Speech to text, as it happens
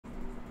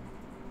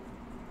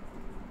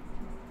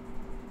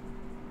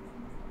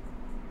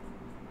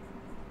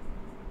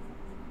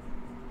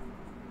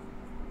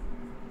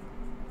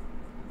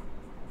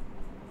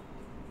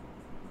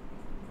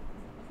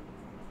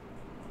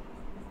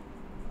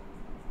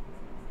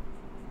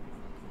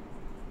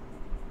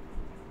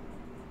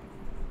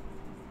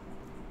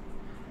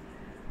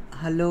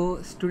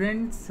Hello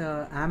students,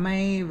 am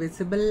I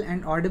visible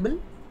and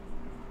audible?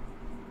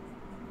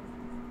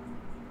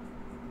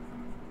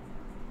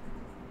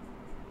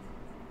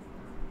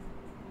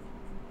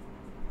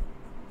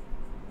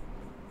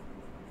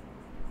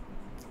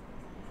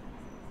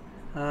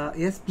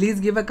 Yes, please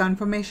give a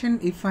confirmation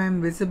if I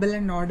am visible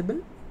and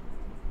audible.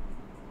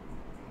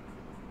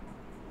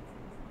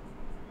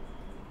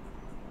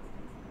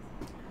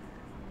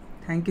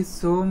 Thank you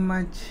so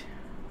much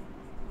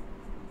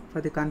for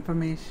the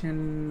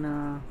confirmation,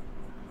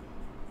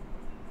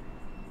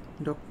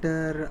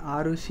 Dr.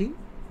 Arushi.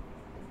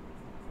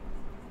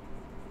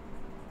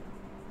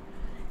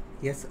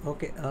 Yes,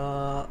 okay.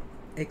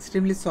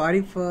 Extremely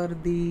sorry for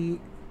the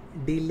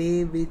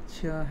delay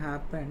which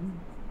happened.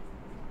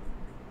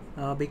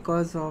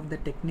 Because of the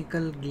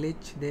technical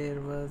glitch,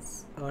 there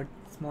was a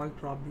small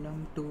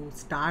problem to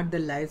start the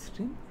live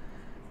stream.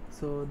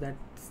 So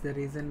that's the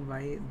reason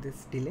why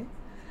this delay.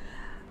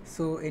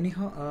 So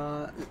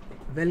anyhow,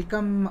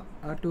 welcome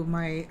to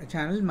my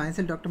channel.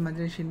 Myself Dr.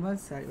 Maddineni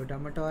Srinivas,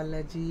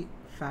 dermatology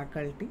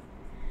faculty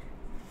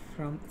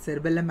from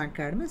Cerebellum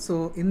Academy.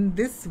 So in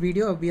this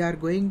video we are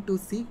going to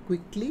see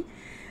quickly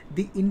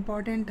the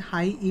important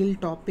high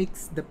yield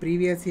topics, the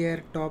previous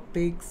year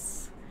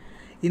topics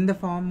in the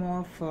form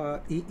of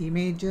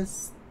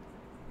images,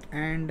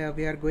 and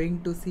we are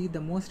going to see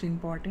the most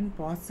important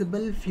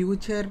possible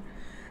future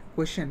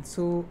questions.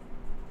 So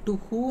to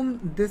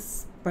whom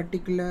this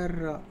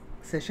particular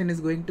session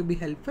is going to be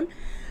helpful?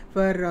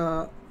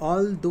 For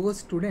all those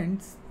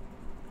students,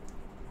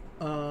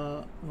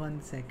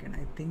 one second,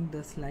 I think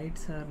the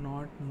slides are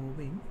not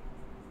moving.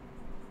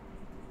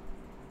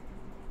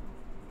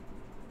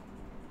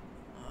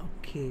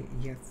 Okay,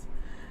 yes.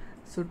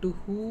 So to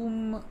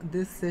whom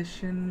this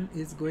session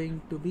is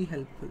going to be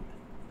helpful?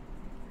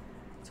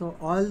 So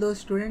all those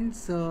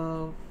students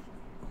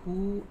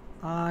who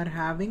are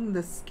having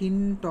the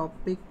skin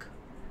topic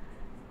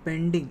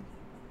pending.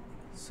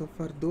 So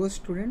for those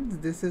students,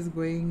 this is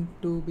going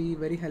to be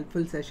very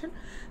helpful session.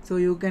 So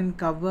you can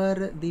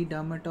cover the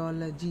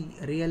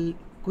dermatology real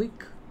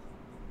quick.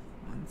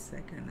 One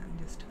second, I'm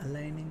just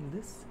aligning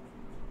this.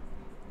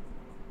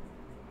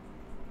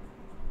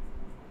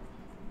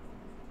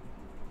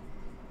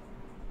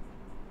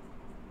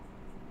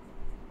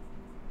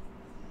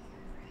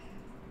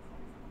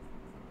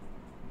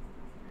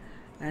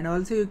 And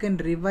also you can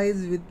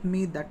revise with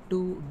me, that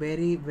too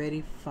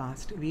very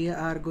fast. We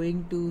are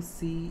going to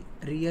see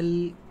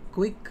real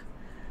quick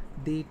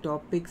the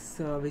topics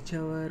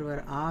whichever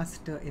were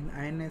asked in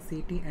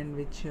INICET and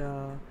which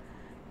are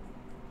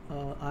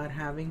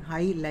having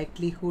high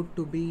likelihood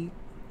to be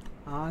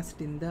asked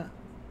in the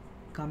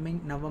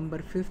coming November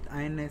 5th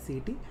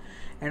INICET.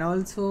 And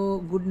also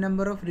good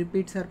number of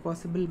repeats are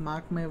possible.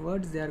 Mark my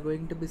words, there are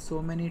going to be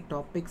so many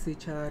topics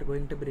which are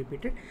going to be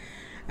repeated.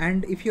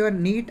 And if you are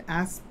NEET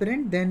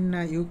aspirant, then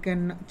you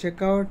can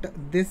check out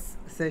this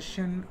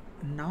session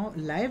now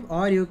live,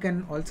 or you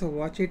can also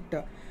watch it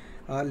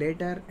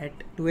later at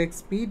 2x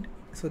speed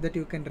so that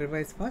you can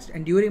revise fast.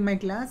 And during my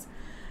class,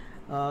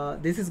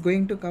 this is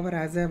going to cover,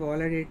 as I have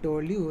already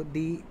told you,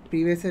 the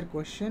previous year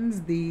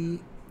questions, the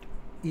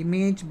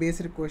image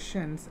based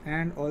questions,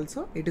 and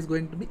also it is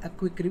going to be a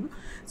quick review.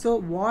 So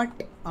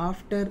what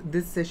after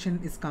this session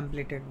is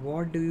completed,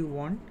 what do you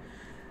want?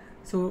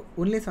 So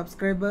only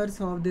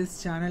subscribers of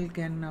this channel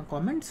can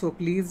comment, so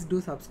please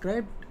do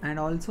subscribe and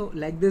also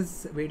like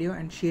this video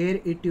and share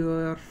it to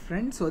your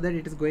friends so that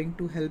it is going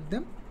to help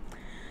them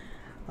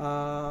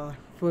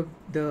for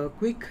the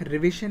quick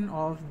revision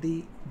of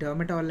the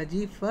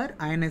dermatology for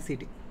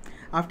INICET.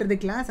 After the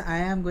class, I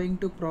am going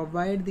to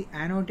provide the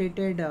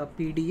annotated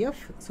PDF,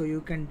 so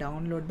you can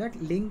download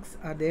that. Links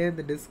are there in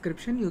the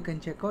description. You can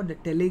check out the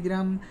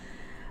Telegram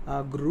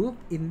group.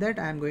 In that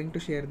I am going to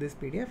share this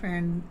PDF,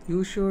 and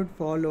you should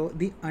follow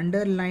the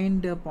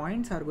underlined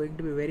points are going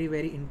to be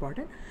very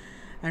important.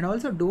 And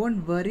also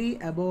don't worry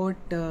about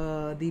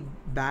the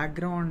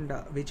background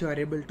which you are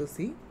able to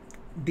see.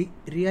 The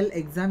real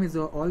exam is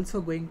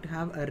also going to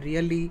have a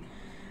really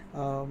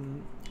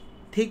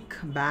thick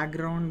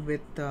background with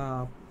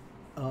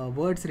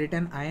words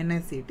written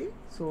INICET,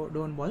 so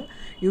don't bother.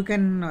 You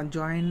can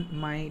join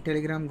my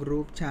Telegram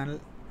group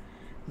channel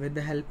with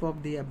the help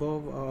of the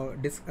above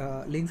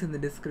links in the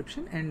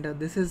description. And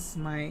this is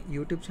my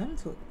YouTube channel,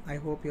 so I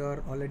hope you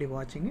are already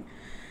watching it.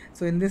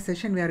 So in this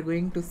session we are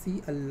going to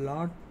see a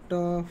lot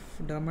of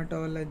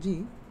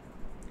dermatology,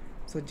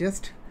 so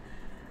just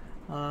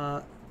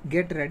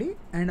get ready.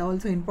 And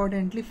also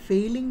importantly,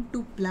 failing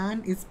to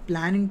plan is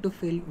planning to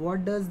fail.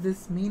 What does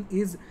this mean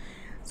is,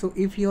 so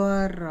if you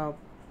are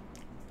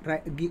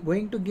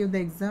going to give the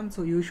exam,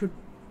 so you should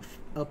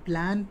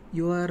plan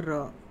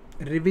your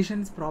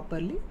revisions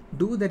properly,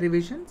 do the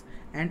revisions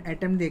and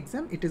attempt the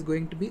exam. It is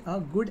going to be a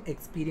good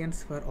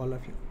experience for all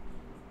of you.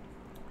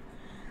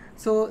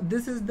 So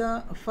this is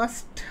the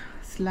first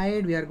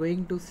slide. We are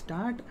going to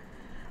start.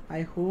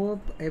 I hope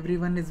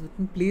everyone is with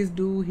me. Please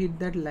do hit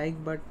that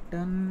like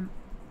button,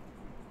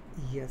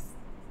 yes,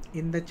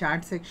 in the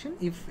chat section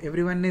if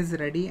everyone is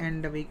ready,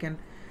 and we can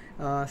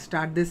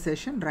start this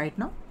session right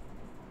now.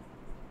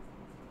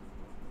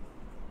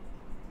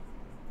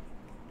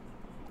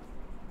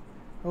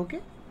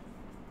 Okay,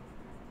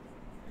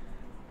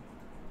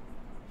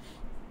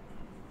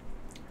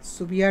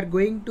 so we are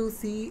going to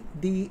see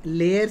the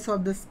layers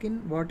of the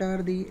skin. What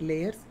are the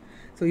layers?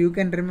 So you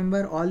can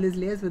remember all these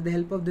layers with the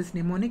help of this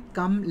mnemonic.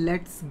 Come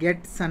let's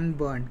get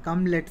sunburned.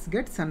 Come let's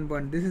get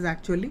sunburned. This is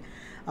actually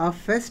a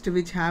fest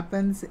which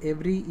happens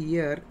every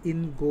year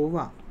in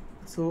Goa.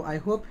 So I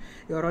hope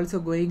you are also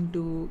going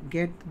to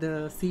get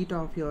the seat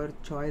of your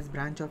choice,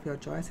 branch of your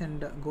choice,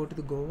 and go to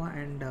the Goa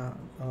and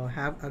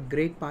have a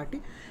great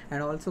party,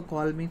 and also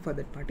call me for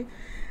that party.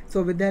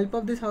 So with the help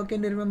of this, how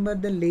can you remember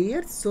the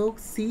layers? So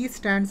C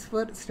stands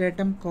for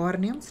stratum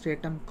corneum,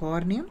 stratum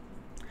corneum.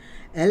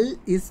 L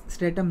is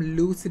stratum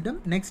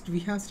lucidum. Next we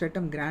have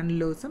stratum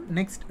granulosum.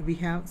 Next we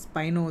have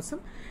spinosum.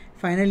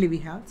 Finally we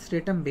have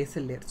stratum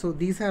basal layer. So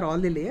these are all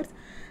the layers: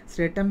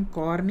 stratum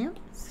corneum,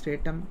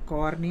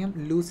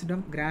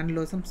 lucidum,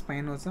 granulosum,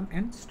 spinosum,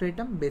 and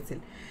stratum basal.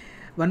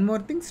 One more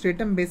thing,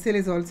 stratum basal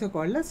is also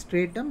called as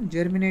stratum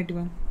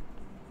germinativum.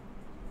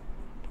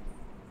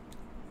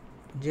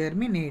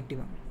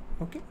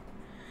 Okay.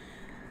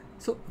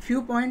 So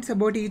few points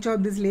about each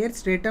of these layers.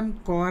 Stratum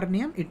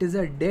corneum, it is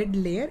a dead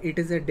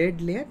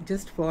layer.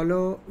 Just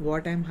follow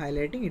what I am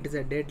highlighting. It is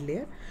a dead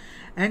layer,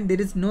 and there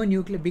is no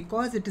nuclei.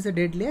 Because it is a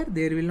dead layer,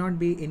 there will not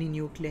be any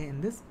nuclei in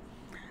this.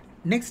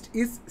 Next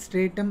is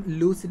stratum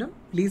lucidum.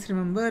 Please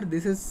remember,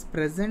 this is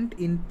present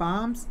in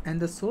palms and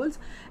the soles,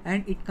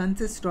 and it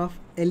consists of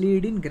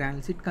elidin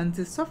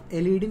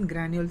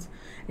granules.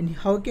 And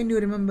how can you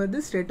remember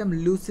this? Stratum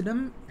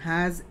lucidum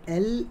has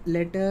L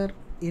letter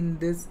in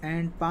this,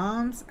 and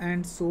palms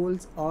and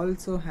soles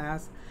also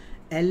has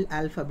L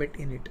alphabet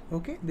in it.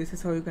 Okay, this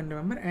is how you can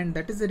remember, and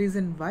that is the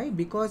reason why,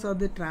 because of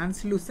the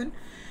translucent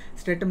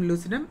stratum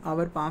lucidum,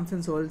 our palms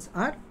and soles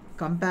are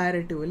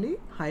comparatively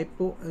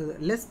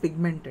less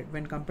pigmented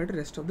when compared to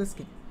rest of the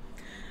skin.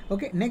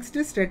 Okay, next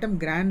is stratum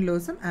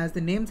granulosum. As the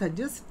name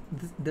suggests,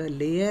 the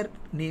layer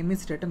name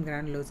is stratum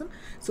granulosum.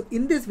 So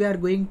in this we are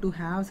going to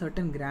have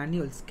certain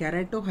granules,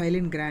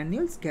 keratohyalin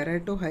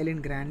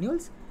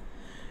granules,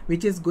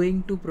 which is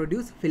going to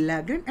produce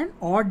filaggrin and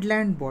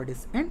odd-land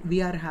bodies, and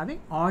we are having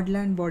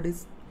odd-land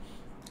bodies.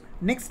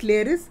 Next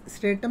layer is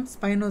stratum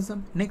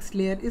spinosum.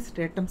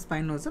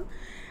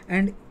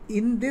 And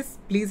in this,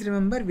 please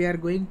remember, we are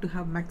going to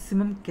have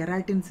maximum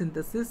keratin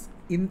synthesis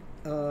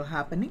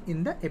happening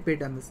in the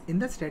epidermis, in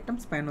the stratum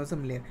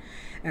spinosum layer.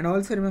 And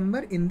also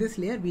remember, in this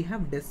layer we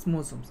have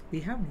desmosomes.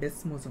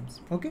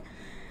 Okay.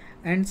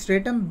 And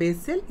stratum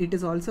basal, it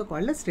is also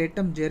called as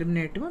stratum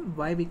germinativum.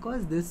 Why?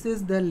 Because this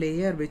is the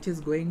layer which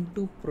is going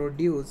to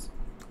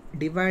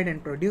divide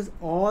and produce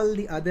all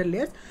the other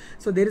layers.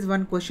 So there is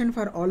one question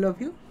for all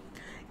of you.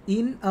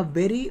 In a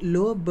very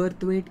low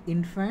birth weight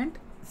infant,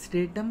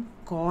 stratum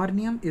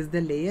corneum is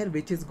the layer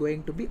which is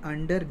going to be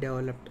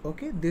underdeveloped.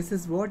 Okay, this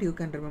is what you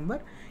can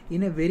remember.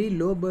 In a very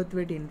low birth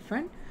weight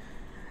infant,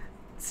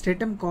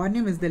 stratum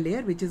corneum is the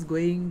layer which is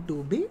going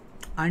to be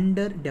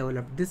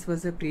underdeveloped. This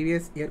was a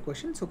previous year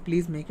question, so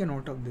please make a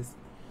note of this.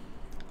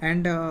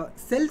 And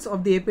cells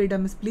of the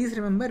epidermis, please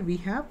remember, we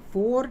have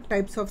 4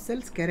 types of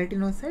cells: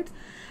 keratinocytes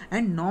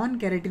and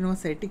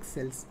non-keratinocytic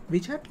cells,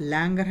 which are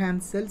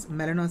Langerhans cells,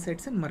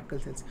 melanocytes, and Merkel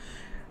cells.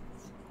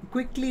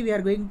 Quickly we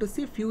are going to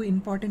see few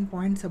important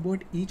points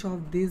about each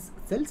of these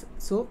cells.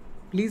 So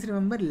please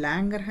remember,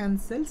 Langerhans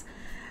cells,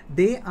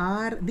 they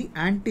are the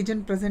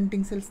antigen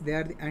presenting cells.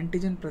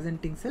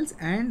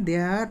 And they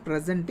are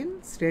present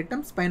in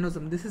stratum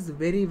spinosum. This is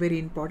very, very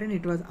important.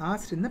 It was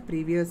asked in the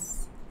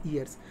previous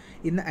years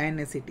in the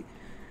INICET.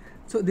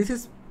 So this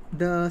is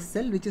the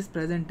cell which is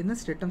present in the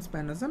stratum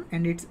spinosum,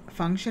 and its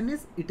function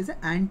is, it is an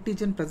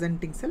antigen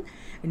presenting cell,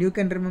 and you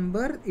can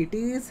remember it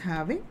is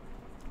having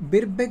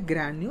Birbeck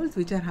granules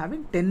which are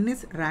having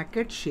tennis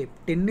racket shape.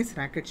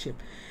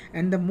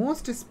 And the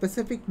most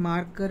specific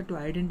marker to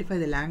identify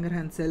the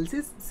Langerhans cells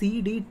is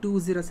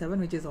CD207,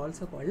 which is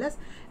also called as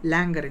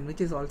Langerin.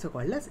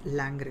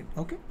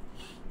 Okay.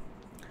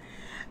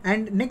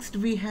 And next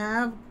we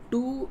have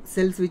 2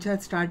 cells which are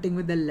starting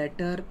with the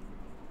letter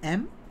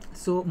M.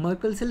 So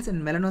Merkel cells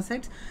and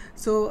melanocytes.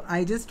 So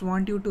I just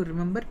want you to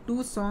remember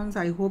 2 songs.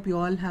 I hope you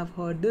all have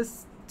heard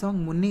this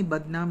song, Munni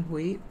Badnaam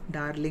Hui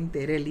Darling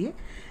Tere Liye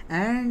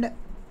and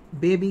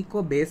Baby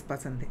Ko Base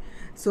Pasand Hai.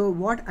 So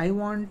what I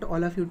want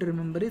all of you to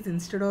remember is,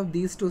 instead of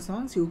these 2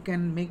 songs, you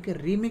can make a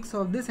remix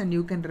of this, and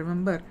you can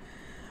remember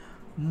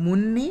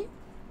Munni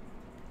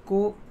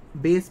Ko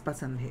Base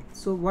Pasand Hai.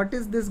 So what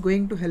is this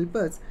going to help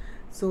us?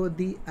 So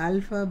the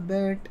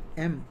alphabet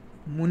M,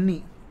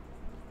 Munni,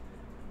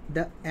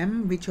 the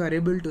M which you are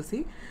able to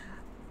see,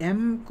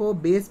 M ko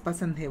base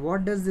pasand hai.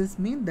 What does this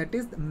mean? That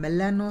is,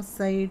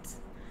 melanocytes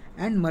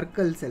and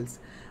Merkel cells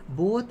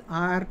both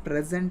are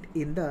present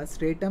in the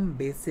stratum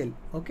basal.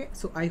 Okay,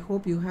 so I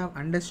hope you have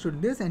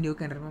understood this and you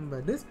can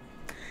remember this.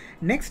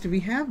 Next we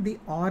have the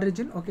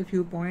origin. Okay,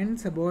 few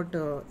points about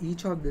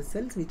each of the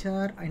cells which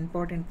are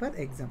important for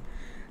exam.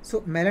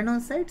 So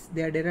melanocytes,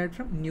 they are derived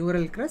from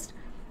neural crust,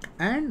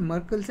 and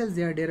Merkel cells,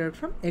 they are derived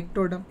from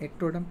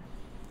ectoderm.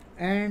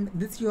 And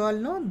this you all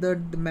know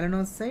that the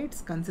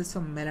melanocytes consist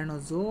of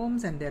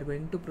melanosomes, and they are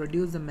going to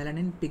produce the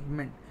melanin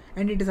pigment,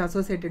 and it is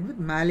associated with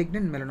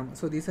malignant melanoma.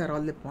 So these are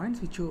all the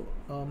points which you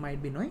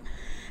might be knowing.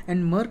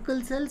 And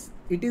Merkel cells,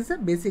 it is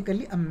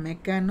basically a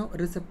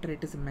mechanoreceptor.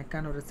 It is a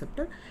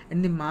mechanoreceptor,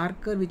 and the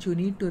marker which you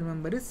need to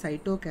remember is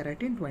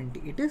cytokeratin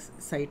 20. It is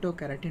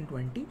cytokeratin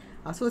 20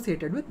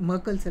 associated with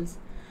Merkel cells.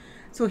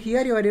 So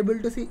here you are able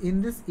to see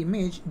in this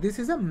image, this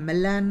is a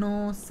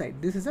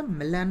melanocyte. This is a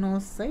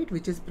melanocyte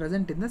which is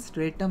present in the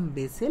stratum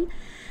basale,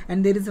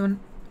 and there is one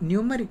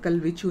numerical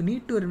which you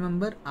need to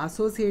remember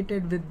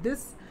associated with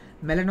this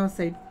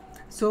melanocyte.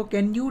 So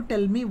can you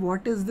tell me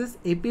what is this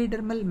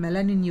epidermal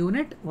melanin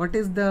unit? What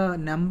is the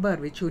number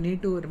which you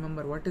need to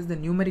remember? What is the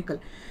numerical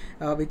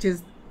which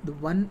is the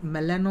one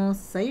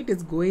melanocyte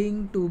is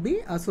going to be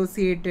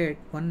associated?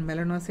 One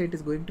melanocyte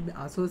is going to be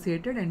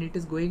associated, and it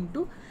is going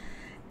to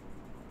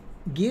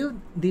give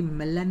the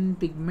melanin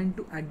pigment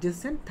to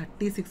adjacent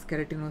 36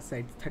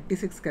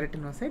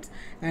 keratinocytes,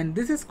 and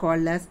this is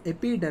called as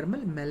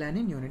epidermal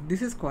melanin unit.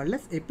 This is called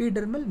as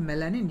epidermal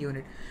melanin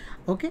unit.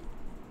 Okay,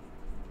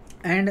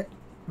 and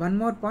one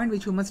more point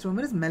which you must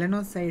remember is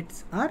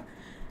melanocytes are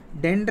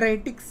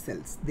dendritic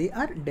cells. They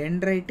are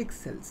dendritic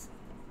cells.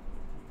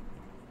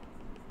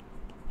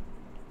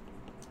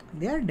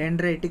 They are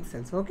dendritic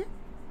cells. Okay,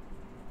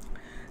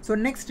 so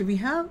next we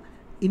have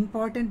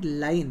important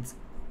lines.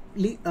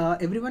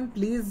 Everyone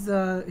please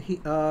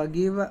give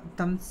a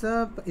thumbs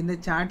up in the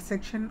chat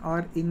section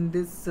or in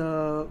this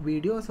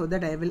video, so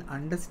that I will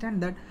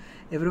understand that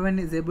everyone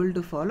is able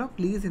to follow.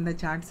 Please in the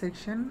chat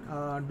section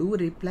do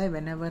reply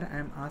whenever I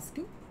am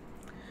asking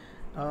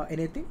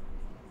anything.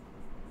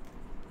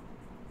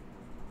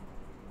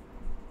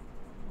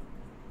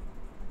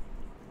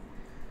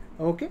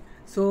 Okay,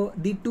 so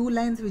the two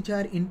lines which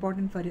are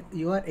important for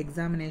your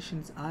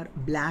examinations are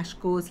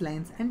Blaschko's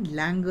lines and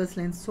Langer's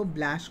lines. So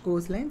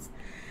Blaschko's lines,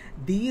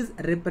 these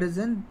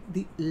represent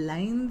the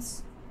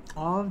lines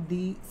of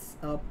the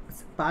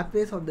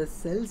pathways of the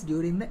cells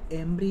during the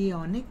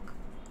embryonic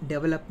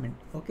development.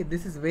 Okay,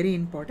 this is very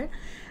important,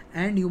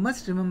 and you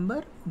must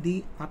remember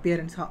the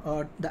appearance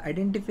or the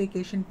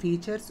identification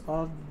features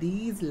of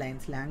these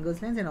lines,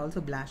 Langer's lines and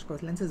also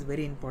Blaschko's lines, is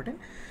very important.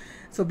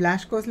 So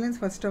Blaschko's lines,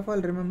 first of all,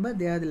 remember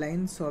they are the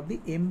lines of the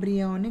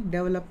embryonic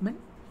development,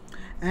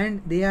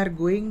 and they are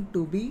going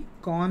to be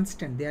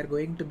constant. They are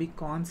going to be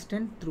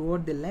constant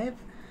throughout the life.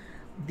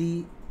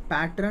 The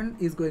pattern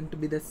is going to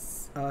be the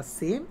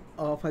same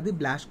for the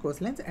Blaschko's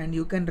lines, and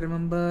you can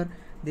remember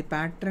the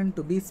pattern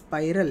to be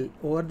spiral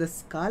over the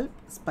scalp,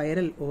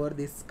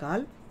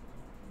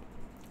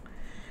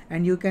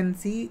 and you can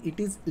see it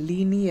is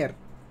linear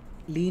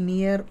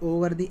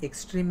over the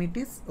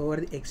extremities.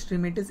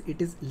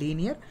 It is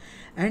linear,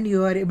 and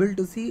you are able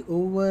to see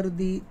over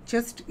the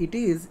chest it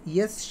is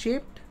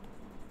S-shaped,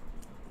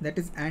 that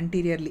is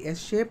anteriorly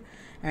S-shaped,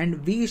 and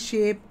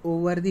V-shape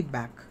over the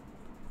back.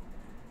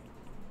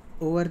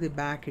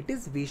 It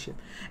is V-shape.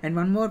 And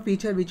one more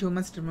feature which you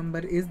must remember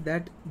is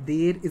that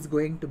there is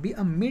going to be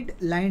a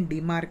midline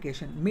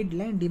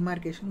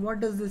demarcation. What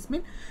does this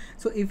mean?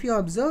 So if you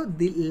observe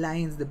the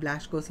lines, the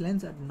Blaschko's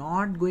lines are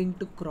not going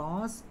to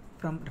cross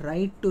from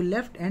right to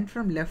left and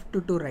from left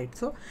to right.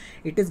 So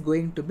it is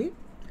going to be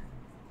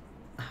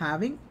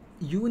having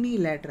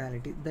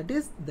unilaterality, that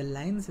is the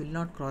lines will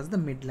not cross the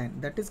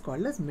midline. That is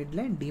called as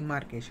midline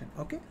demarcation.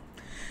 Okay,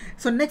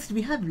 so next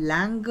we have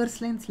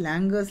Langer's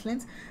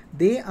lines.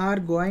 They are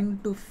going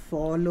to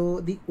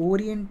follow the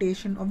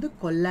orientation of the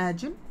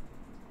collagen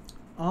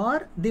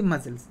or the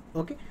muscles.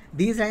 Okay,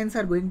 these lines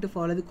are going to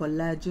follow the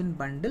collagen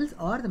bundles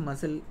or the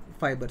muscle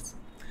fibers,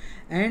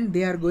 and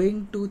they are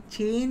going to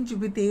change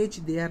with age.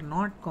 They are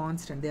not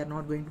constant. They are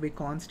not going to be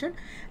constant.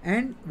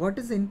 And what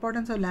is the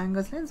importance of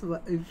Langer's lines?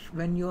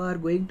 When you are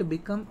going to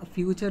become a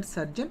future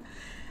surgeon,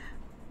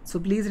 so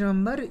please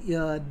remember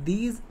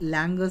these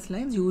Langer's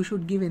lines, you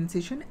should give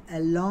incision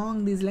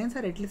along these lines or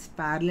at least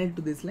parallel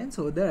to this line,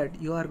 so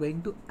that you are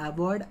going to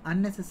avoid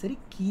unnecessary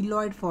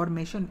keloid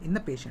formation in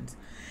the patients.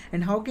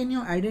 And how can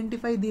you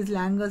identify these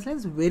Langer's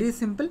lines? Very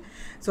simple.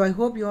 So I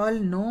hope you all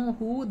know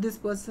who this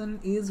person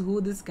is, who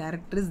this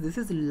character is. This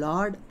is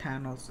Lord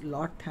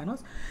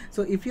Thanos.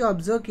 So if you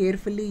observe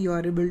carefully, you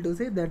are able to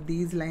say that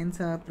these lines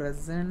are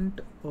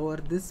present over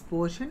this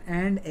portion,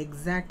 and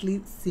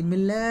exactly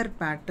similar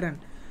pattern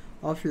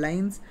of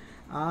lines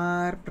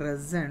are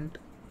present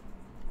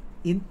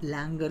in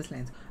Langer's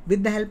lines.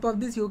 With the help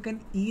of this, you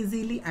can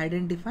easily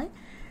identify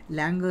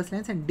Langer's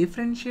lines and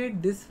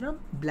differentiate this from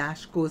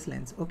Blaschko's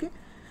lines. Okay,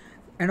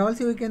 and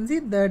also you can see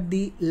that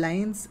the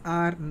lines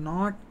are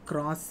not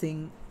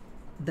crossing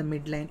the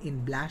midline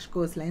in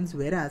Blaschko's lines,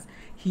 whereas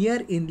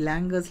here in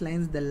Langer's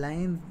lines the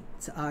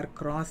lines are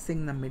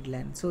crossing the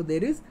midline. So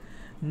there is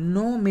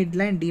no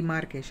midline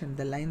demarcation.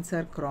 The lines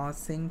are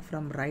crossing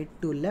from right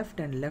to left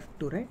and left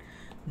to right.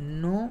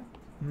 No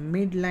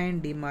midline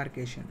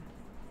demarcation.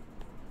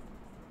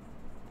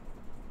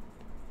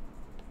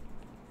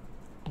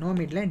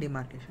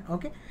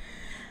 Okay,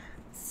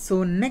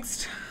 so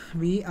next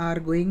we are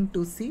going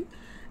to see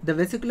The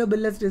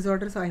vesiculobullous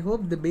disorders, I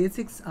hope the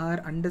basics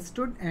are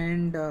understood,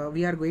 and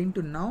we are going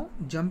to now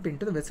jump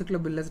into the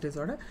vesiculobullous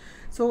disorder.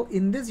 So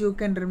in this you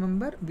can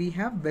remember we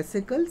have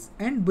vesicles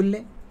and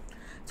bullae.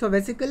 So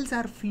vesicles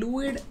are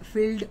fluid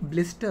filled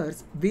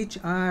blisters which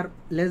are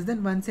less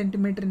than 1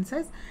 centimeter in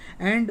size,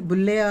 and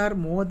bullae are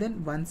more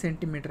than 1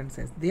 centimeter in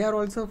size. They are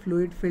also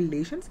fluid filled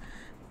lesions,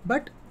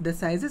 but the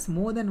size is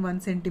more than 1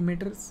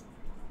 centimeters.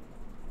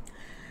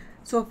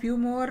 So a few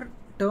more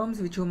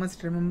terms which you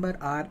must remember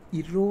are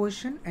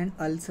erosion and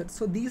ulcer.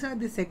 So these are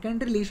the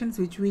secondary lesions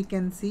which we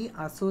can see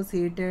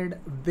associated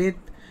with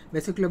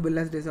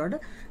vesiculobullous disorder.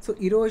 So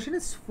erosion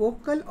is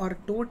focal or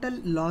total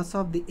loss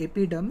of the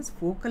epidermis,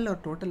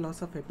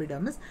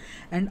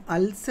 and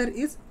ulcer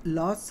is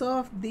loss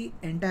of the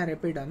entire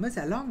epidermis.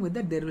 Along with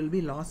that, there will be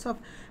loss of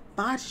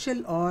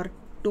partial or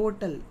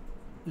total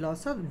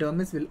loss of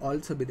dermis will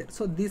also be there.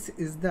 So this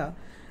is the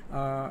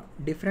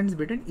difference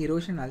between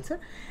erosion and ulcer.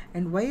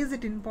 And why is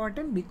it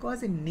important?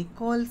 Because in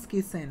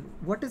Nichols-Key sign,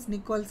 what is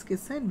Nichols-Key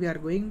sign? We are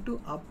going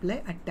to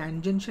apply a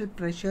tangential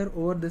pressure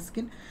over the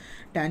skin.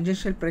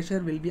 Tangential pressure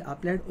will be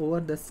applied over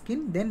the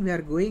skin. Then we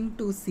are going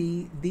to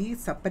see the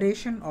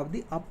separation of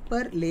the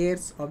upper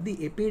layers of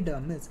the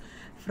epidermis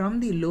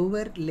from the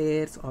lower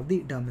layers of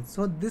the dermis.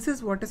 So this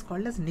is what is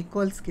called as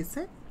Nichols-Key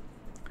sign.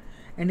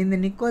 And in the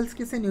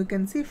Nichols-Key sign, you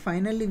can see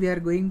finally we are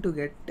going to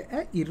get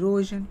a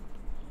erosion.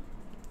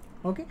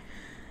 Okay,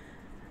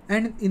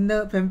 and in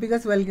the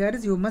pemphigus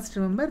vulgaris, you must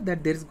remember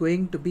that there is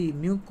going to be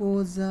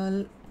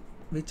mucosal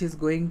which is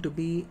going to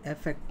be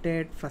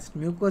affected. First,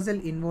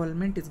 mucosal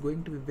involvement is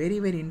going to be very,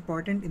 very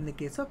important in the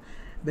case of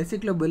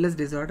vesiculobullous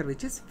disorder,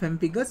 which is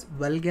pemphigus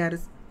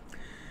vulgaris.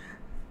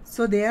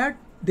 So their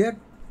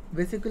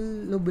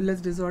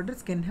vesiculobullous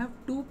disorders can have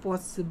two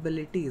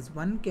possibilities.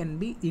 One can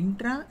be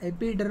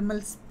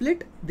intraepidermal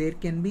split. There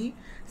can be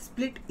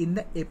split in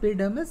the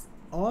epidermis,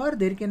 or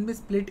there can be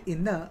split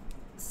in the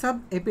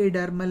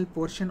subepidermal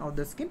portion of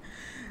the skin.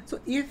 So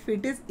if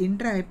it is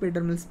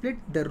intraepidermal split,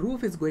 the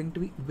roof is going to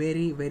be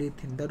very, very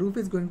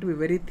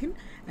thin.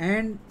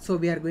 And so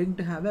we are going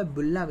to have a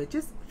bulla which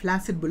is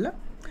flaccid bulla.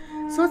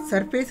 So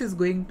surface is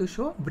going to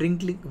show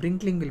wrinkling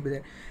will be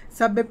there.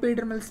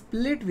 Subepidermal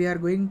split, we are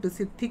going to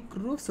see thick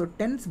roof, so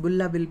tense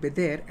bulla will be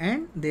there,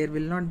 and there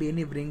will not be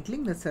any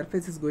wrinkling. The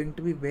surface is going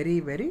to be very,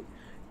 very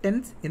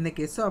tense in the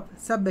case of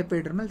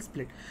subepidermal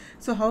split.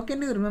 So how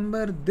can you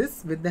remember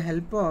this? With the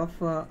help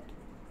of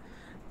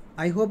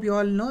I hope you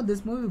all know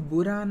this movie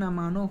Bura Na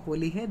Mano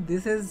Holi Hai.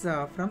 This is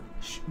from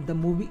the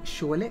movie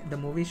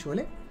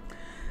Sholay.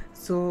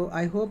 So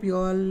I hope you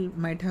all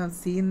might have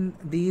seen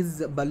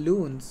these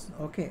balloons.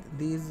 Okay,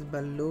 these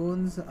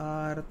balloons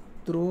are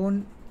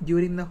thrown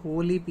during the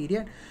Holi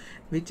period,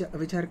 which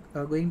are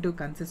going to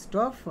consist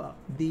of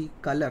the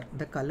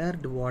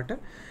colored water.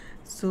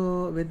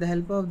 So with the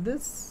help of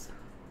this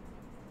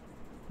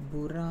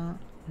Bura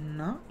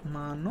Na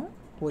Mano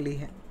Holi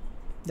Hai,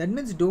 that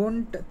means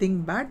don't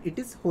think bad, it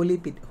is holy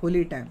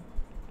time.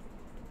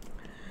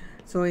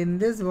 So in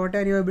this, what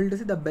are you able to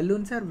see? The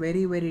balloons are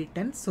very, very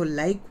tense. So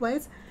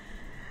likewise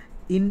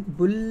in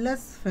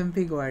bullous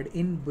pemphigoid,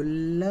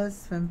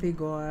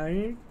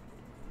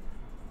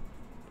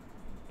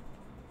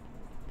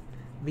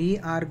 we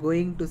are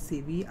going to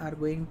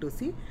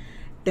see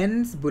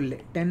tense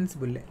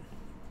bullae.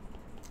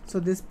 So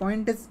this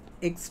point is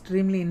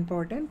extremely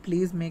important.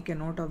 Please make a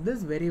note of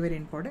this. Very, very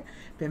important.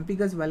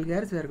 Pemphigus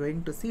vulgaris, we are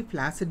going to see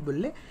flaccid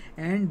bullae,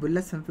 and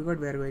bullous pemphigoid,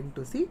 we are going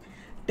to see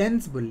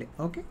tense bullae.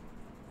 Okay.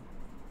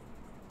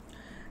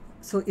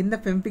 So in the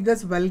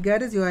pemphigus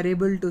vulgaris, you are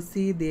able to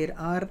see there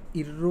are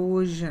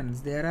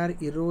erosions. There are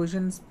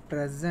erosions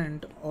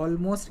present,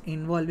 almost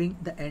involving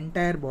the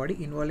entire body.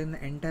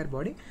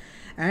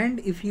 And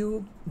if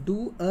you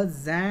do a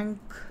zinc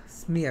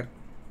smear,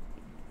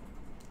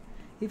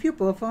 if you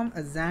perform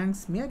a zinc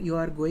smear, you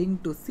are going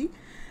to see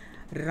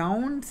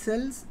round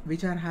cells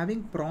which are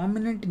having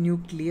prominent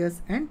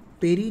nucleus and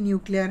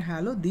perinuclear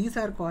halo. These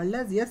are called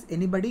as, yes,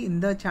 anybody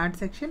in the chat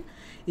section,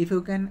 if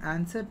you can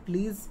answer,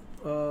 please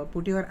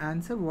put your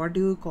answer. What do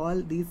you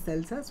call these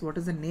cells as? What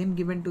is the name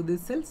given to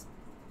these cells?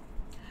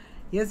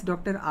 Yes,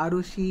 Dr.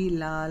 Arushi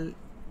Lal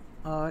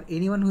or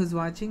anyone who is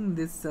watching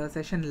this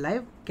session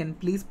live can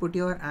please put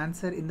your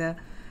answer in the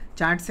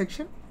chat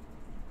section.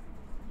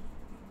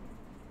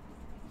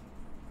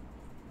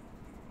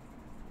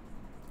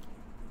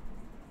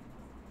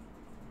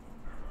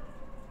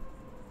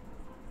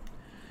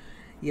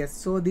 Yes,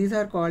 so these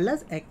are called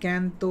as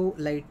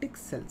acantholytic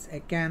cells.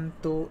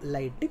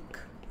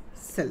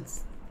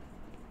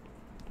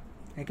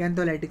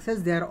 Acantholytic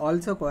cells, they are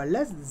also called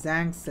as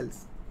Zank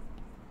cells,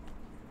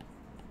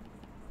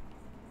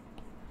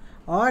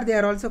 or they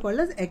are also called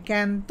as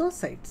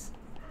acanthocytes.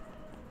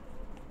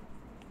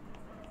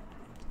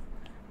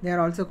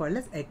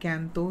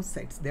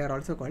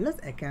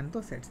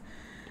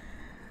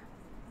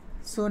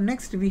 So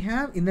next we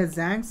have in the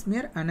Zank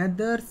smear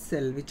another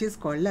cell which is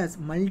called as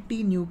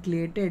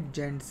multinucleated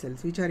giant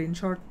cells, which are in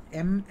short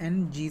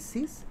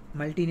MNGCs,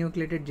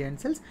 multinucleated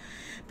giant cells.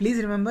 Please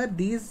remember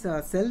these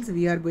cells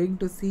we are going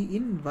to see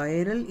in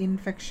viral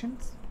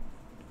infections.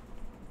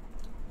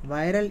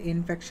 viral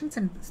infections,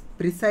 and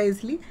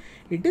precisely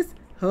it is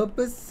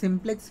herpes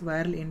simplex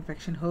viral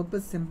infection,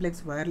 herpes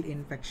simplex viral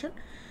infection.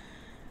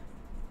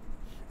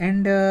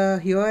 And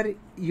here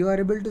you are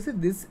able to see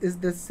this is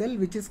the cell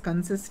which is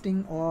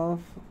consisting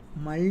of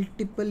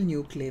multiple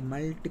nuclei.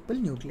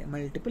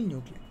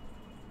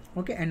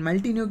 Okay, and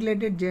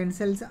multinucleated giant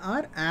cells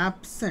are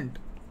absent.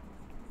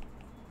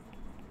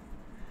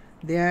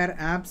 They are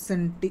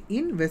absent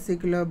in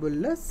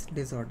vesiculobullous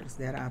disorders.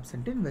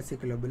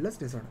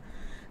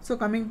 So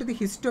coming to the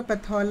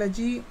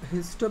histopathology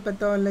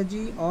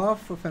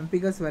of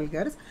pemphigus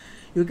vulgaris,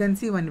 you can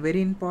see one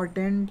very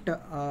important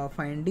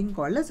finding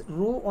called as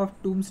row of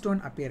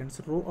tombstone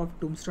appearance. Row of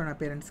tombstone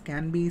appearance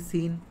can be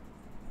seen.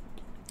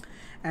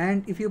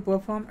 And if you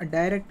perform a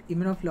direct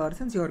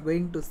immunofluorescence, you are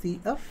going to see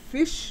a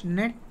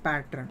fishnet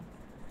pattern.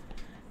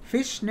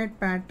 Fishnet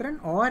pattern,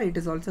 or it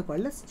is also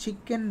called as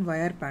chicken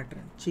wire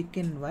pattern.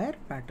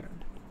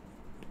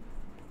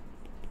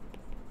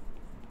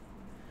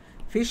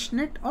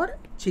 Fishnet or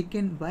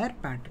chicken wire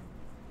pattern.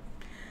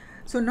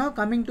 So now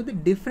coming to the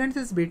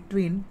differences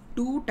between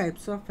two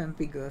types of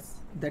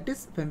pemphigus, that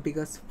is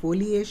pemphigus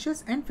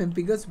foliaceus and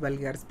pemphigus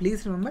vulgaris.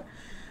 Please remember,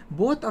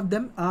 both of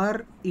them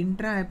are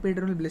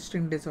intraepidermal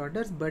blistering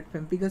disorders, but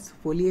pemphigus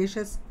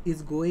foliaceus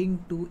is going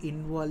to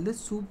involve the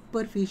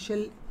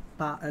superficial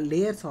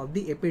layers of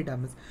the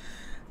epidermis.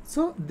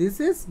 So this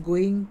is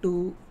going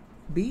to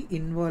be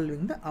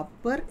involving the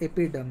upper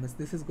epidermis.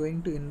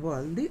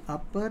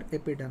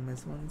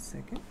 One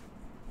second.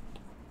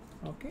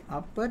 Okay,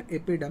 upper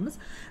epidermis.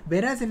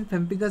 Whereas in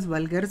pemphigus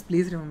vulgaris,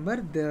 please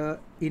remember, the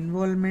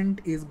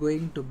involvement is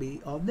going to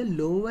be of the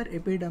lower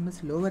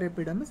epidermis.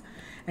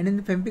 And in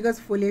the pemphigus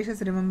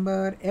foliaceus,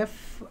 remember,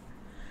 F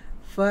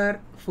for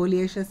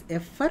foliaceus,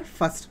 F for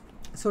first.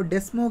 So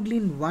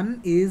desmoglein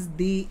 1 is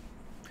the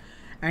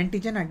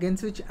antigen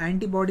against which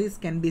antibodies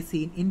can be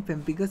seen in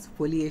pemphigus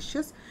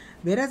foliaceus,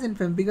 whereas in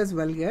pemphigus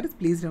vulgaris,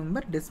 please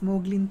remember,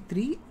 desmoglein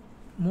 3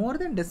 more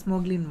than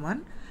desmoglein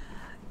 1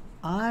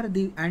 are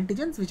the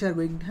antigens which are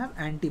going to have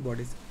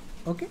antibodies.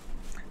 Okay,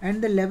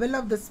 and the level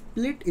of the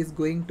split is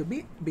going to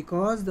be,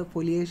 because the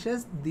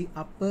foliaceus, the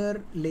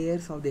upper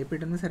layers of the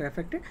epidermis are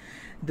affected,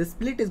 the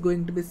split is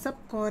going to be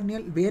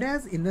subcorneal,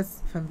 whereas in the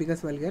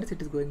pemphigus vulgaris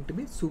it is going to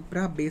be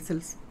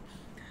suprabasal.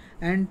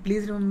 And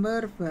please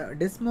remember,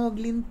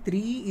 desmoglein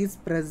 3 is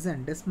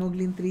present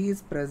in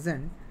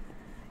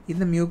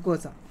the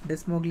mucosa.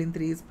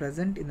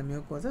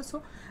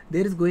 So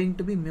there is going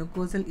to be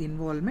mucosal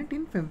involvement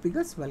in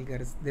pemphigus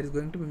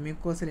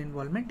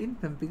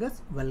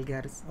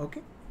vulgaris.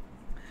 Okay,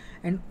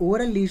 and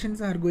oral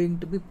lesions are going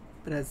to be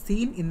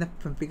seen in the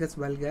pemphigus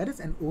vulgaris,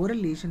 and oral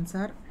lesions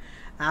are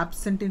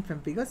absent in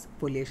pemphigus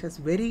foliaceus.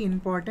 Very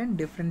important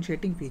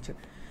differentiating feature.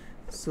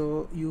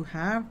 So you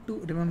have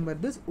to remember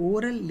this: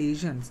 oral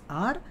lesions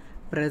are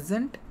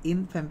present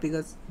in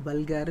pemphigus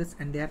vulgaris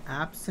and they are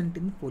absent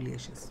in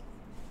foliaceus.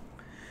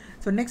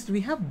 So next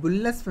we have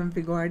bullous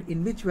pemphigoid,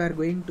 in which we are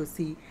going to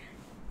see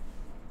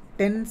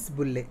tense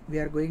bullae.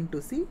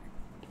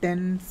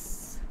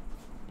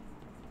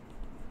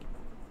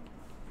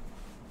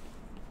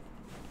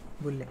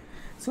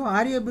 So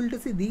are you able to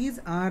see, these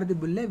are the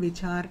bullae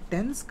which are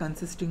tense,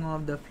 consisting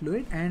of the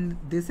fluid, and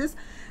this is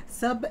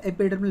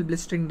subepidermal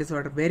blistering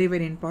disorder. Very,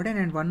 very important.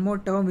 And one more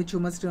term which you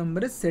must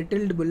remember is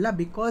settled bulla,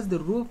 because the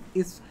roof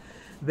is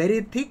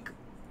very thick.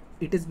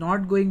 It is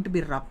not going to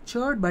be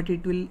ruptured, but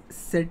it will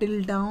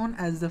settle down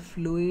as the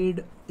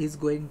fluid is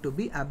going to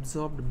be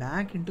absorbed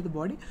back into the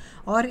body,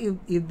 or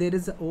if there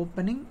is an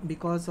opening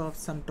because of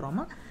some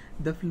trauma,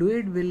 the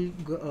fluid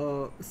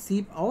will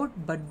seep out,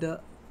 but the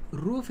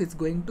roof is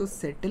going to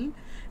settle,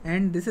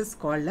 and this is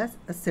called as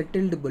a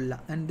settled bulla.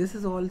 And this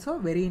is also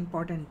very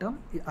important term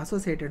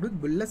associated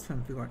with bullous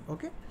pemphigoid.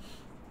 Okay,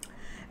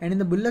 and in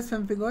the bullous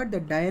pemphigoid, the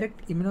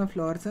direct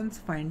immunofluorescence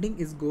finding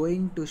is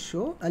going to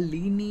show a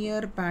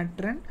linear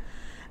pattern,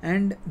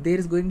 and there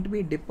is going to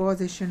be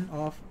deposition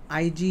of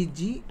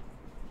IgG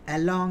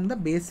along the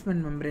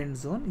basement membrane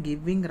zone,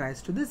 giving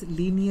rise to this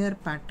linear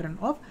pattern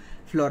of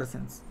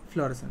fluorescence,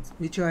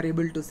 which you are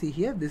able to see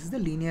here. This is the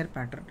linear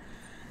pattern.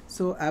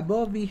 So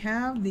above we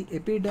have the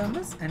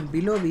epidermis and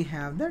below we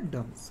have the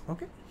dermis.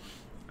 Okay,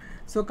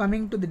 so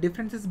coming to the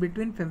differences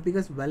between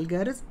pemphigus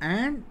vulgaris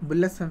and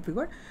bullous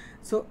pemphigoid.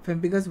 So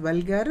pemphigus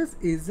vulgaris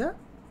is a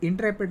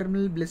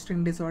intraepidermal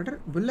blistering disorder,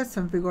 bullous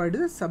pemphigoid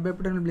is a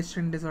subepidermal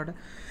blistering disorder,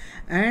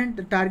 and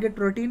the target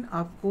protein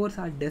of course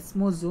are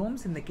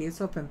desmosomes in the case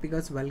of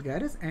pemphigus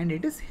vulgaris, and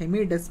it is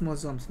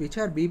hemidesmosomes, which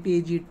are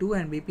BPAG2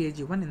 and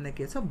BPAG1 in the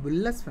case of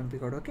bullous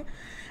pemphigoid. Okay,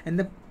 and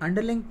the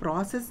underlying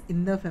process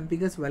in the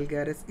pemphigus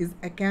vulgaris is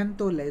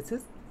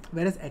acantholysis,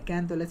 whereas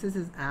acantholysis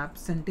is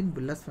absent in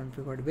bullous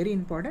pemphigoid. Very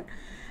important.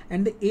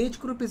 And the age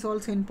group is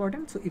also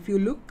important. So if you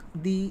look,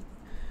 the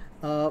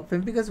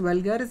pemphigus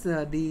vulgaris,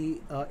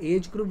 the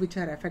age group which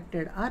are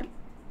affected are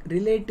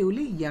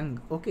relatively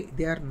young. Okay,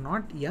 they are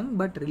not young,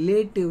 but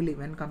relatively,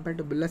 when compared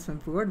to bullous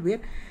pemphigoid,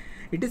 where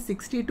it is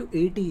 60 to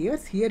 80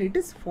 years, here it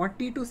is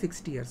 40 to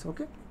 60 years.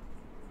 Okay,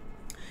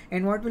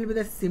 and what will be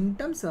the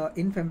symptoms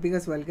in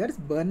pemphigus vulgaris?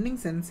 Burning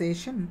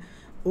sensation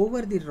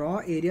over the raw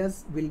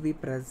areas will be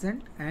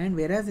present, and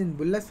whereas in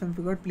bullous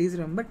pemphigoid, please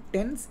remember,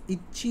 tense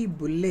itchy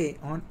bullae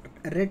on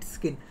red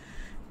skin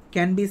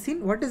can be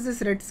seen. What is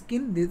this red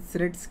skin? This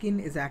red skin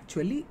is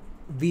actually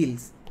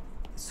wheals.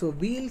 So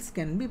wheals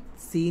can be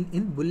seen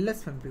in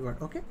bullous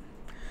pemphigoid. Okay.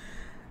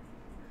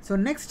 So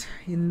next,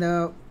 in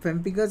the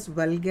pemphigus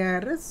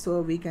vulgaris,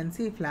 so we can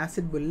see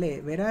flaccid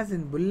bullae, whereas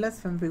in bullous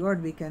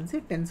pemphigoid we can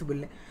see tense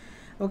bullae.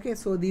 Okay,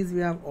 so these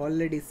we have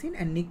already seen.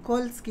 And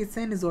Nikolsky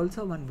sign is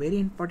also one very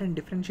important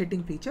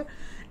differentiating feature.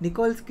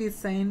 Nikolsky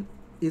sign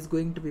is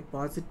going to be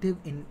positive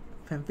in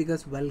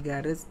pemphigus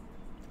vulgaris,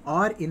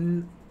 or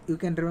in, you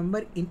can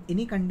remember, in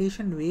any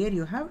condition where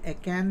you have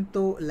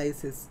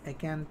acantholysis.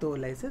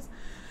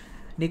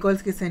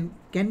 Nikolsky sign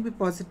can be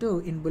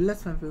positive. In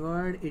bullous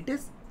pemphigoid it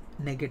is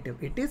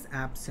negative, it is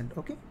absent.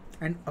 Okay,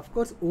 and of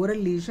course oral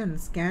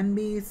lesions can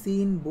be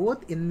seen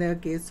both in the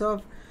case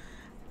of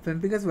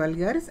pemphigus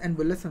vulgaris and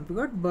bullous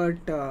pemphigoid, but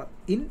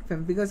in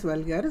pemphigus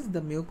vulgaris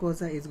the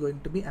mucosa is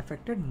going to be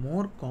affected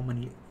more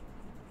commonly.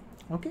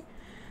 Okay,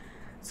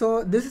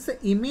 so this is an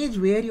image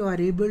where you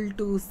are able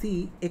to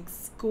see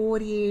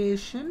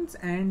excoriations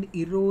and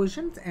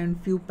erosions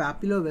and few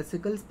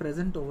papillovesicles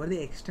present over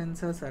the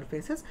extensor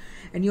surfaces,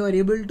 and you are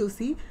able to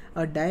see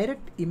a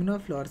direct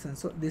immunofluorescence.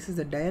 So this is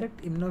a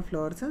direct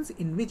immunofluorescence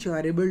in which you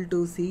are able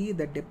to see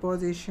the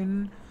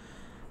deposition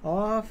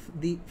of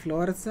the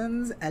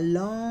fluorescence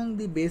along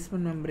the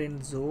basement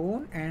membrane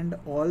zone, and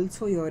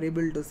also you are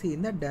able to see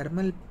in the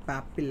dermal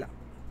papilla.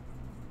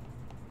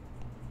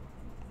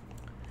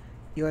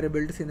 You are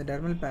able to see in the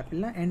dermal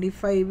papilla. And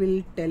if I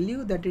will tell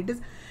you that it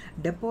is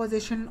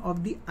deposition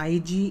of the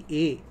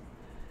IgA,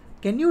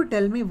 can you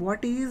tell me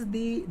what is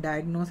the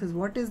diagnosis?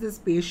 What is this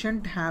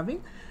patient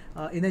having?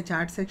 In the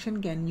chat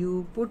section, can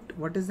you put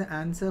what is the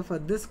answer for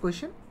this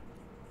question?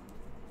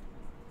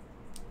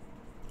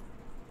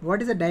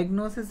 What is the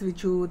diagnosis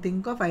which you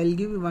think of? I will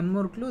give you one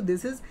more clue.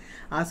 This is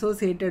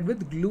associated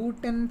with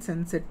gluten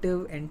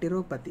sensitive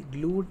enteropathy.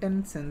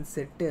 Gluten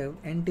sensitive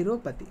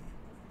enteropathy.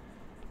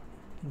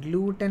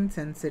 Gluten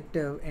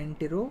sensitive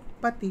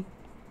enteropathy.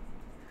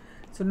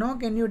 So now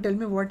can you tell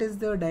me what is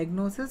the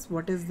diagnosis?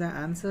 What is the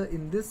answer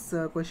in this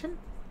question?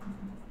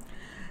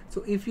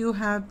 So if you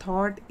have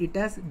thought it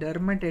as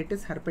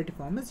dermatitis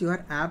herpetiformis, you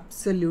are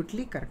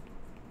absolutely correct.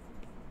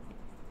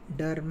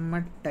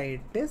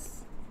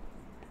 Dermatitis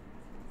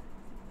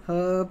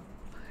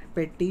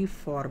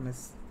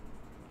herpetiformis.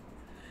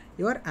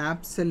 You are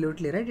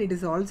absolutely right. It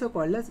is also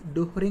called as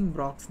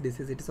Duhring-Brock's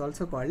disease. It is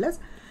also called as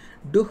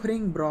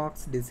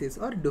Duhring-Brock's disease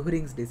or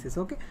Duhring's disease.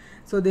 Okay,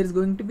 so there is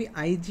going to be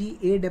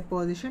IgA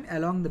deposition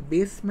along the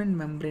basement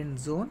membrane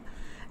zone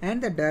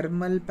and the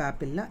dermal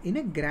papilla in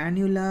a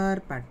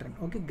granular pattern.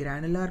 Okay,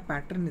 granular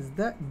pattern is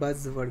the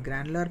buzzword.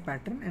 Granular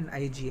pattern and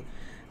IgA.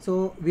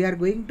 So we are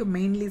going to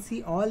mainly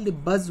see all the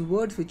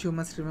buzzwords which you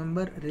must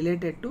remember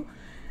related to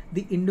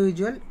the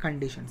individual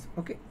conditions.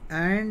 Okay,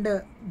 and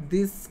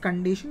this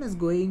condition is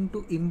going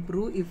to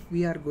improve if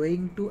we are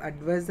going to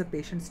advise the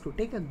patients to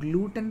take a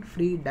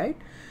gluten-free diet,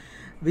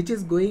 which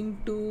is going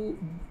to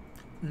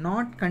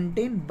not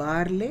contain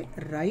barley,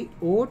 rye,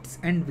 oats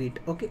and wheat.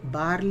 Okay,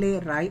 barley,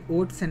 rye,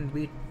 oats and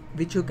wheat,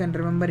 which you can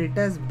remember it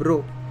as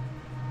bro.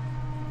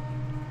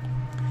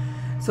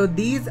 So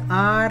these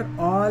are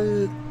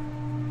all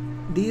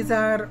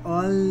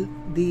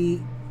the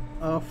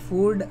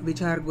food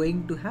which are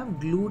going to have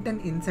gluten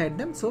inside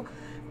them. So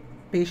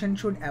patient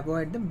should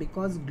avoid them,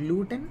 because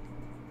gluten,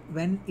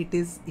 when it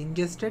is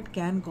ingested,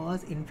 can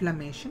cause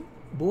inflammation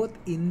both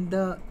in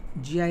the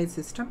GI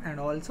system and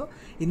also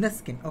in the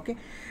skin. Okay,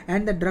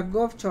 and the drug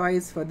of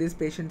choice for these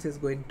patients is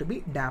going to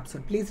be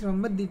dapsone. Please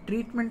remember, the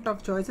treatment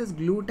of choice is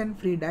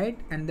gluten-free diet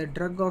and the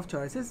drug of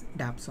choice is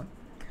dapsone.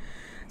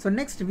 So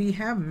next we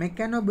have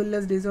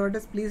mechanobullous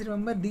disorders. Please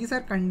remember, these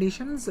are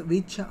conditions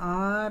which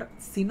are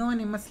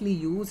synonymously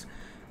used.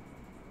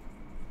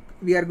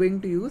 We are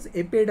going to use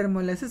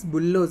epidermolysis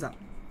bullosa.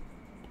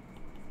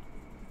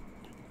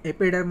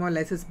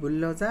 Epidermolysis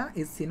bullosa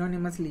is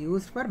synonymously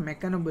used for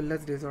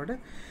mechanobullous disorder,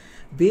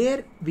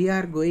 where we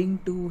are going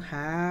to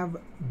have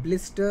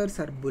blisters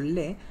or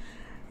bullae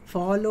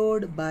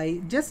followed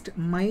by just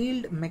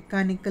mild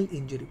mechanical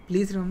injury.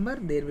 Please remember,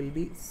 there will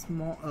be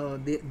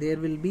there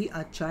will be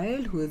a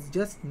child who is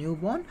just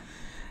newborn.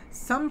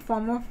 Some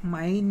form of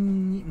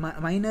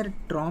minor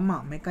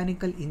trauma,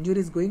 mechanical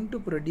injury is going to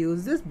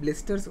produce this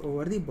blisters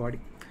over the body.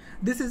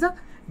 This is a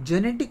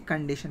genetic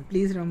condition.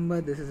 Please remember,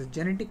 this is a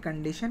genetic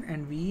condition,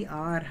 and we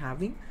are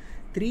having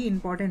three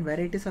important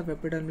varieties of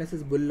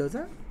epidermolysis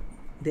bullosa.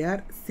 They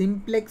are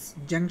simplex,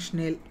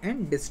 junctional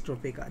and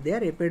dystrophica. They are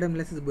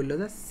epidermolysis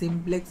bullosa,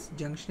 simplex,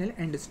 junctional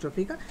and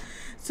dystrophica.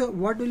 So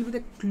what will be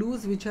the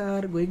clues which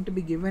are going to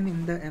be given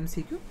in the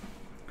MCQ?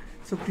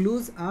 So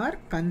clues are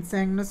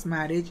consanguineous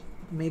marriage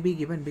may be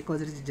given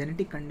because it is a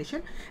genetic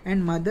condition,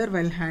 and mother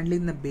while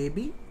handling the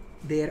baby,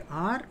 there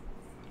are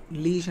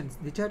lesions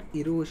which are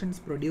erosions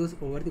produced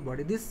over the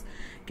body. This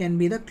can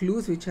be the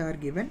clues which are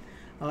given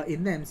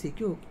in the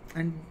MCQ.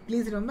 And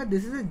please remember,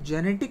 this is a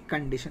genetic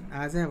condition.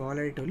 As I have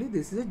already told you,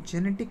 this is a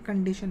genetic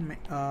condition,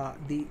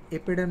 the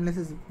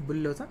epidermolysis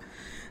bullosa.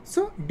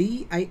 So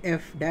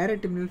DIF,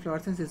 direct immune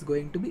fluorescence, is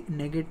going to be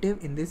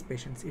negative in these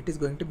patients. It is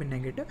going to be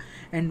negative.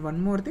 And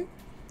one more thing,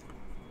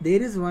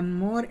 there is one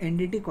more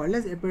entity called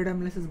as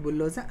epidermolysis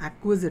bullosa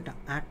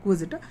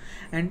acquisita,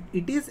 and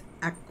it is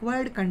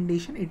acquired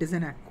condition. It is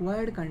an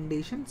acquired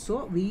condition.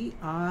 So we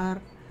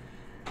are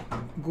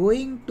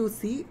going to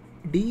see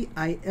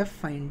DIF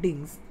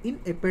findings in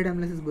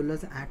epidermolysis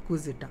bullosa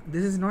acquisita.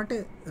 This is not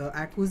a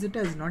acquisita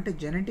is not a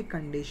genetic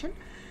condition.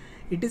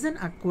 It is an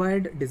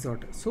acquired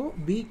disorder. So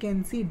we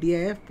can see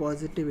DIF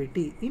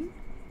positivity in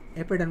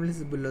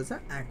epidermolysis bullosa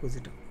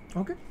acquisita.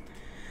 Okay.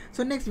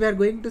 So next we are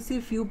going to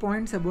see few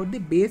points about the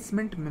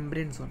basement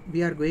membrane zone.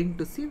 We are going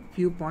to see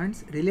few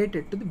points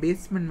related to the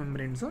basement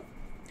membrane zone.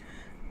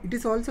 It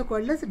is also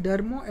called as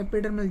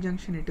dermoepidermal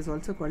junction. It is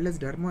also called as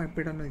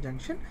dermoepidermal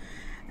junction.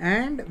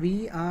 And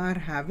we are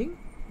having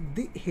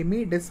the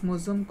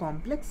hemidesmosome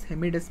complex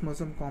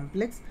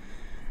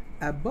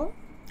above.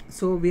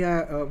 So we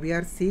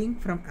are seeing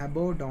from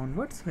above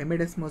downwards.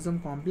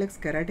 Hemidesmosome complex,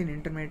 keratin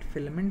intermediate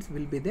filaments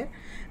will be there.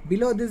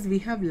 Below this we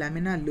have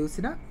lamina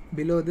lucida.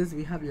 Below this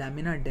we have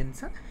lamina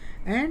densa,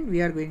 and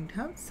we are going to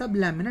have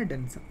sublamina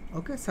densa.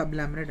 Okay,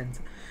 sublamina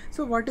densa.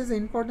 So what is the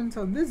importance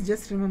of this?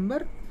 Just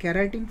remember,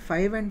 keratin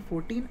 5 and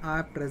 14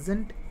 are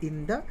present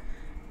in the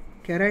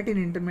keratin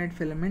intermediate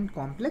filament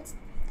complex,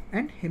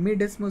 and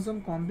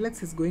hemidesmosome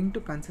complex is going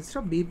to consist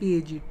of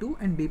BPAG2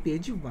 and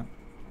BPAG1.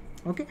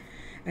 Okay,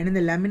 and in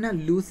the lamina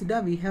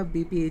lucida we have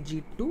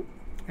BPAG2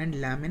 and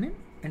laminin,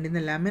 and in the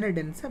lamina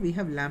densa we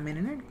have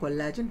laminin and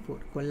collagen 4.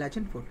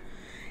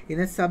 In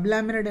the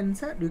sublamina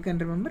densa, you can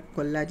remember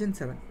collagen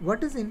 7.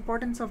 What is the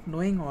importance of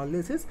knowing all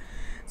this is,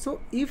 so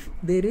if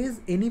there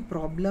is any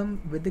problem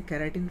with the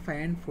keratin 5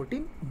 and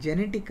 14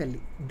 genetically,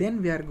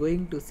 then we are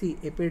going to see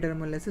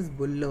epidermolysis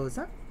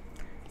bullosa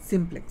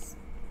simplex.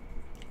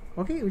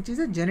 Okay, which is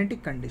a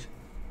genetic condition.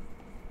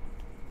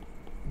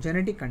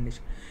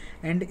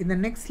 And in the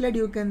next slide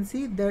you can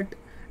see that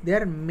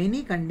there are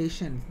many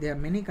conditions.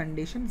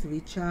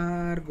 Which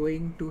are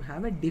going to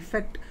have a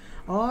defect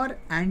or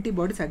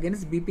antibodies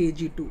against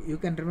BPAG2. You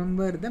can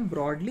remember them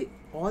broadly,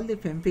 all the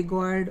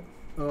pemphigoid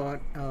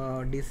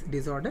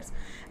disorders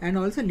and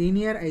also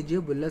linear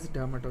IgA bullous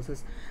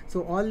dermatosis.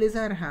 So all these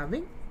are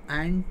having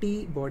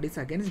antibodies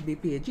against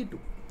BPAG2.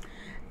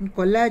 And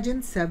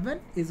collagen 7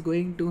 is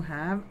going to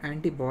have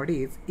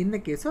antibodies in the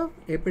case of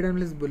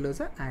epidermolysis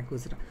bullosa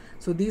acquisita.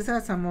 So these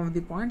are some of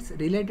the points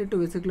related to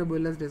vesicular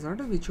bullous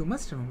disorder which you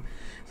must remember.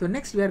 So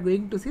next we are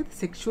going to see the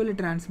sexually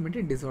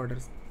transmitted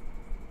disorders.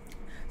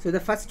 So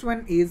the first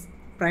one is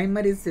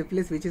primary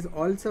syphilis, which is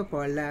also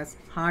called as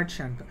heart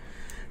shunt.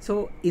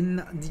 So in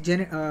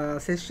the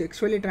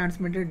sexually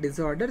transmitted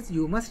disorders,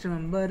 you must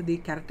remember the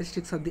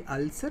characteristics of the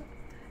ulcer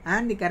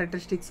and the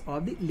characteristics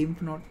of the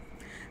lymph node.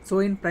 So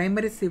in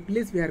primary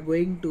syphilis, we are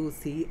going to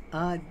see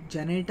a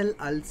genital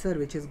ulcer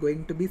which is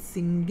going to be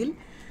single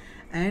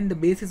and the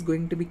base is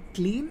going to be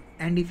clean,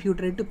 and if you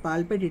try to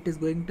palpate, it is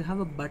going to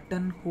have a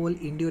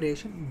button-like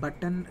induration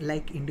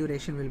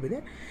will be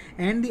there,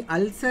 and the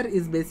ulcer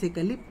is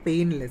basically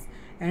painless.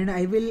 And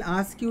I will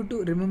ask you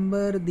to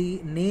remember the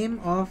name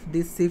of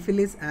this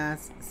syphilis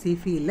as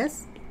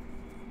syphilis.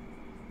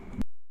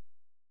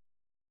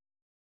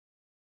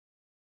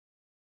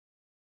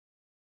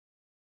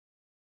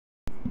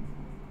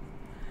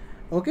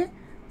 Okay,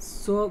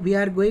 so we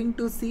are going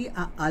to see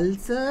a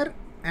ulcer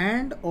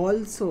and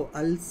also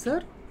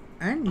ulcer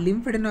and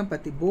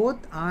lymphadenopathy, both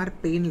are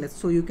painless.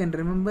 So you can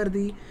remember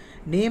the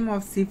name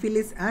of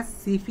syphilis as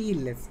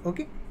syphilis.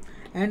 Okay,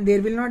 and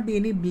there will not be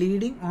any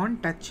bleeding on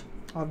touch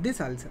of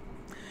this ulcer.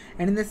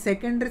 And in the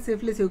secondary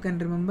syphilis, you can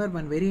remember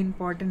one very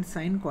important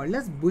sign called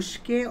as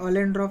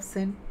Buschke-Ollendorff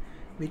sign,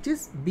 which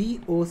is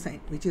BO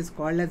sign, which is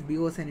called as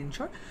BO sign in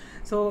short.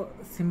 So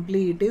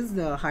simply it is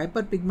the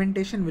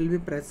hyperpigmentation will be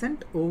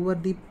present over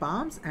the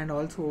palms and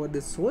also over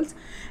the soles.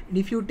 And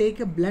if you take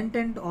a blunt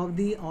end of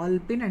the awl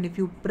pin and if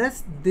you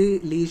press the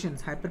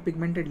lesions,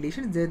 hyperpigmented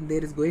lesions, then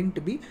there is going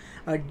to be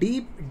a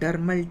deep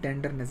dermal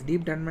tenderness.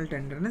 Deep dermal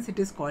tenderness, it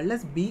is called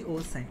as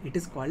BO sign. It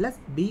is called as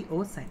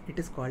BO sign. It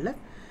is called as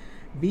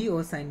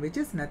BO sign, which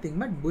is nothing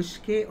but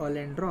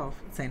Buschke-Ollendorff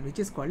sign, which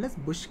is called as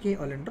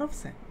Buschke-Ollendorff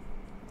sign.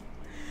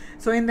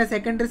 So in the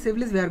secondary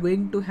syphilis, we are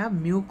going to have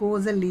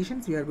mucosal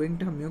lesions.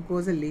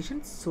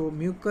 So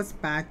mucous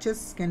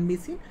patches can be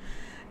seen,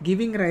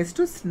 giving rise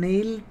to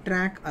snail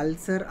track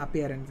ulcer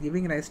appearance.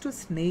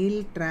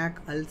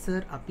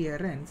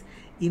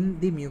 In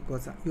the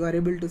mucosa. You are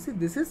able to see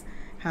this is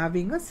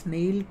having a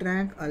snail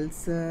track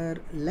ulcer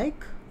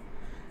like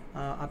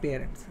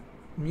appearance.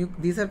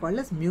 These are called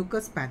as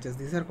mucus patches.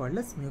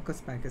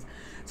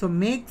 So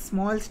make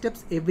small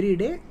steps every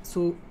day.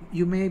 So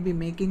you may be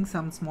making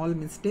some small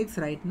mistakes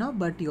right now,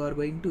 but you are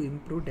going to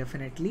improve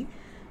definitely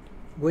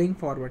going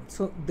forward.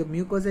 So the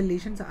mucosal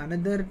lesions,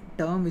 another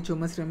term which you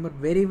must remember,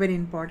 very very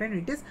important,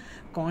 it is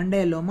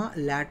condyloma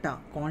lata.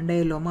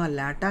 Condyloma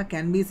lata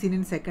can be seen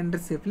in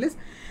secondary syphilis,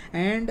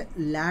 and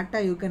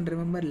lata, you can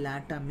remember,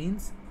 lata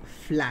means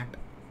flat.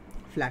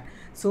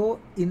 So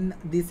in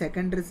the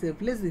secondary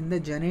syphilis, in the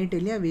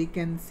genitalia, we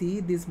can see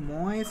these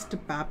moist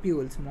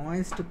papules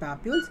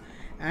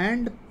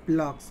and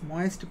plaques.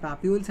 Moist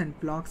papules and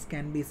plaques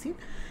can be seen.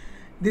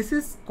 This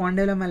is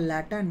condyloma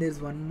lata, and there is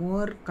one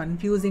more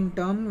confusing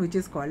term which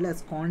is called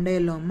as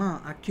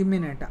condyloma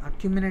acuminata.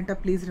 Acuminata,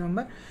 please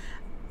remember,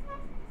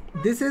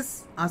 this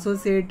is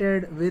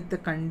associated with the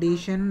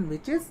condition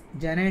which is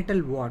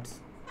genital warts.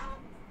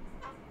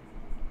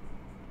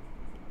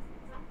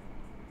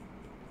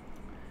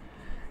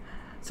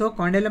 So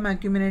condyloma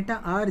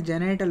acuminata are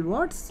genital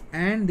warts,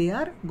 and they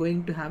are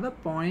going to have a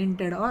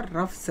pointed or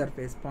rough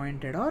surface.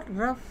 Pointed or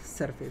rough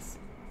surface.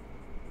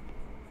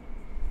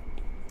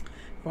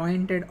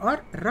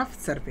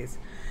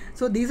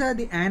 So these are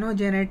the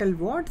anogenital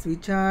warts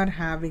which are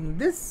having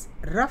this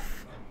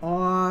rough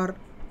or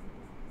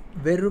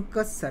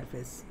verrucous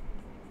surface.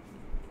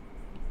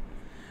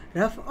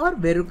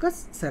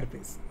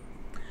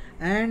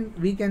 And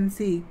we can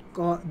see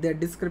the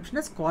description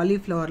as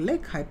cauliflower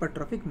like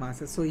hypertrophic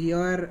masses. So you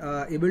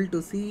are able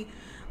to see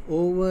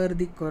over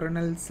the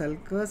coronal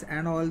sulcus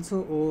and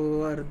also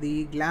over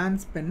the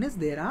glans penis,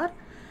 there are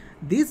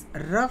these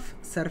rough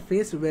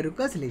surface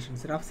verrucous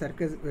lesions,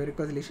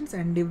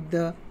 and if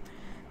the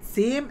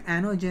same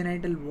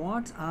anogenital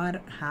warts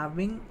are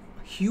having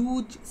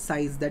huge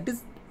size, that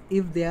is,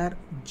 if they are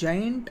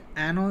giant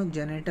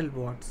anogenital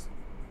warts,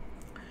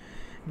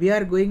 we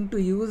are going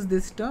to use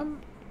this term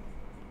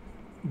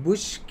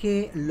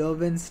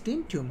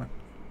Buschke-Lowenstein tumor.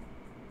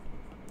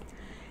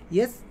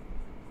 Yes,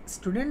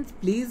 students,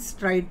 please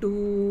try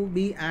to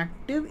be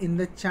active in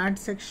the chat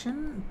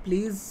section.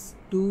 Please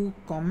do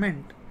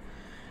comment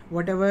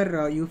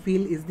whatever you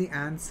feel is the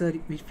answer.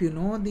 If you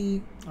know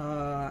the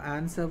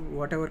answer,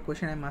 whatever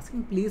question I am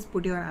asking, please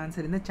put your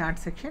answer in the chat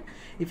section.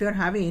 If you are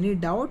having any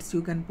doubts,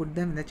 you can put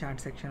them in the chat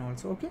section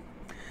also. Okay.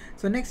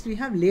 So next we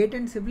have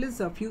latent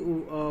syphilis. A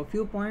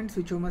few points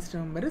which you must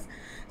remember is,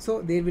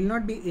 so there will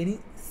not be any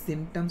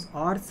symptoms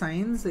or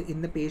signs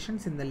in the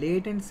patients in the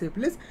latent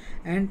syphilis,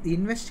 and the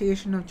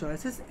investigation of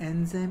choice is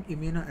enzyme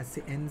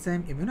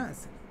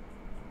immunoassay.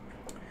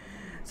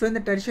 So in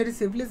the tertiary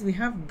syphilis, we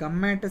have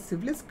gummatous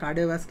syphilis,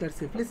 cardiovascular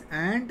syphilis,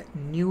 and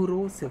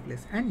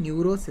neurosyphilis.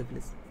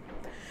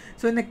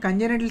 So in the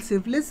congenital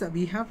syphilis,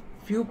 we have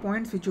few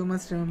points which you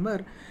must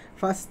remember.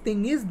 First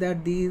thing is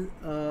that there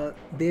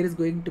is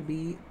going to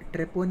be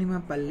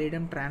treponema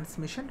pallidum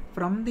transmission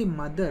from the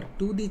mother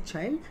to the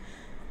child.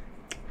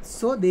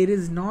 So there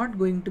is not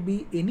going to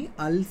be any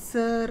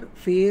ulcer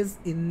phase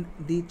in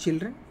the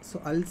children.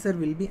 So ulcer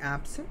will be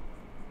absent.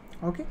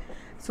 Okay.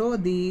 So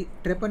the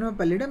treponema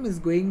pallidum is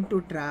going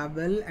to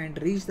travel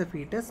and reach the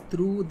fetus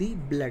through the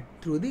blood.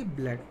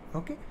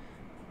 Okay.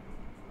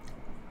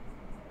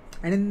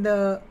 And in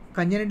the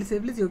congenital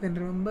syphilis, you can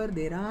remember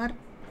there are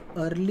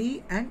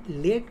early and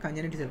late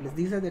congenital syphilis.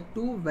 These are the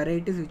two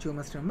varieties which you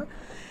must remember.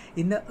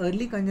 In the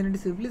early congenital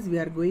syphilis, we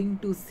are going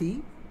to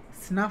see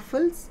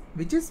snuffles,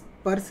 which is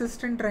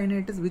persistent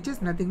rhinitis, which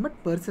is nothing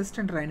but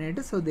persistent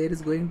rhinitis. So there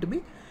is going to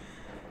be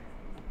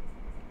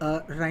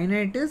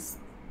rhinitis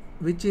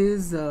which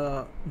is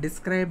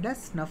described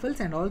as snuffles,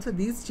 and also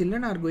these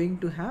children are going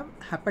to have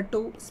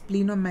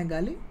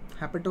hepatosplenomegaly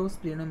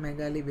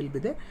will be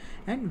there,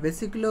 and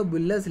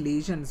vesiculobullous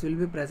lesions will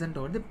be present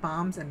over the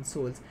palms and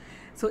soles.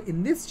 So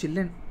in these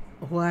children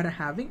who are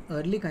having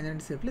early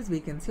congenital syphilis, we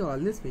can see all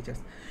these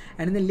features.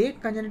 And in the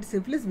late congenital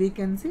syphilis, we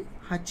can see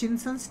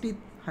Hutchinson's teeth,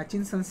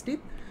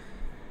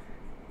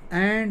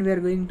 and we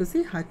are going to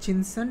see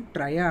Hutchinson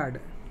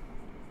triad.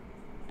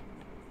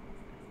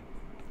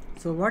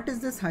 So what is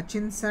this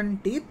Hutchinson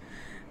teeth?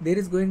 There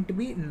is going to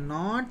be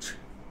notch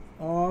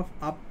of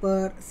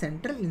upper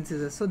central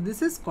incisors. So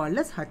this is called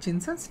as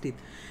Hutchinson's teeth.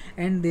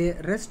 And the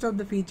rest of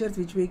the features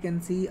which we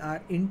can see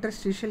are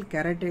interstitial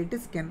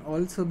keratitis can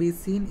also be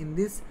seen in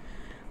this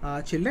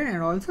children,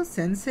 and also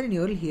sensory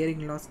neural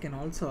hearing loss can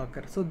also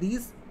occur. So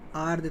these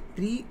are the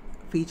three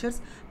features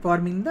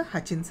forming the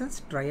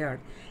Hutchinson's triad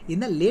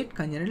in the late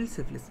congenital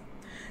syphilis.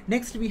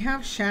 Next we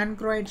have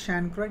chancroid.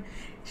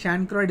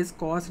 Chancroid is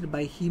caused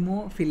by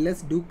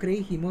Haemophilus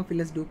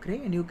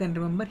ducreyi, and you can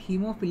remember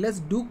Haemophilus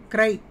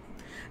ducreyi.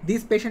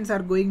 These patients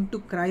are going to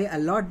cry a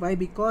lot. Why?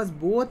 Because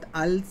both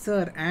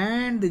ulcer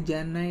and the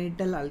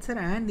genital ulcer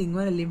and the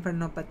inguinal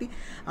lymphadenopathy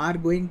are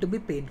going to be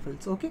painful.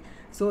 So, okay,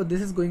 so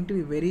this is going to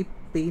be very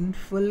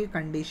painful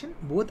condition.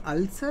 Both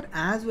ulcer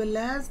as well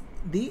as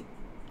the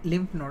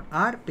lymph node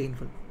are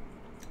painful.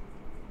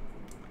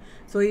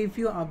 So if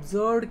you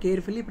observed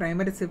carefully,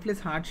 primary syphilis,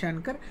 hard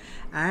chancre,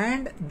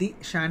 and the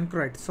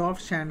chancroid,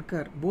 soft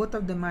chancre, both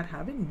of them are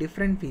having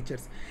different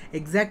features.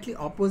 Exactly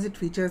opposite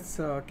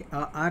features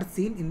are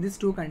seen in these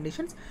two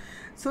conditions.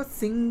 So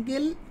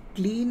single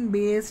clean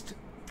based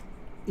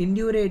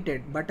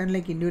indurated, button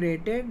like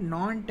indurated,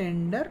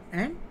 non-tender,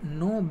 and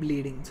no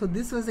bleeding. So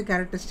this was the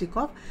characteristic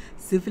of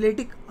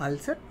syphilitic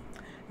ulcer.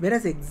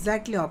 Whereas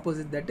exactly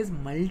opposite, that is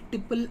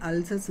multiple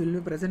ulcers will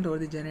be present over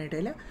the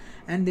genitalia,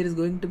 and there is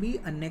going to be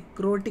a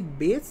necrotic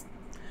base,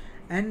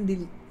 and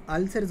the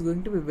ulcer is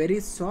going to be very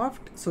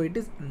soft, so it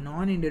is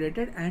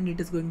non-indurated, and it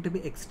is going to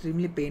be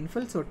extremely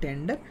painful, so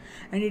tender,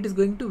 and it is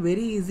going to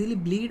very easily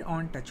bleed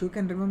on touch. You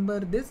can remember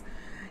this.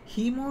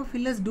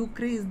 Haemophilus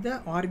ducreyi is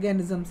the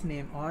organism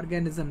name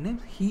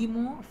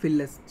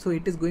Haemophilus, so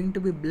it is going to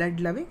be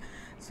blood loving,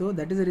 so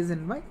that is the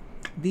reason why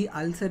the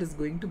ulcer is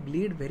going to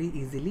bleed very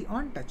easily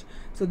on touch.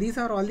 So these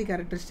are all the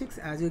characteristics.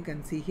 As you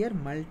can see here,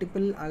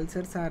 multiple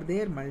ulcers are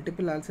there,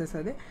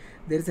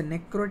 there is a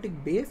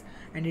necrotic base,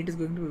 and it is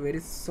going to be very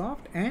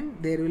soft, and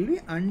there will be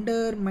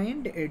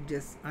undermined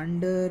edges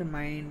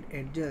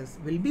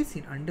will be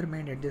seen.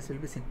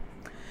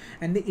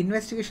 And the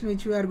investigation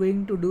which we are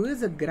going to do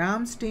is a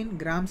gram stain,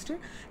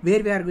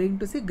 where we are going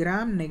to see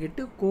gram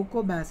negative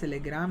cocobacilli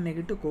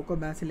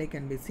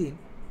can be seen,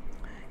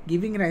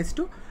 giving rise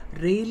to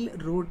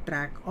railroad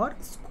track or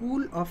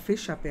school of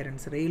fish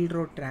appearance.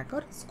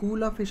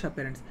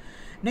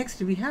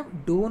 Next we have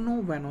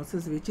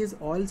donovanosis, which is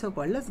also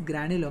called as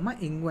granuloma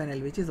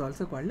inguinal, It is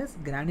also called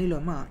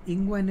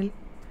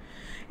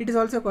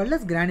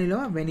as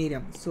granuloma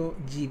venereum, so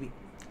GV.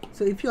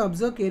 So if you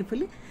observe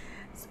carefully,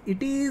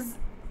 it is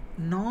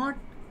not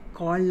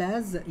called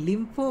as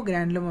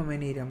lymphogranuloma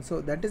venereum,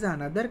 so that is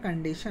another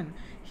condition.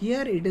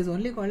 Here it is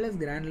only called as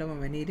granuloma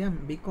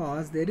venereum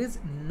because there is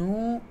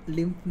no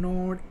lymph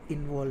node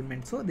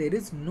involvement, so there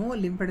is no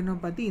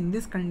lymphadenopathy in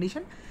this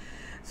condition,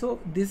 so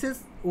this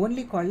is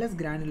only called as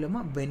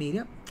granuloma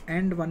venereum.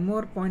 And one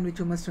more point which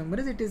you must remember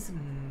is it is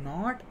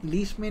not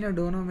Leishmania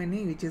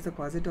donovani which is a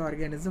causative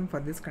organism for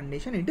this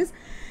condition. It is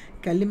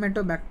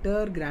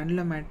Calymatobacter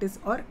granulomatis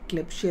or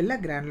Klebsiella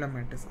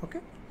granulomatis. Okay.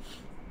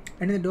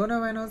 And in the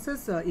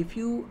donovanosis, if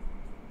you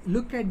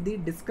look at the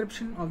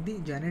description of the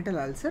genital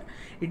ulcer,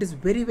 it is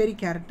very, very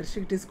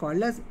characteristic. It is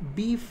called as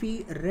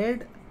beefy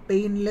red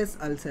painless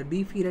ulcer.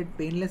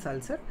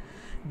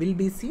 Will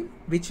be seen,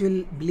 which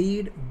will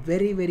bleed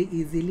very, very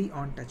easily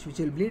on touch.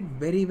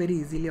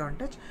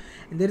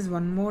 And there is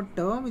one more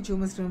term which you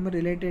must remember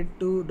related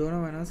to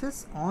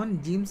donovanosis. On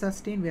JIPMER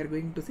stain, we are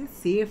going to see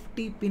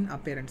safety pin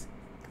appearance.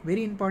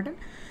 Very important.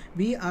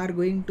 We are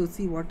going to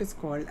see what is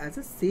called as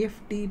a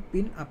safety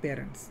pin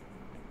appearance.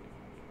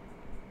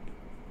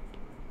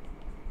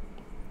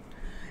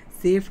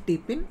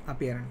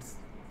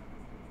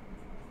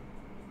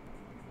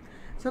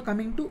 So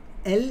coming to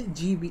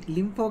LGV,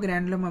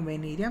 lymphogranuloma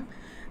venereum,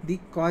 the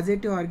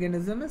causative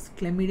organism is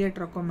Chlamydia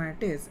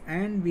trachomatis,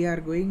 and we are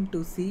going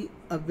to see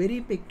a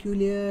very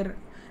peculiar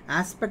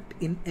aspect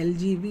in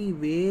LGV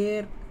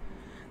where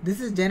this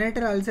is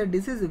genital ulcer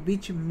disease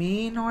which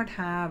may not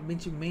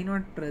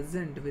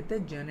present with a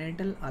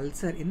genital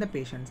ulcer in the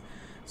patients.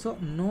 So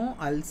no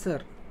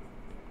ulcer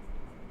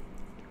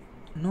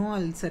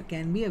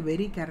can be a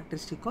very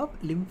characteristic of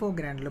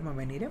lymphogranuloma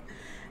venereum,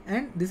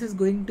 and this is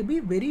going to be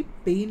very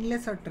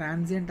painless or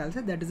transient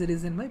ulcer. That is the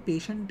reason why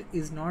patient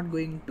is not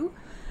going to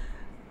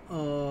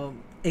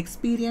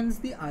experience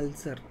the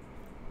ulcer.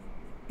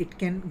 It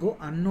can go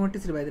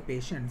unnoticed by the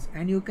patients,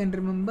 and you can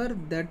remember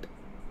that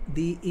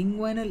the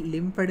inguinal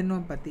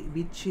lymphadenopathy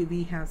which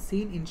we have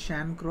seen in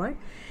chancroid,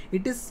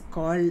 it is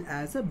called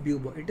as a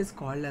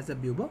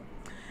bubo.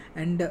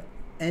 And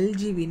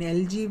LGV, in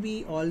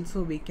LGV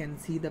also we can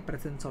see the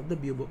presence of the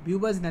bubo.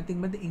 Bubo is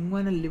nothing but the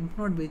inguinal lymph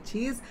node which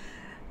is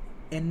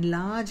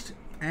enlarged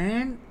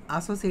and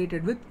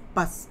associated with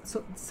pus.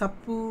 So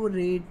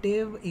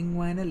suppurative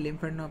inguinal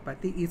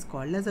lymphadenopathy is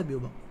called as a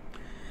bubo.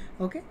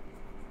 Okay.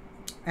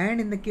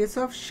 And in the case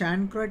of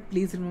chancroid,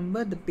 please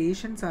remember the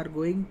patients are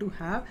going to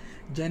have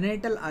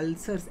genital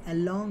ulcers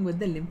along with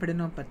the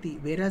lymphadenopathy,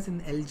 whereas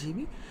in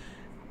LGV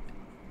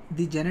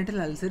the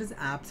genital ulcer is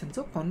absent.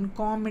 So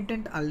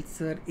concomitant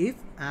ulcer is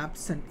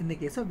absent in the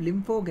case of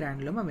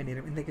lymphogranuloma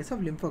venereum.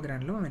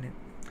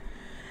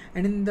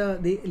 And in the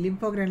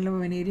lymphogranuloma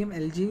venereum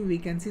LGV, we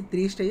can see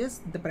 3 stages.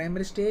 The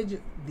primary stage,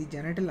 the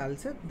genital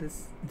ulcer.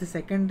 The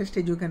secondary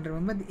stage, you can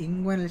remember, the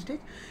inguinal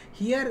stage.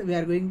 Here we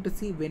are going to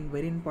see one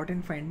very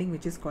important finding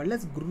which is called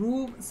as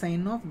groove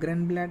sign of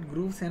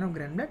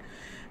Grenblatt.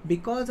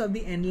 Because of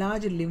the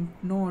enlarged lymph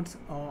nodes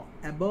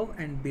above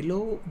and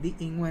below the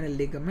inguinal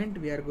ligament,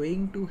 we are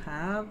going to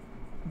have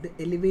the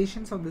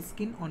elevations of the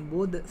skin on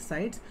both the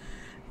sides,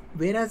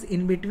 whereas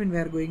in between we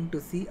are going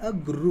to see a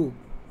groove.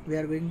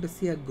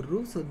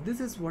 So this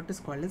is what is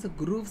called as a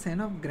groove sign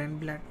of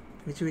Grenblatt,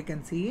 which we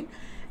can see in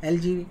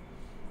LGV.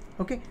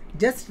 Okay,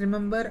 just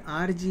remember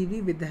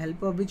RGV, with the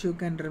help of which you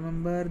can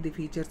remember the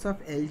features of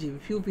LGV,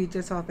 few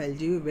features of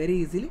LGV very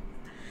easily.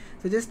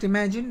 So just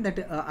imagine that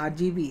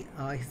RGV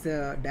is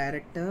a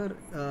director,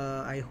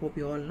 I hope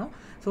you all know.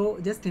 So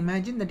just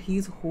imagine that he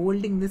is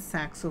holding this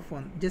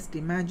saxophone.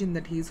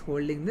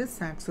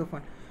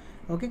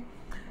 Okay.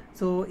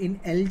 So in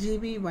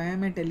LGV, why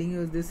am I telling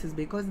you this is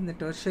because in the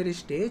tertiary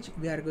stage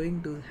we are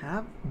going to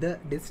have the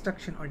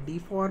destruction or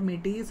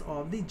deformities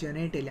of the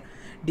genitalia.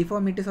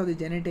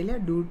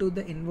 Due to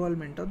the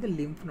involvement of the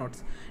lymph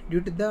nodes,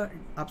 due to the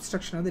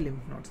obstruction of the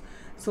lymph nodes.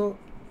 So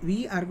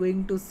we are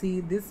going to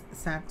see this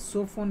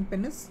saxophone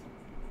penis,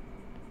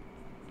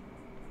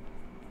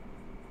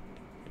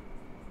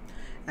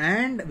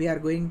 and we are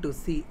going to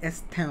see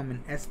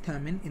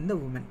esthemin in the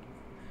woman.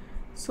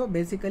 So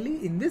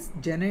basically in this,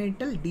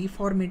 genital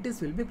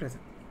deformities will be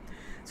present.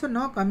 So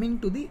now coming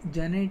to the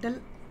genital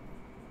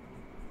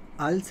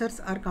ulcers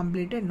are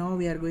completed. Now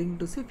we are going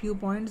to see few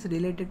points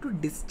related to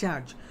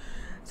discharge.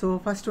 So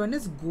first one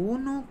is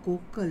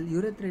gonococcal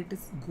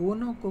urethritis.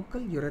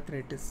 Gonococcal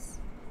urethritis.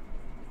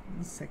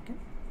 Second.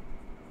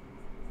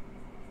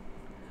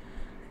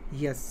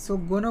 Yes, so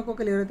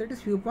gonococcal urethritis,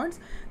 few points.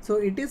 So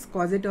it is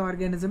causative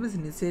organism is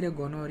Neisseria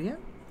gonorrhea,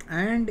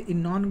 and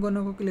in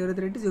non-gonococcal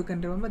urethritis you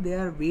can remember there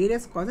are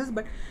various causes,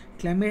 but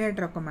Chlamydia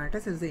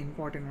trachomatis is the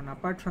important one.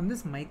 Apart from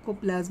this,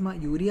 Mycoplasma,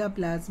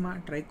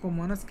 Ureaplasma,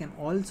 Trichomonas can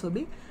also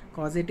be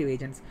causative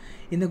agents.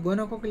 In the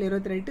gonococcal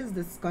urethritis,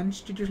 the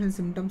constitutional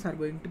symptoms are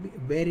going to be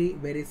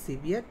very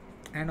severe,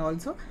 and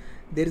also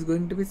there is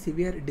going to be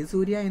severe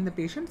dysuria in the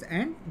patients,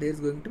 and there is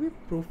going to be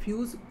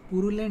profuse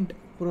purulent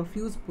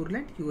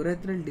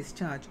urethral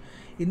discharge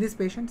in these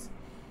patients.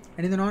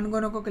 And in the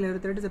non-gonococcal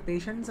urethritis, the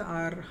patients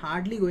are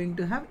hardly going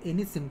to have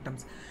any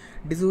symptoms.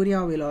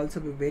 Dysuria will also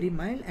be very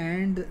mild,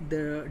 and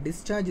the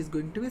discharge is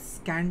going to be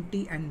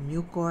scanty and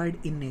mucoid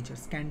in nature.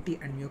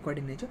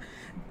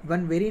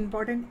 One very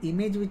important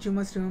image which you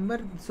must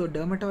remember. So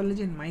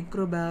Dermatology and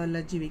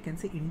microbiology, we can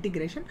say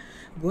integration.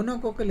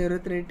 Gonococcal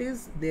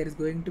urethritis, there is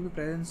going to be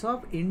presence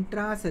of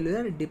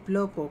intracellular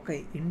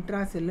diplococci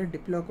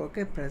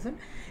present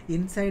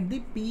inside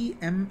the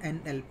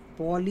PMNL,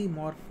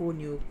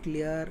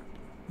 polymorphonuclear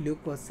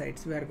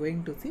leukocytes. We are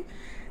going to see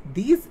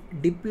these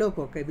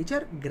diplococci which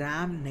are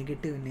gram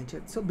negative in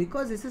nature. So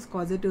because this is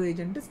causative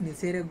agent is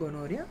Neisseria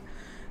gonorrhea,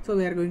 so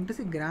we are going to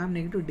see gram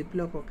negative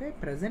diplococci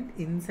present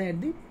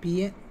inside the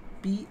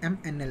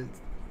PMNL.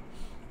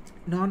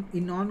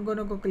 In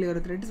non-gonococcal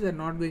urethritis, we are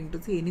not going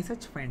to see any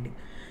such finding.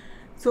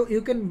 So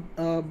you can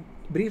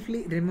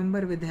briefly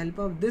remember with the help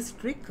of this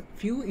trick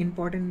few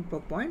important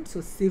points.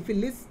 So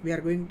syphilis, we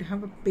are going to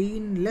have a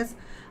painless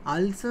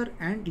ulcer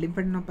and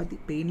lymphadenopathy.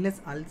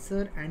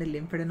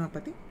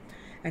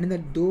 And in the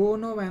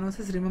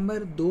donovanosis,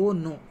 remember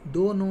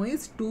do-no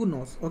is two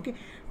nose. Okay,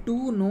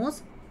 two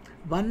nose.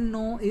 One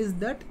no is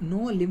that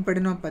no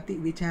lymphadenopathy,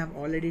 which I have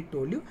already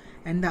told you,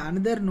 and the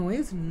another no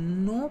is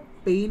no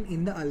pain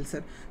in the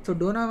ulcer. So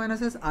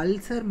donovanosis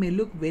ulcer may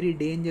look very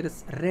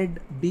dangerous, red,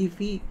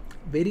 beefy,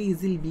 very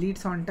easily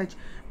bleeds on touch,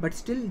 but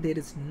still there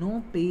is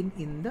no pain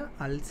in the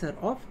ulcer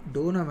of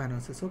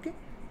donovanosis. Okay.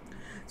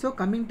 So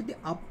coming to the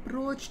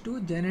approach to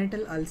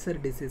genital ulcer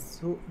disease.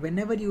 So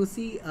whenever you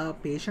see a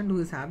patient who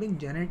is having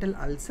genital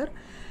ulcer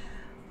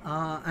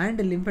and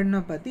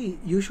lymphadenopathy,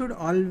 you should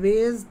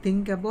always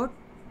think about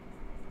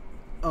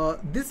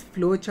this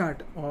flow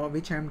chart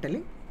which I am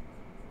telling,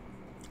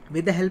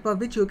 with the help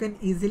of which you can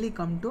easily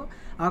come to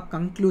a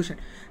conclusion.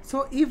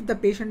 So if the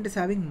patient is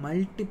having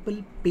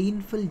multiple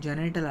painful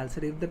genital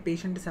ulcers,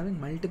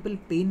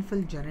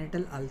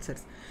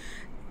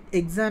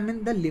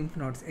 examine the lymph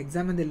nodes,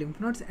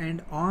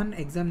 and on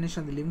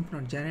examination of the lymph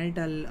node,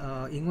 genital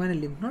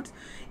inguinal lymph nodes,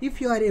 if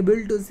you are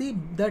able to see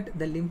that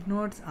the lymph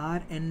nodes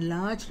are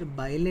enlarged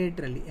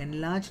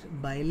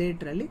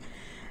bilaterally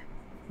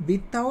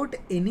without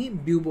any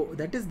bubo,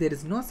 that is there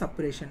is no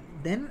suppuration,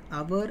 then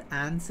our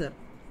answer,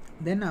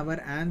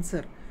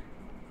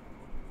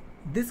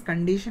 this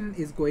condition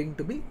is going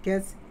to be,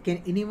 can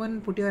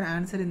anyone put your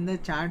answer in the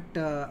chat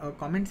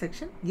comment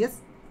section?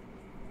 Yes.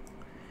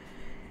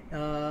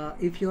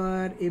 If you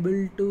are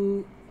able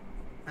to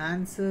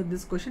answer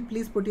this question,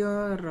 please put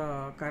your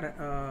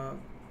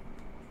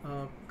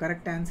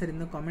correct answer in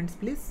the comments,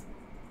 please.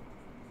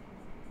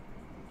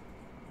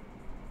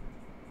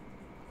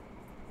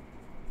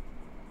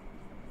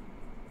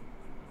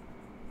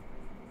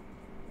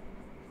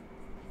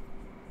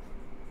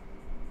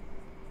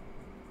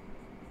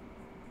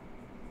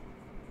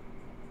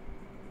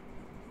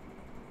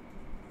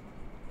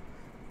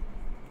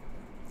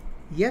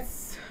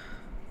 Yes.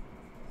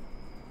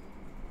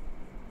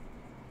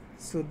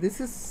 So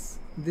this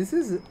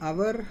is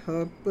our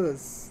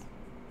herpes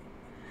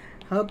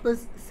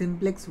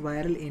simplex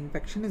viral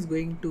infection is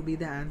going to be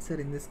the answer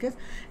in this case.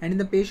 And in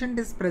the patient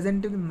is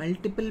presenting with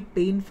multiple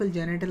painful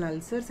genital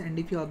ulcers, and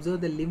if you observe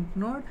the lymph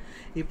node,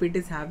 if it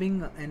is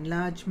having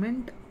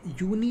enlargement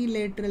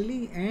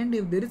unilaterally, and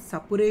if there is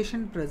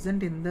suppuration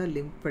present in the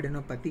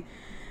lymphadenopathy,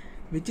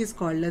 which is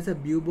called as a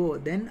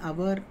bubo, then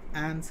our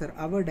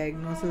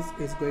diagnosis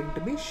is going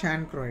to be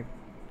chancroid.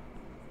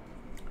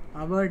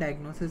 Now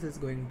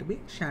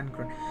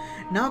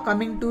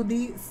coming to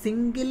the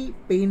single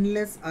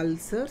painless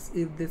ulcers,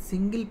 if the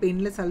single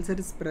painless ulcer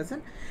is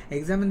present,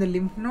 examine the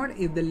lymph node.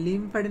 If the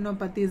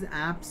lymphadenopathy is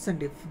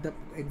absent, if the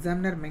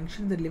examiner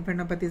mentions the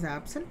lymphadenopathy is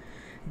absent,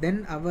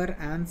 then our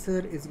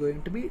answer is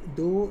going to be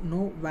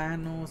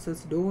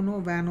donovanosis.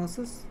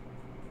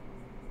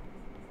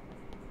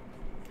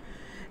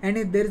 And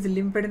if there is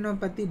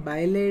lymphadenopathy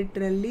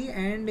bilaterally,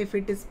 and if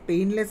it is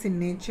painless in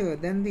nature,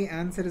 then the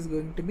answer is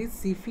going to be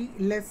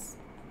syphilis.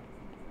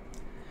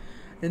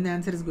 then the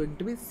answer is going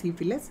to be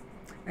syphilis.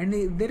 And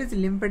if there is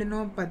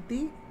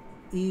lymphadenopathy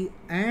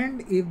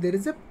and if there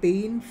is a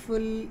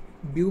painful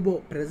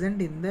bubo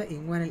present in the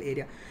inguinal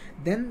area,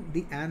 then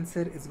the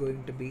answer is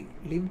going to be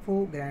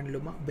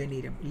lymphogranuloma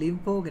venereum.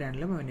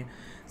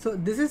 So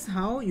this is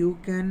how you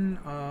can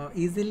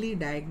easily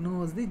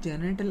diagnose the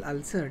genital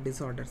ulcer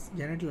disorders.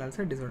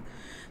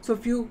 So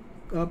few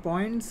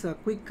points,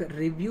 quick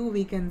review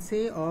we can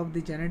say of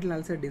the genital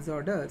ulcer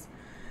disorders.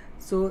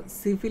 So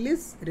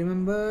syphilis,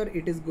 remember,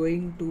 it is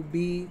going to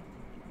be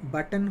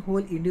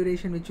buttonhole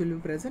induration which will be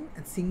present,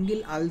 and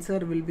single ulcer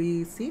will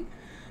be seen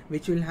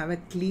which will have a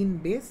clean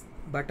base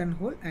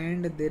buttonhole,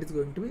 and there is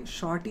going to be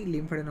shorty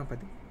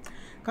lymphadenopathy.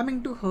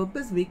 Coming to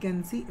herpes, we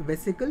can see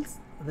vesicles,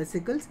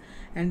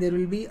 and there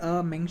will be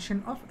a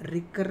mention of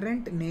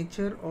recurrent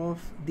nature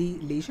of the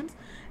lesions,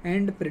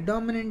 and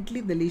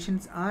predominantly the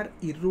lesions are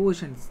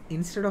erosions.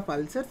 Instead of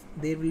ulcers,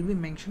 there will be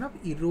mention of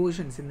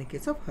erosions in the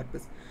case of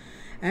herpes.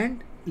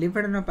 And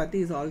lymphadenopathy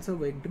is also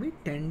going to be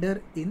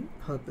tender in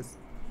herpes.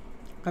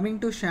 Coming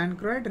to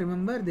chancroid,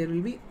 remember, there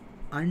will be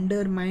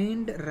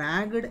undermined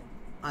ragged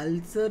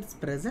ulcers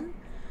present,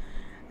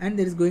 and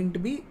there is going to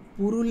be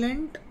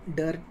purulent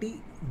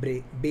dirty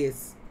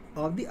base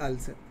of the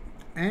ulcer,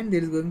 and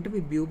there is going to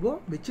be bubo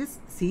which is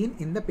seen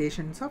in the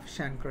patients of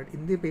chancroid.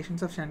 In the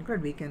patients of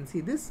chancroid, we can see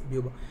this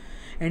bubo,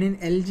 and in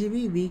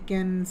LGV we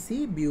can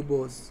see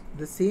bubos.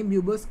 The same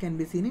bubos can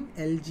be seen in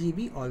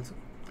LGV also.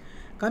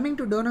 Coming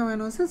to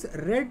donovenosis,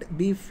 red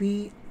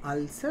beefy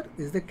ulcer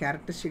is the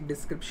characteristic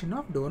description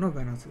of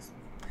donovenosis.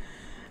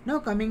 Now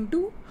coming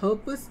to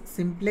herpes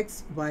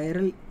simplex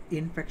viral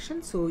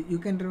infection. So you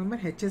can remember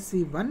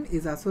HSV1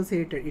 is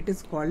associated, it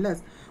is called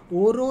as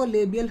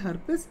orolabial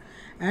herpes,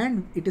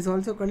 and it is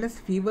also called as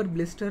fever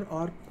blister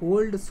or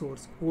cold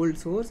sores,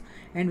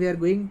 and we are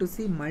going to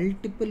see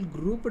multiple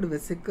grouped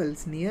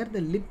vesicles near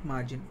the lip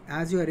margin,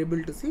 as you are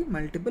able to see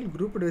multiple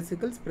grouped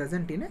vesicles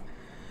present in a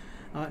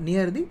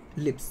near the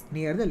lips.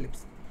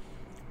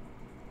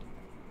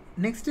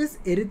 Next is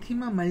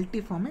erythema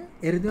multiforme.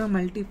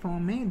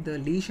 The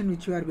lesion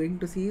which you are going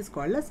to see is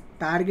called as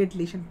target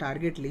lesion.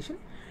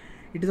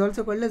 It is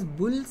also called as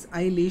bull's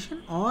eye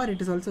lesion, or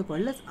it is also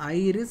called as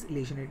iris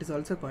lesion.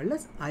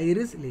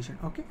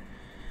 Okay.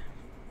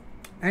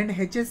 And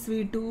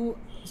HSV2,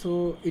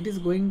 so it is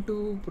going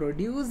to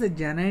produce the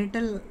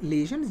genital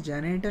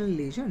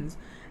lesions,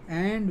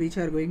 and which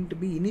are going to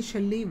be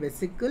initially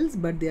vesicles,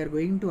 but they are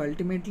going to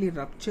ultimately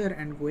rupture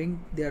and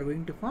they are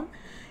going to form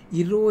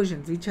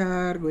erosions which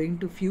are going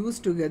to fuse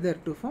together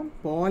to form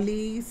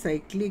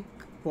polycyclic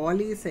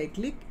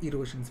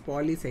erosions.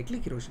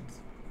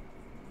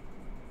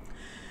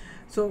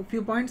 So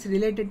few points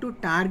related to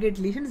target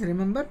lesions.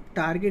 Remember,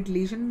 target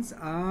lesions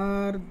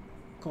are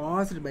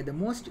caused by the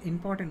most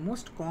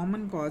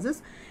common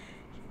causes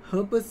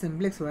herpes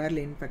simplex viral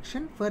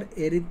infection for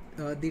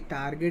the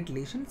target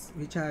lesions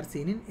which are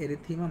seen in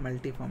erythema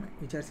multiforme,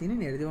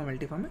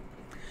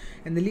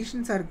 and the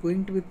lesions are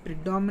going to be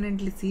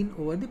predominantly seen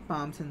over the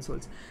palms and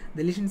soles.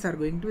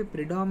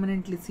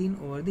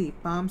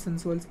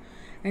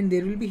 And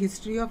there will be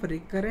history of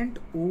recurrent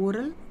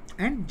oral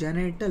and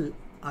genital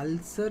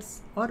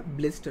ulcers or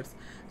blisters.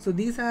 So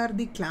these are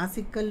the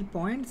classical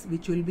points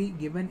which will be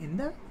given in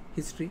the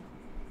history.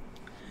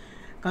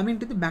 Coming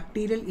to the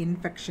bacterial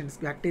infection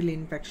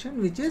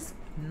which is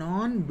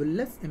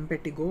non-bullous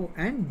impetigo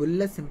and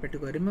bullous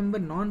impetigo. Remember,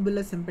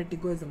 non-bullous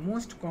impetigo is the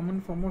most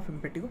common form of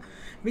impetigo,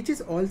 which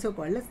is also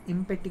called as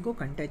impetigo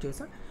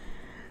contagiosa.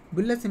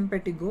 Bullous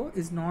impetigo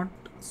is not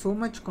so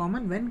much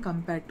common when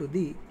compared to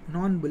the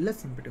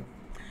non-bullous impetigo.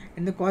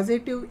 And the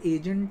causative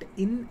agent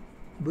in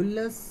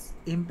bullous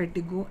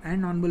impetigo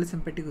and non-bullous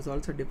impetigo is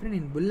also different.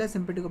 In bullous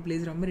impetigo,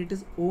 please remember, it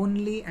is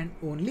only and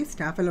only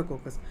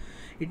staphylococcus.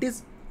 It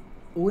is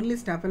only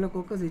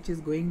staphylococcus which is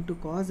going to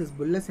cause this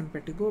bullous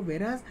impetigo,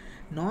 whereas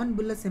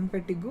non-bullous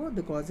impetigo,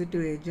 the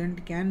causative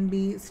agent can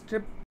be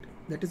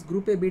that is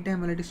group A beta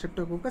hemolytic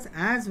streptococcus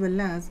as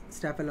well as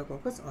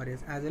staphylococcus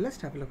aureus,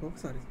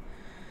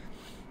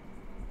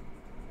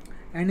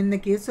 And in the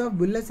case of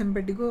bullous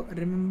impetigo,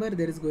 remember,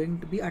 there is going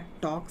to be a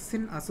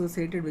toxin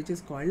associated which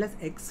is called as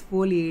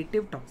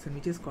exfoliative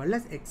toxin.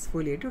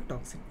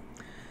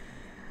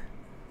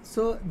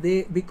 So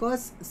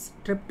because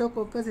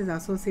streptococcus is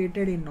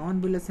associated in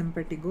non-bullous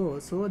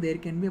impetigo, so there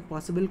can be a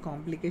possible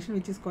complication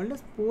which is called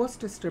as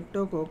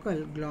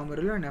post-streptococcal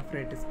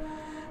glomerulonephritis.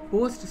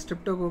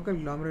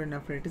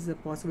 Is a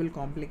possible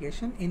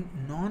complication in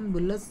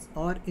non-bullous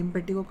or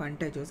impetigo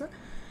contagiosa.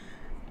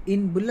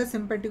 In bullous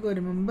impetigo,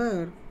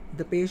 remember,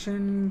 the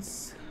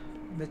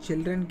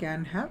children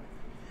can have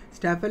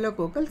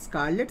staphylococcal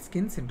scarlet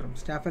skin syndrome.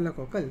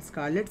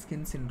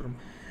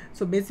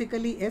 So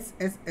basically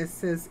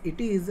SSSS, it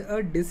is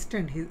a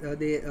distant,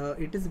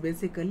 it is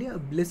basically a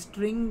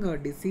blistering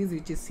disease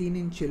which is seen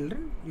in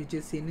children,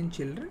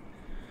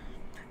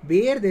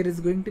 where there is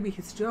going to be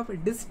history of a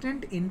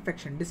distant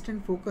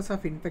focus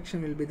of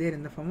infection will be there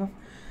in the form of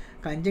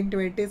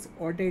conjunctivitis,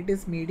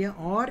 otitis media,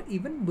 or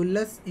even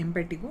bullous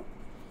impetigo,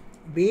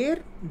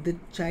 where the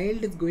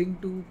child is going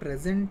to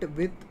present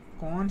with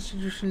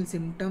constitutional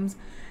symptoms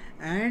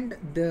and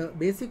the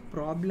basic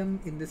problem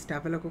in the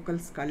staphylococcal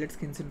scarlet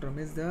skin syndrome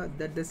is that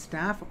the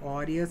staph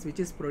aureus, which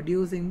is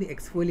producing the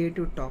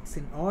exfoliative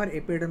toxin or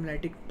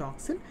epidermolytic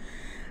toxin,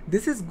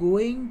 this is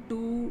going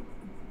to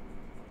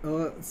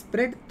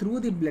spread through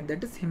the blood,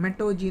 that is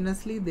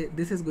hematogenously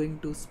this is going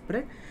to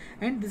spread,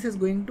 and this is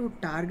going to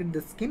target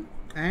the skin,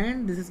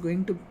 and this is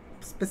going to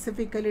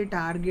specifically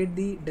target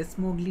the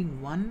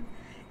desmoglein 1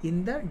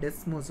 in the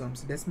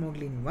desmosomes,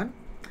 desmoglein 1,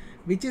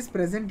 which is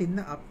present in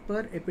the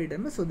upper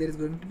epidermis. So there is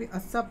going to be a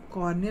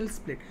subcorneal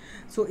split.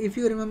 So if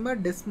you remember,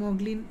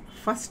 desmoglein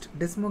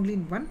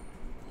 1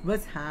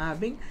 was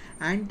having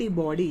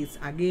antibodies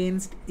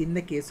against, in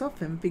the case of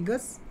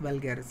pemphigus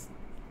vulgaris,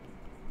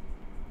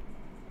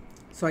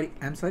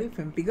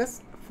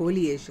 pemphigus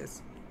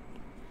foliaceus.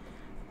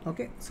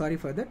 Okay, sorry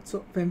for that.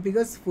 So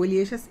pemphigus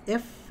foliaceus,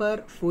 F for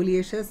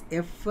foliaceus,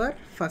 F for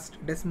first,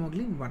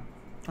 desmoglein 1.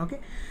 Okay,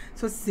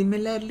 so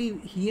similarly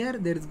here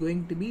there is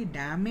going to be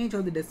damage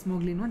of the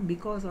desmoglein 1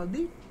 because of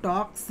the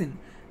toxin.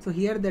 So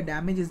here the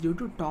damage is due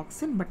to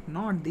toxin but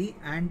not the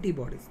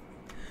antibodies.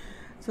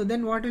 So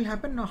then what will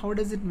happen now? How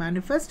does it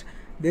manifest?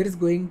 There is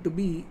going to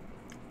be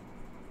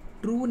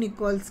true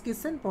Nikolsky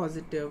and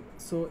positive.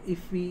 So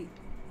if we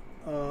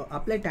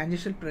apply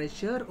tangential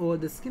pressure over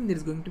the skin, there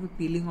is going to be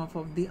peeling off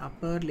of the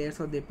upper layers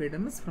of the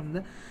epidermis from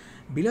the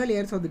below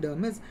layers of the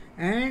dermis,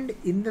 and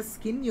in the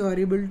skin you are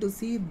able to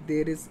see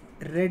there is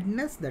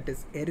redness, that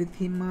is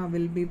erythema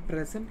will be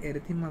present,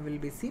 erythema will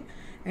be seen,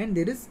 and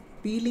there is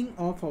peeling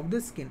off of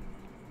the skin.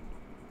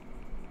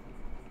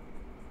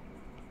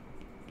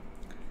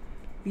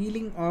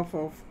 Peeling off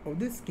of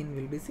the skin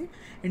will be seen,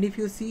 and if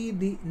you see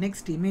the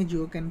next image,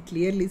 you can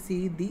clearly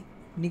see the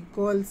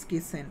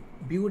Nikolsky sign,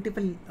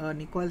 beautiful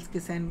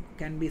Nikolsky sign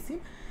can be seen.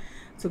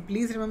 So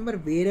please remember,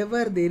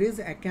 wherever there is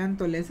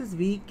acantholysis,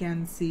 we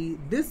can see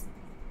this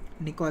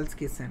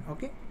Nikolsky sign.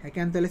 Okay,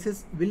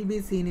 acantholysis will be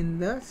seen in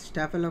the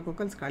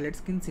staphylococcal scarlet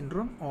skin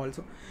syndrome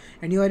also,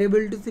 and you are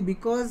able to see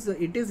because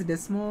it is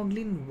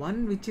desmoglein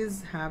 1 which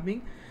is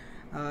having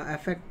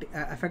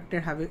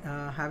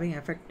having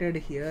affected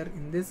here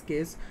in this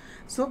case.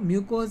 So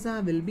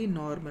mucosa will be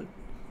normal.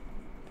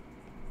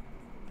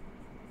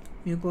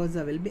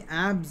 Mucosa will be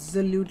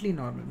absolutely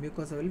normal.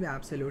 Mucosa will be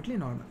absolutely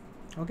normal.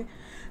 Okay,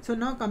 so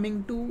now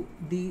coming to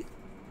the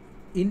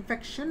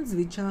infections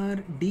which are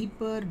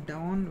deeper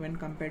down when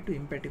compared to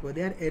impetigo,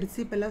 they are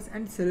erysipelas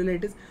and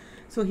cellulitis.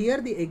 So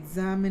here the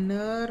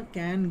examiner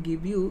can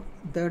give you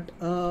that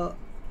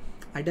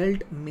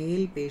adult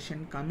male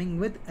patient coming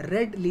with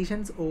red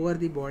lesions over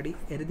the body,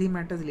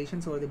 erythematous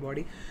lesions over the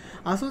body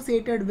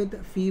associated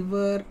with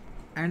fever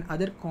and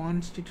other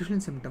constitutional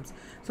symptoms.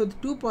 So the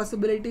two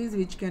possibilities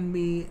which can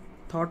be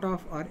thought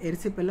of are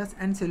erysipelas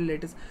and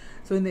cellulitis.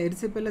 So in the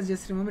erysipelas,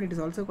 just remember it is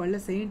also called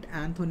as Saint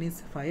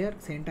Anthony's fire,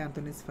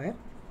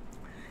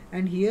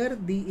 and here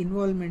the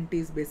involvement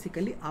is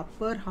basically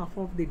upper half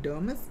of the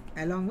dermis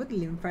along with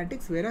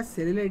lymphatics, whereas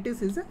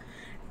cellulitis is a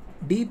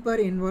deeper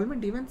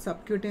involvement, even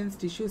subcutaneous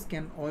tissues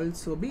can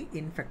also be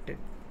infected.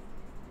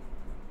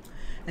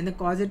 And the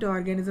causative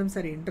organisms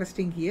are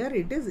interesting here.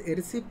 It is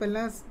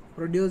erysipelas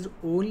produced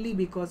only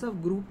because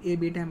of group A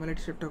beta amyloid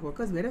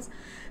streptococcus, whereas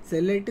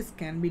cellulitis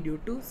can be due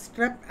to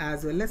strep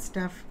as well as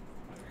staph.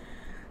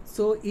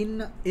 So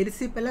in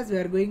erysipelas, we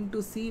are going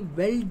to see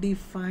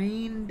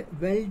well-defined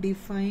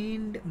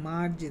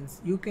margins.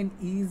 You can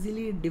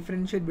easily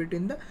differentiate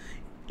between the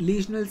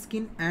lesional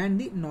skin and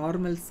the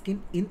normal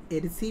skin in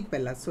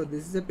erysipelas. So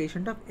this is a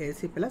patient of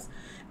erysipelas,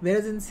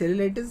 whereas in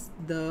cellulitis,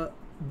 the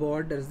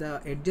borders,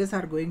 the edges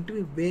are going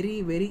to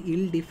be very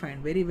ill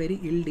defined,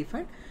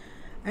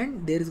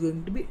 and there is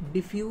going to be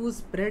diffuse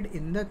spread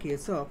in the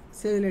case of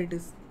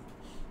cellulitis.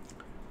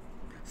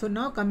 So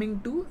now coming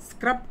to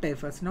scrub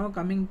typhus.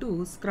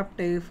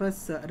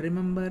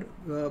 Remember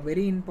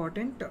very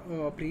important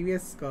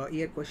previous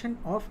year question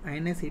of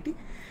INICET.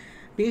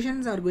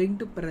 Patients are going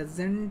to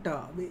present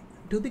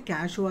to the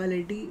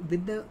casualty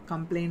with the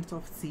complaints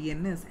of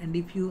CNS, and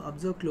if you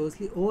observe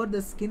closely over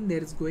the skin,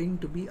 there is going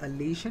to be a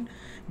lesion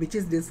which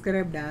is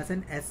described as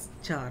an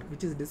S-char,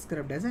 which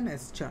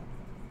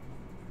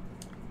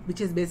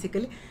is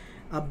basically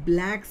a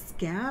black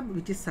scab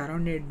which is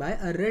surrounded by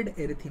a red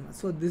erythema.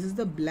 So this is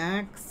the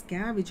black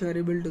scab which you are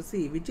able to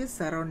see, which is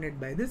surrounded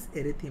by this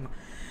erythema.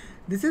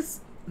 This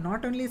is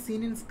not only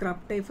seen in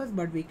scrub typhus,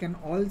 but we can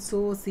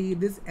also see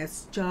this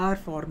S-char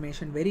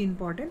formation, very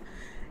important.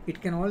 It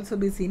can also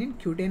be seen in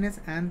cutaneous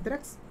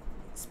anthrax,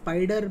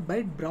 spider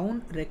bite,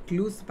 brown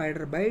recluse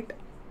spider bite,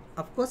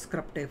 of course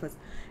scrub typhus.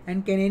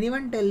 And can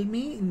anyone tell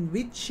me in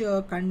which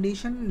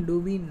condition do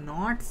we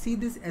not see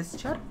this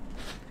S-char?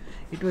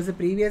 It was a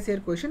previous year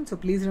question, so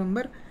please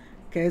remember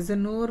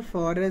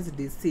Cazeneur-Forest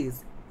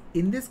disease.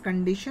 In this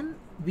condition,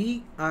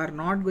 we are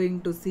not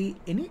going to see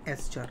any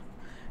S-char.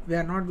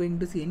 Very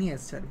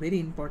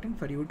important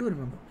for you to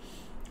remember.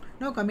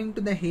 Now coming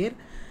to the hair.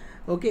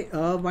 Okay,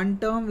 one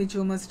term which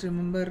you must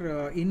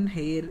remember in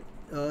hair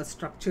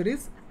structure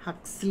is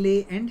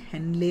Huxley and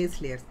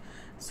Henle's layers.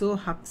 So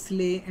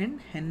Huxley and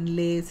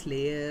Henle's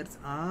layers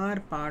are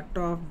part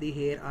of the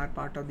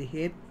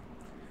hair,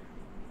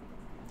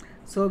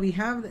 So we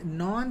have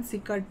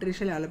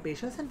non-cicatricial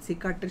alopecias and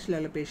cicatricial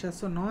alopecias.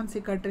 So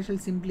non-cicatricial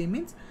simply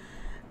means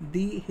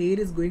the hair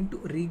is going to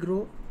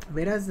regrow,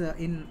 whereas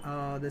in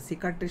the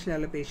cicatricial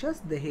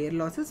alopecias the hair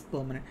loss is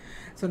permanent.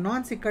 So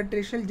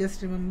non-cicatricial,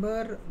 just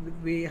remember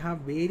we have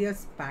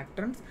various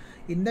patterns.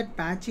 In that,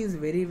 patch is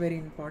very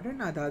important.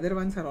 The other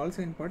ones are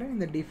also important. In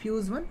the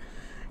diffuse one,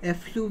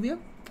 effluvium,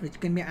 which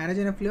can be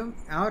anagen effluvium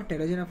or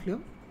pterogen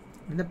effluvium.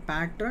 In the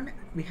pattern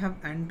we have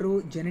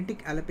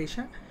androgenetic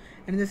alopecia,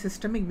 and in the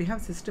systemic we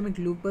have systemic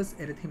lupus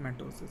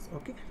erythematosus.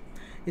 Okay.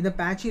 In the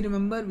patchy,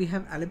 remember we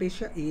have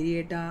alopecia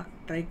areata,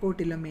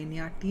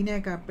 trichotillomania,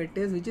 tinea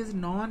capitis, which is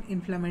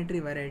non-inflammatory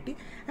variety,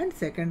 and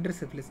secondary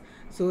syphilis.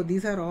 So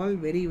these are all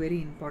very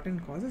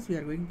important causes. We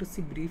are going to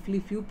see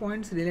briefly few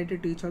points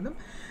related to each of them.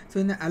 So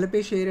in the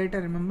alopecia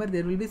areata, remember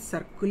there will be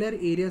circular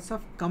areas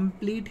of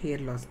complete hair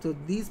loss. So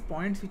these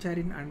points which are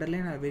in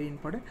underline are very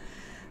important.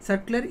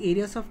 Circular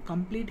areas of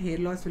complete hair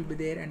loss will be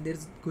there, and there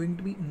is going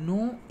to be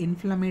no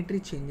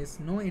inflammatory changes,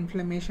 no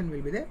inflammation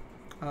will be there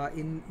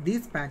in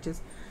these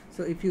patches.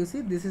 So if you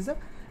see, this is a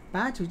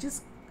patch which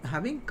is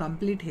having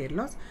complete hair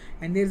loss,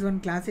 and there is one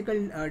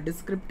classical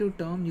descriptive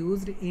term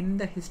used in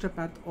the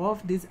histopath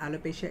of this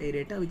alopecia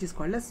areata, which is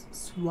called as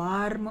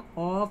swarm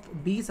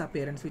of bees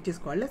appearance, due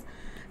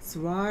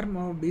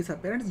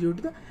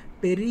to the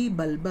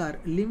peribulbar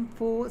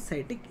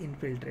lymphocytic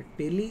infiltrate.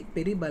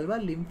 Peribulbar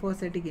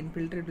lymphocytic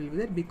infiltrate will be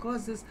there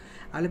because this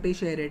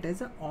alopecia areata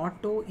is an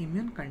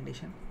autoimmune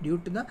condition. Due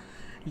to the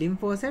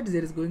lymphocytes,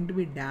 there is going to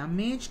be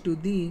damage to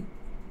the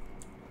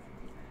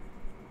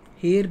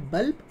hair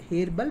bulb.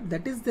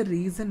 That is the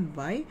reason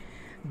why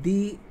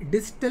the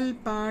distal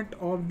part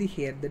of the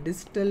hair,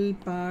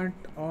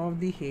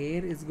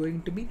 is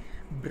going to be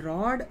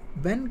broad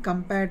when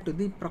compared to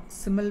the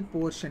proximal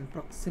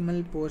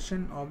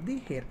portion of the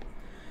hair.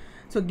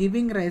 So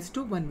giving rise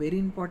to one very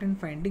important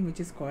finding, which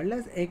is called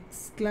as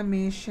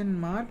exclamation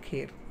mark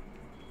hair.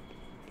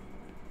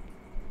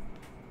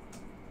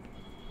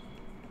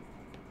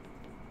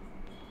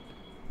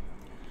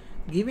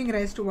 Giving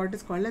rise to what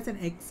is called as an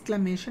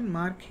exclamation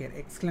mark hair.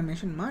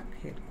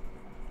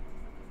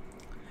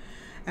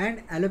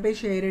 And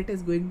alopecia areata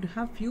is going to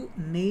have few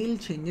nail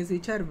changes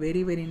which are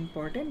very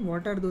important.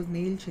 What are those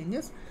nail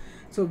changes?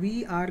 So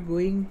we are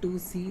going to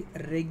see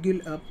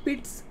regular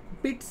pits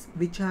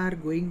which are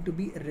going to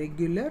be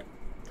regular,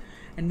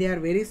 and they are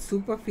very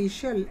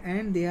superficial,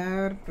 and they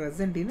are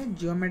present in a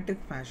geometric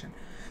fashion.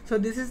 So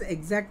this is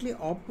exactly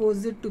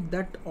opposite to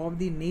that of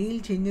the nail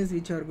changes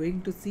which are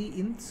going to see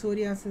in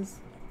psoriasis.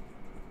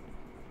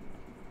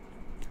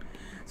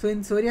 So in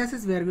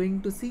psoriasis we are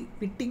going to see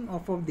pitting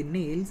off of the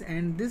nails,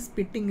 and this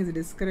pitting is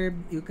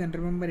described, you can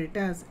remember it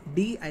as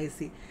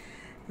DIC,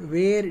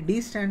 where D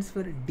stands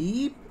for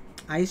deep,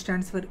 I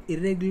stands for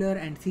irregular,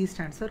 and C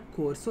stands for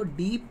coarse. So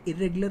deep,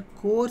 irregular,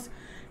 coarse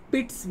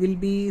pits will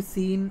be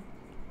seen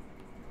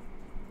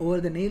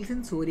over the nails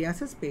in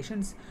psoriasis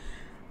patients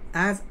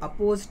as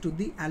opposed to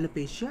the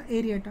alopecia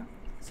areata.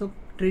 So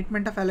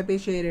treatment of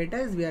alopecia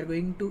areata is we are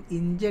going to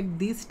inject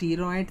these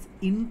steroids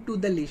into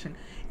the lesion.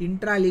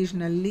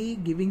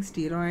 Intralesionally giving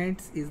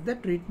steroids is the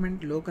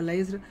treatment.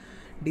 Localized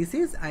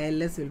disease,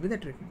 ILS, will be the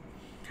treatment.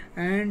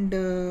 And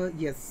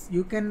yes,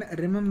 you can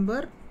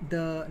remember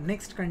the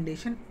next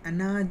condition,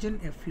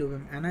 anagen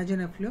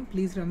effluvium.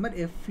 Please remember,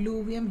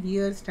 effluvium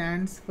here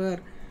stands for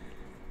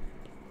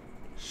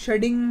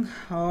shedding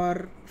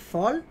or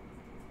fall.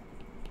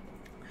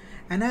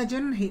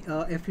 Anagen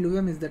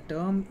effluvium is the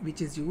term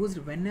which is used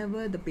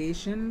whenever the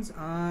patients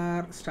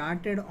are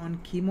started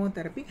on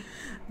chemotherapy.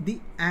 The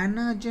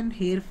anagen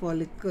hair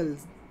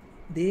follicles,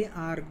 they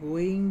are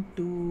going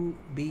to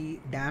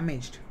be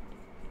damaged.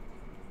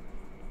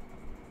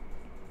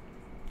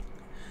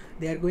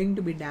 They are going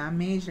to be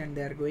damaged, and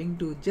they are going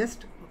to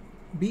just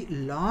be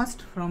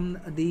lost from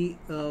the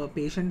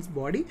patient's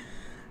body.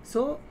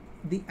 So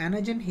the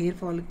anagen hair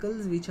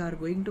follicles, which are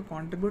going to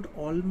contribute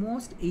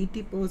almost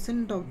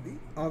 80%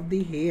 of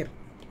the hair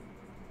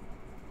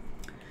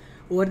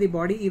over the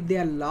body, if they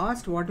are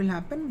lost, what will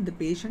happen? The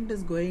patient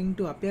is going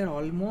to appear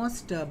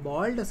almost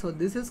bald. So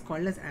this is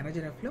called as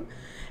anagen effluvium,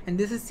 and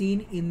this is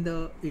seen in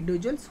the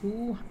individuals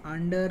who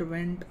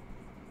underwent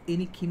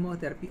any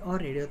chemotherapy or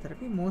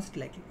radiotherapy, most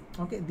likely.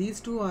 Okay, these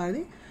two are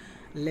the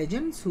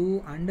legends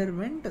who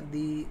underwent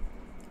the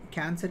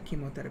cancer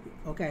chemotherapy.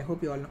 Okay, I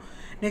hope you all know.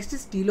 Next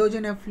is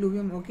telogen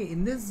effluvium. Okay,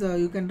 in this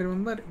you can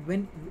remember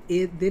when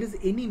there is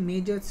any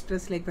major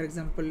stress, like for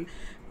example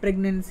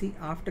pregnancy,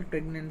 after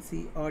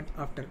pregnancy, or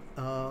after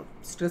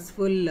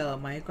stressful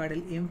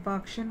myocardial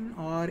infarction,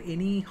 or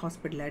any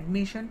hospital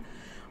admission,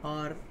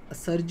 or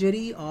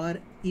surgery, or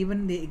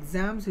even the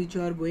exams which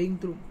you are going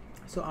through.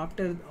 So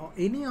after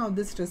any of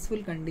the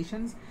stressful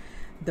conditions,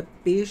 the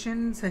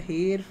patient's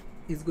hair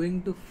is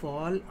going to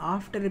fall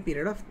after a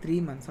period of 3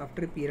 months.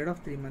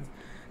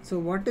 So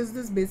what is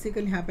this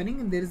basically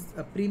happening? There is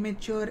a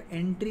premature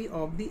entry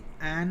of the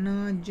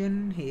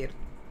anagen hair.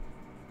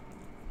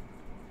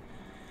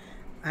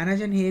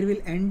 anagen hair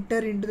will enter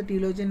into the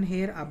telogen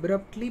hair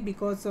abruptly,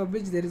 because of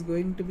which there is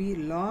going to be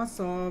loss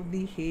of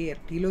the hair.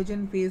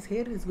 Telogen phase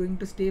hair is going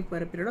to stay for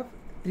a period of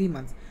 3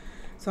 months.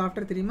 So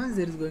after 3 months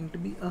there is going to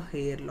be a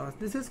hair loss.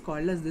 This is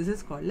called as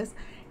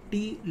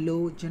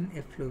telogen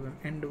effluvium.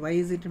 And why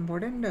is it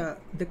important?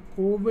 The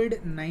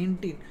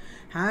COVID-19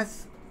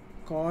 has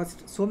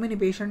caused so many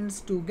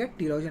patients to get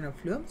telogen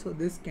effluvium, so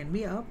this can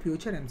be a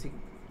future MCQ.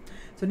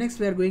 So next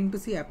we are going to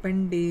see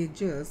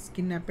appendages,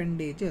 skin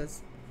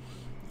appendages.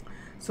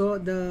 So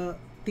the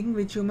thing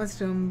which you must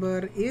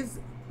remember is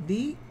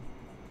the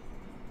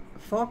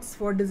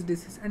Fox-Fordis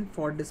disease and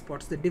Fordis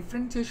spots. The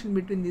differentiation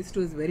between these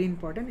two is very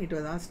important. It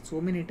was asked so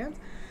many times.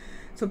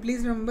 So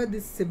please remember, the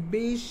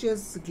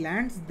sebaceous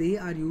glands, they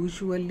are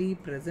usually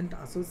present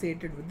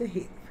associated with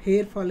the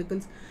hair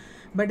follicles.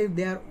 But if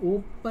they are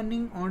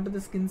opening onto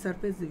the skin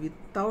surface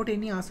without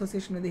any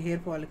association with the hair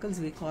follicles,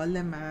 we call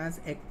them as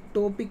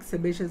ectopic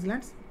sebaceous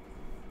glands.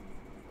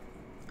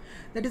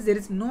 That is, there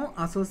is no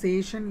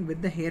association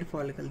with the hair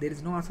follicle. There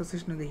is no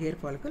association with the hair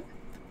follicle.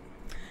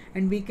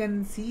 And we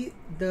can see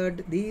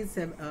that these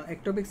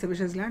ectopic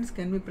sebaceous glands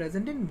can be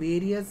present in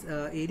various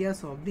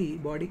areas of the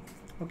body.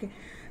 Okay,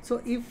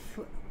 so if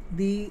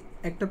the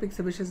ectopic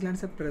sebaceous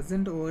glands are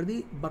present over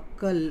the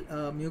buccal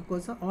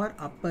mucosa or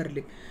upper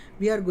lip,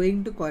 we are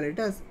going to call it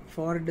as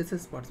Fordis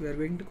spots.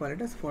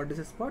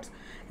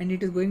 And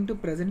it is going to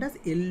present as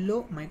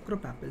yellow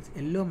micropapules.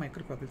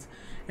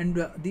 And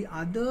the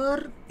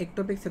other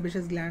ectopic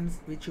sebaceous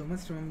glands which you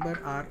must remember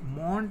are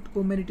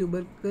Montgomery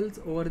tubercles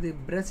over the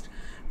breast,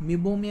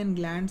 Meibomian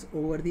glands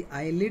over the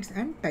eyelids,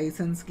 and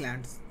Tyson's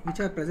glands which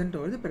are present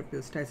over the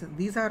prepuce.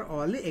 These are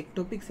all the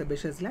ectopic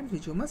sebaceous glands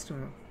which you must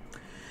remember.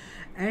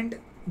 And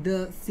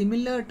the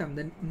similar term,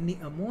 the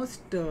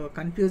most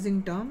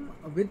confusing term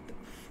with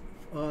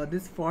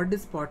this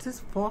Fordis spots is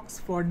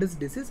Fox-Fordis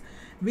disease,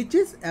 which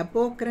is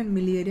apocrine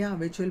miliaria,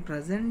 which will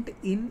present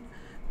in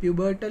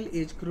pubertal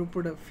age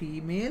grouped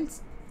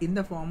females in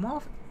the form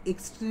of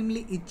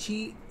extremely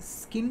itchy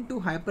skin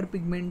to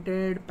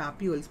hyperpigmented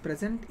papules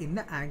present in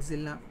the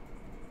axilla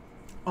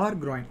or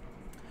groin,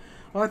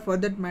 or for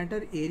that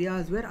matter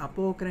areas where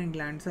apocrine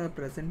glands are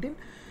present in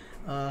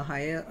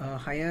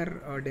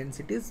higher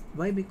densities.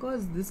 Why?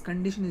 Because this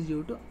condition is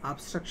due to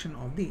obstruction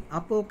of the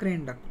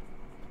apocrine duct.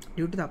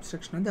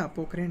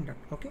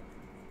 Okay.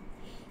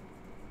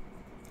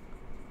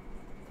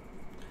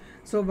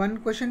 So one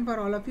question for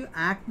all of you: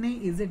 acne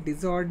is a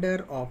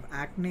disorder of.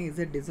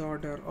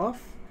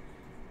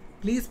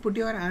 Please put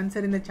your answer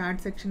in the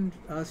chat section,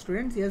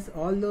 students. Yes,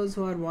 all those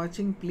who are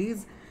watching,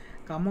 please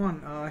come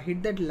on,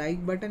 hit that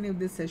like button if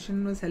this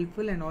session was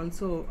helpful, and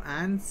also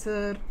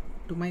answer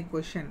to my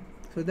question,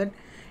 so that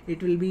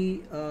it will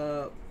be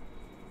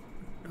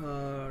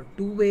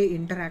two-way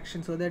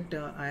interaction, so that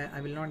I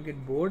will not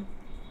get bored.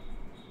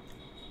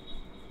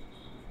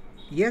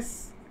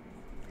 Yes,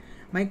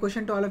 my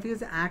question to all of you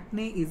is: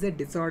 acne is a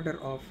disorder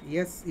of.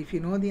 Yes, if you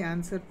know the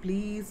answer,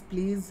 please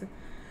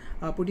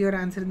put your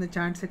answer in the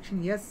chat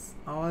section. Yes,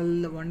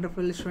 all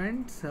wonderful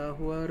students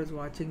who are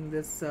watching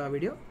this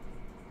video.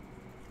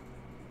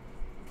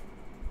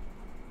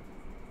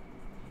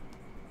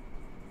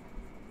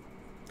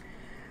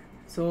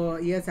 So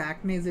yes,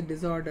 acne is a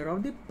disorder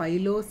of the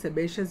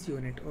pilosebaceous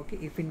unit. Okay,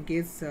 if in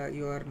case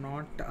you are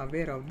not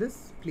aware of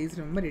this, please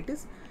remember it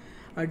is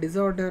a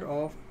disorder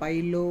of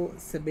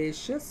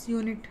pilosebaceous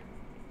unit.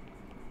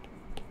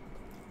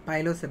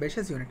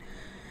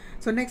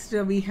 So next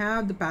we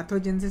have the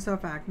pathogenesis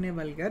of acne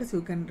vulgaris.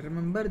 You can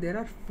remember there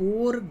are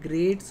 4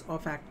 grades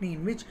of acne,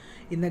 in which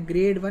in the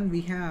grade 1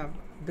 we have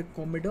the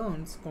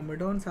comedones.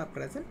 Comedones are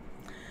present.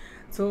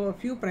 So a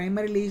few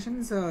primary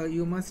lesions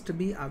you must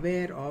be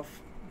aware of.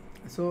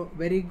 So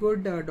very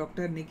good,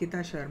 Dr. Nikita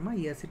Sharma.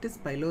 Yes, it is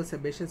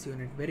pilosebaceous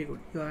unit. Very good.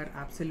 You are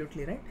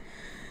absolutely right.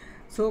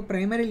 So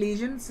primary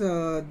lesions,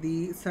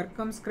 the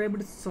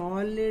circumscribed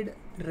solid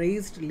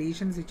raised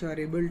lesions which you are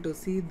able to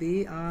see,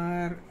 they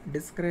are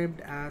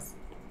described as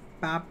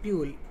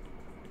papule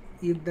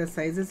if the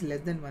size is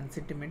less than 1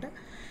 centimeter,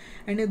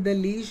 and if the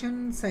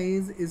lesion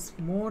size is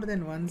more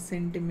than 1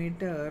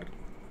 centimeter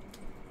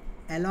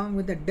along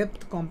with the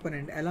depth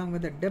component,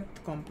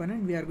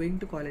 we are going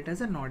to call it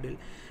as a nodule.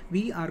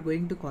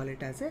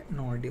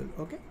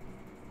 Okay.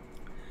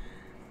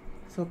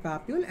 So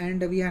papule,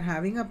 and we are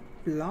having a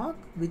plaque,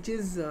 which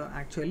is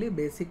actually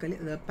basically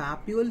the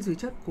papules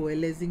which are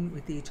coalescing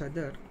with each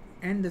other,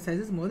 and the size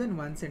is more than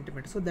 1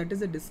 centimeter. So that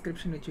is a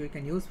description which we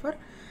can use for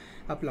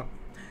a plaque.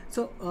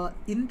 So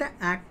in the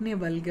acne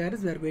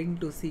vulgaris, we are going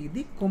to see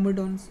the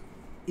comedones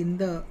in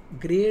the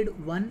grade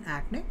 1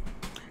 acne,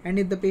 and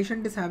if the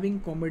patient is having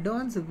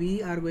comedones,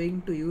 we are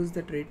going to use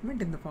the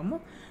treatment in the form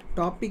of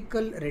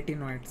topical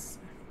retinoids.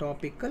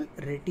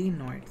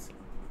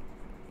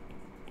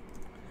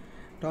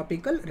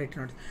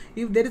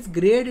 If there is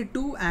grade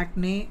 2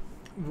 acne,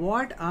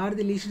 what are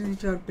the lesions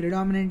which are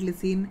predominantly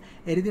seen?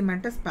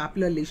 Erythematous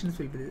papular lesions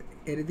will be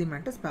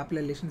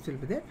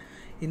there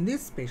in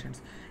these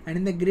patients. And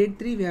in the grade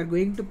 3, we are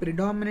going to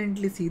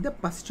predominantly see the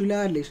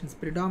pustular lesions.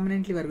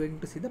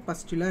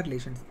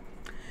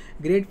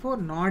 Grade 4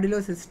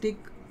 nodulocystic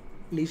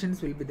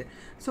lesions will be there.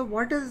 So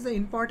what is the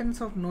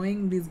importance of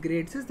knowing these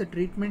grades is the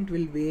treatment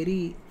will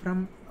vary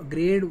from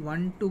grade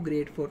 1 to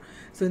grade 4.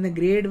 So in the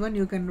grade 1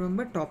 you can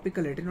remember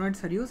topical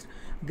retinoids are used.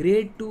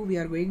 Grade 2 we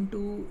are going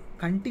to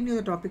continue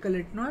the topical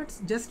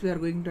retinoids, just we are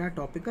going to have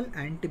topical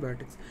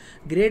antibiotics.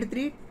 Grade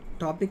 3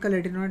 topical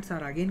retinoids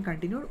are again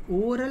continued,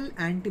 oral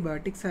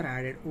antibiotics are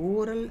added,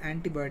 oral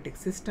antibiotics,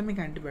 systemic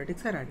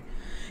antibiotics are added.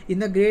 In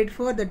the grade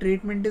 4 the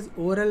treatment is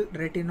oral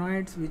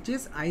retinoids, which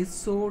is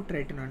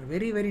isotretinoin,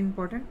 very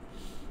important.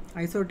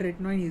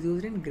 Isotretinoin is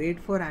used in grade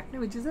 4 acne,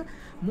 which is a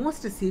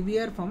most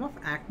severe form of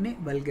acne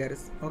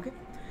vulgaris. Okay,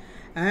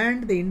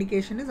 and the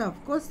indication is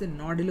of course the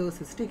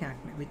nodulocystic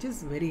acne, which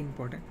is very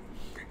important.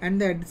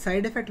 And the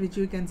side effect which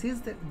you can see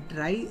is the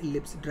dry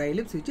lips,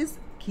 which is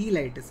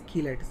cheilitis.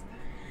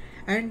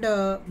 And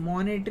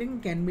monitoring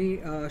can be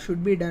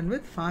should be done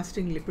with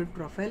fasting lipid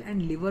profile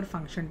and liver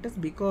function test,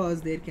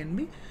 because there can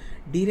be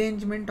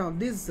derangement of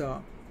this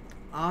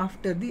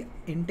after the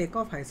intake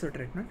of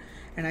isotretinoin.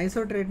 And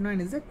isotretinoin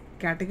is a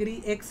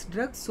category X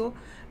drug, so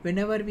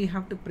whenever we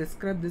have to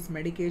prescribe this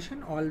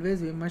medication,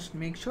 always we must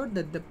make sure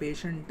that the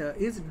patient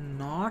is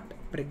not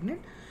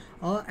pregnant,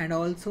 and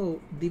also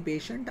the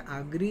patient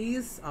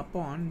agrees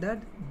upon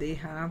that they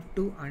have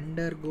to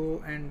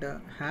undergo and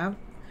have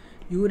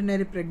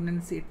urinary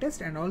pregnancy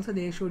test, and also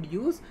they should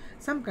use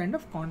some kind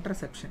of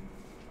contraception.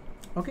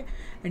 Okay,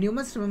 and you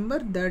must remember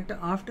that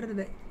after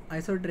the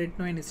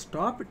isotretinoin is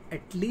stopped,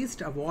 at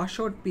least a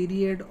washout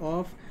period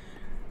of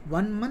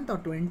 1 month or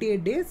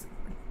 28 days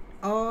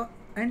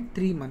and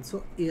 3 months.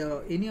 So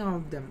any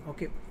of them.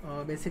 Okay,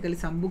 basically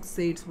some books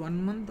say it's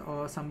 1 month,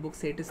 or some books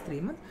say it is 3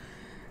 months.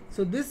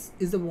 So this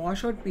is the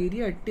washout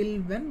period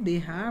till when they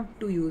have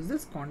to use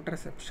this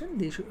contraception.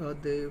 They should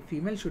the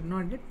female should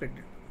not get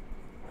pregnant.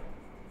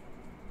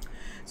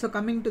 So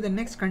coming to the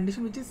next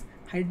condition, which is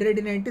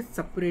hidradenitis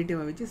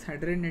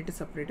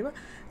suppurativa,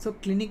 So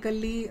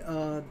clinically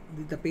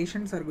the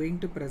patients are going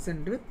to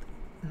present with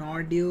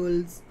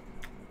nodules,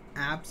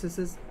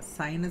 abscesses,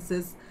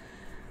 sinuses,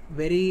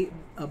 very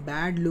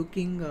bad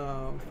looking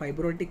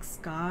fibrotic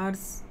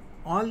scars.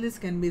 All this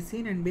can be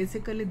seen, and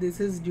basically this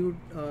is due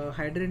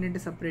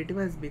hidradenitis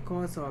suppurativa is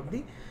because of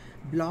the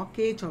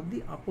blockage of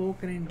the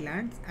apocrine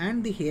glands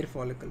and the hair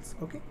follicles.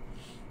 Okay,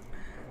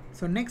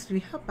 so next we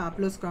have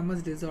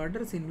papillosquamous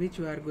disorders, in which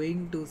we are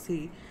going to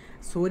see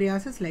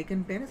psoriasis,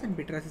 lichen planus and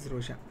pityriasis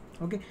rosea.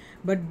 Okay,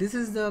 but this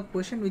is the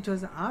question which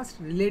was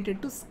asked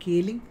related to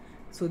scaling.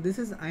 So this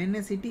is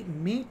INICET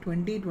May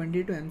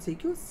 2022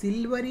 MCQ.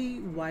 Silvery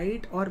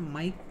white or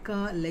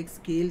mica like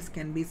scales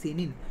can be seen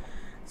in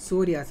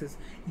psoriasis.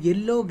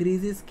 Yellow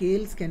greasy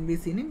scales can be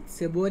seen in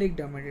seborrheic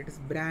dermatitis.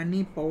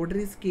 Browny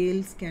powdery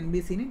scales can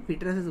be seen in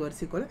pityriasis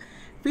versicolor.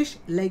 Fish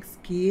like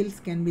scales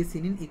can be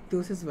seen in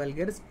ichthyosis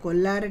vulgaris.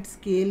 Collarate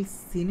scales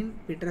seen in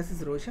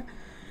pityriasis rosea.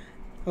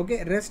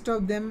 Okay, rest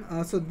of them,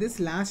 so this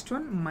last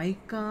one,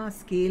 mica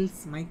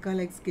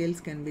like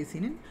scales can be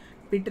seen in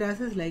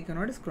pityriasis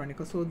lichenoides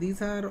chronica. So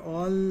these are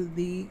all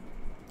the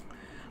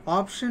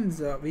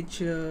options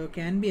which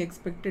can be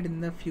expected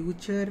in the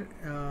future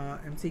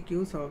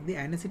MCQs of the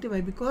INICET.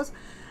 Why? Because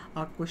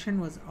a question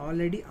was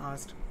already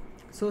asked.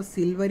 So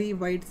silvery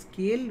white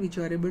scale, which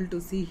you are able to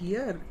see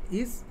here,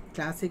 is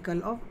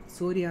classical of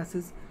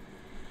psoriasis,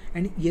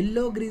 and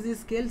yellow greasy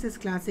scales is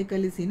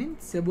classically seen in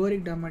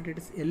seborrheic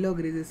dermatitis. Yellow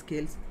greasy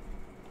scales.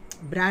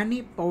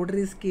 Browny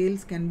powdery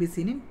scales can be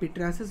seen in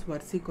pityriasis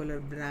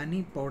versicolor.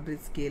 Browny powdery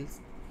scales.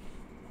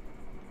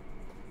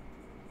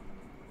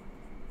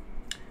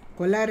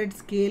 Collarate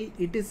scale,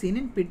 it is seen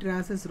in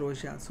pityriasis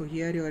rosea. So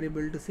here you are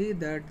able to see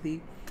that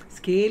the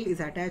scale is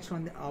attached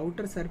on the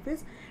outer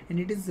surface and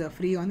it is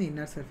free on the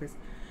inner surface.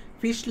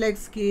 Fish like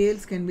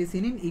scales can be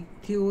seen in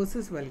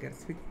ichthyosis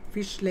vulgaris.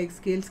 Fish like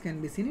scales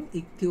can be seen in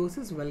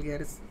ichthyosis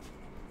vulgaris.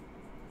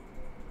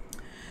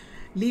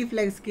 Leaf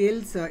like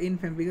scales in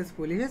pemphigus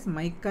foliaceus.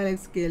 Mica like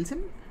scales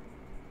in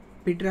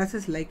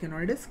pityriasis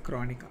lichenoides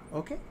chronica.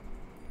 Okay,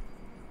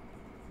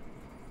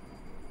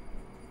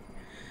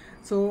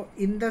 so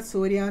in the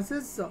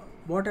psoriasis,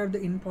 what are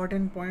the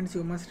important points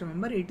you must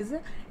remember? It is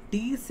a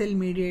T cell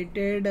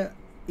mediated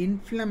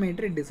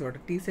inflammatory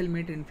disorder,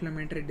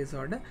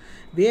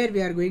 where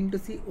we are going to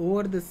see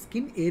over the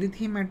skin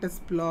erythematous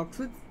plaques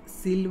with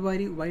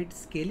silvery white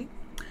scaling.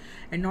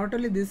 And not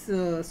only this,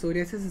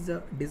 psoriasis is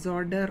a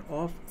disorder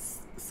of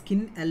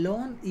skin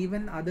alone,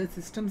 even other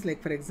systems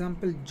like, for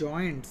example,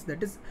 joints,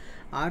 that is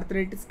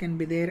arthritis can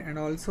be there, and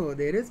also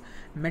there is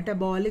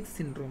metabolic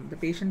syndrome. The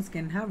patients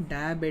can have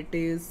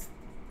diabetes,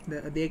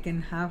 they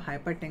can have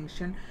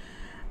hypertension,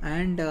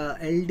 and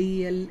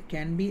LDL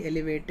can be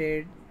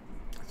elevated.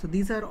 So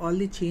these are all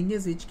the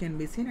changes which can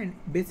be seen, and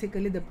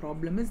basically the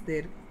problem is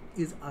there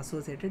is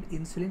associated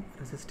insulin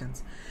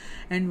resistance.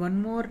 And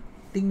one more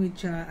thing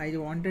which I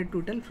wanted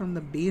to tell from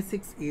the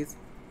basics is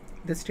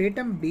the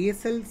stratum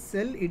basal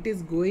cell, it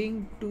is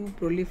going to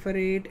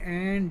proliferate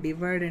and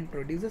divide and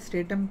produce the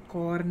stratum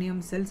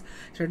corneum cells.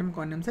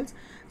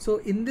 So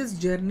in this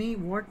journey,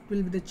 what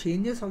will be the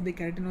changes of the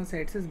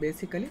keratinocytes is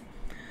basically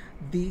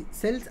the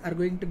cells are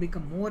going to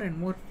become more and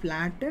more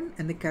flattened,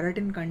 and the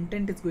keratin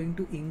content is going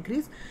to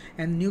increase,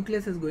 and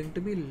nucleus is going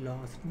to be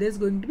lost. There's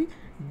going to be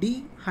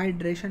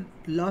dehydration,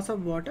 loss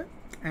of water,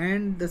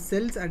 and the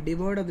cells are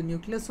devoid of the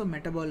nucleus, so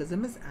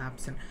metabolism is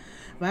absent.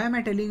 Why am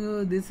I telling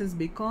you this? Is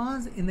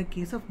because in the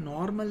case of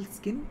normal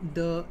skin,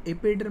 the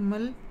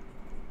epidermal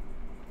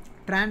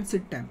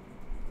transit time,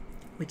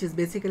 which is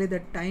basically the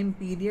time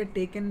period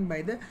taken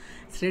by the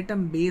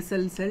stratum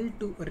basal cell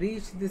to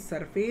reach the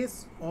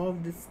surface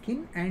of the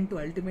skin and to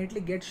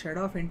ultimately get shed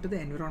off into the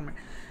environment.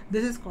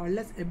 This is called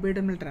as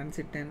epidermal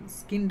transit time,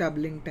 skin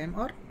doubling time,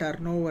 or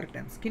turnover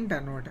time, skin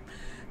turnover time.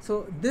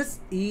 So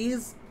this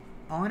is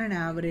on an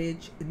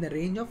average in the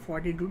range of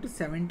 42 to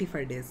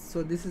 75 days.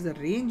 So this is a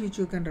range which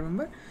you can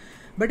remember.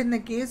 But in the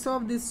case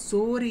of this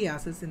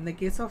psoriasis,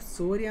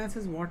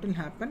 what will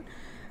happen?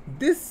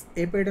 This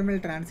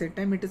epidermal transit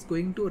time, it is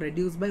going to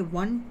reduce by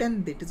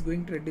 1/10. It is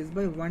going to reduce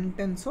by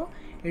 1/10. So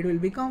it will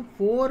become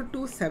 4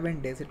 to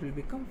 7 days. It will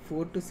become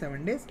 4 to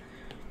 7 days.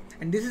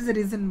 And this is the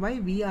reason why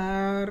we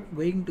are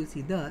going to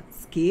see the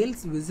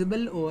scales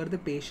visible over the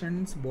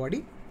patient's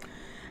body.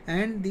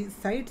 And the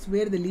sites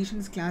where the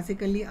lesions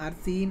classically are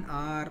seen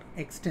are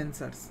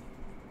extensors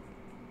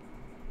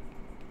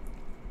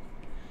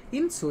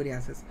in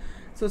psoriasis.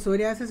 So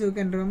psoriasis, you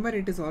can remember,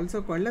 it is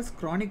also called as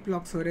chronic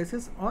plaque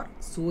psoriasis or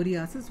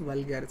psoriasis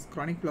vulgaris.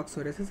 Chronic plaque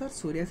psoriasis or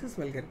psoriasis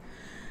vulgaris.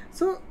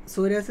 So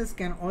psoriasis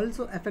can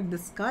also affect the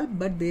scalp,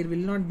 but there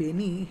will not be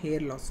any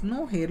hair loss.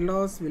 No hair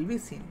loss will be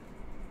seen.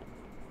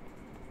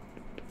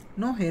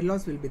 No hair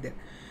loss will be there.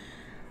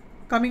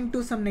 Coming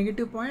to some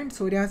negative points,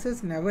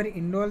 psoriasis never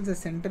involves the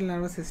central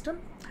nervous system,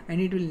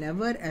 and it will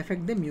never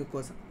affect the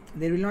mucosa.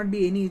 There will not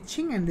be any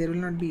itching, and there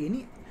will not be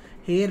any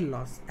hair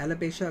loss.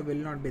 Alopecia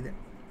will not be there.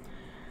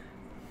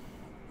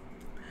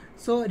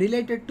 So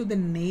related to the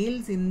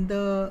nails in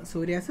the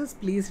psoriasis,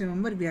 please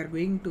remember we are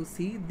going to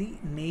see the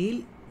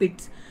nail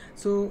pits.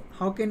 So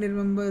how can you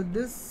remember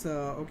this?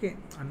 Okay,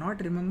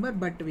 not remember,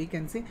 but we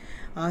can say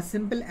a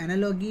simple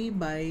analogy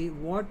by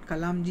what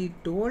Kalamji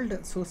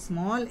told. So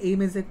small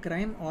aim is a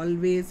crime,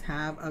 always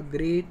have a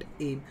great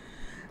aim.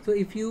 So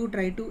if you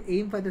try to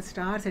aim for the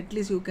stars, at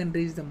least you can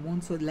reach the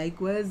moon. So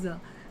likewise,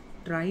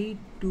 try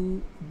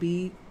to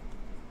be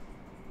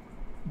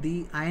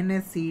the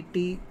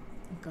INICET,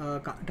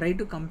 try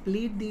to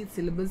complete the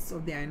syllabus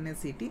of the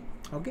INICET.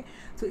 Okay,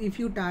 so if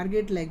you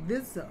target like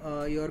this,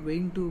 you are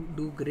going to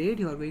do great.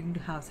 You are going to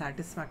have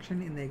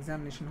satisfaction in the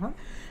examination hall,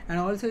 and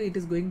also it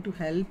is going to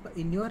help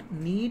in your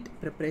NEET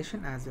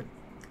preparation as well.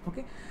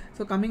 Okay,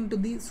 so coming to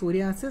the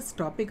psoriasis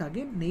topic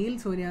again, nail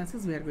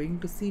psoriasis, we are going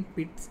to see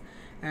pits,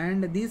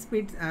 and these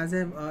pits, as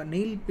I've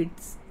nail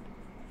pits,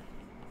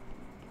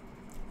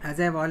 as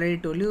I've already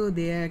told you,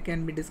 they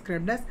can be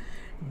described as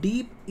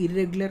deep,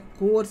 irregular,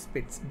 coarse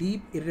pits.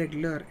 Deep,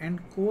 irregular, and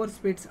coarse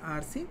pits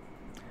are seen.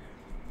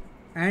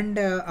 And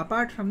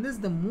apart from this,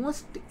 the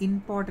most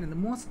important, the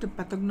most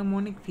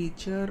pathognomonic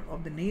feature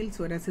of the nail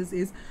psoriasis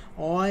is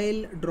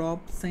oil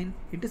drop sign.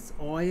 It is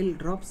oil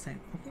drop sign.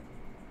 Okay,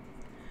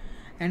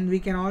 and we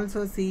can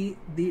also see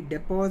the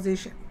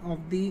deposition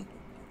of the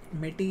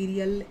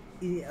material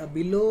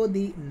below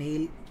the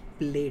nail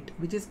plate,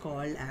 which is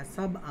called as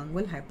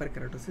subungual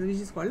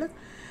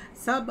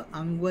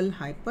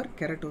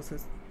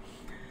hyperkeratosis.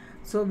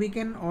 So we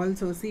can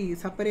also see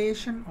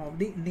separation of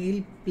the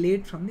nail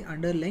plate from the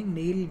underlying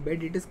nail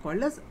bed. It is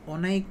called as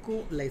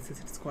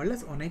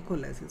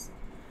onycholysis.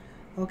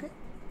 Okay,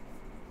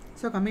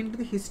 so coming to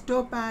the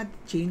histopath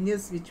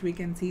changes which we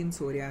can see in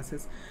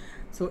psoriasis.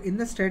 So in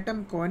the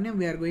stratum corneum,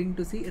 we are going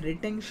to see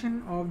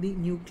retention of the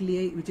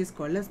nuclei, which is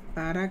called as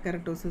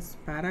parakeratosis.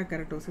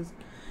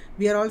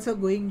 We are also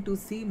going to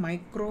see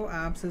micro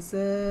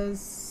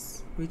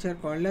abscesses, which are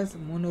called as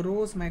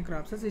monorose micro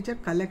abscesses, which are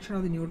collection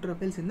of the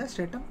neutrophils in the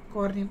stratum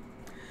corneum.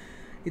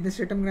 In the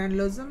stratum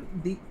granulosum,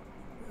 the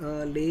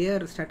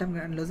layer stratum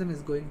granulosum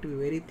is going to be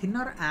very thin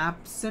or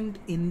absent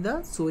in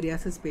the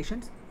psoriasis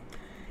patients.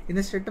 In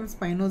the stratum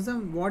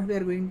spinosum, what we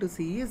are going to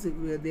see is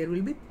there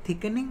will be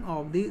thickening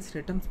of the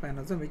stratum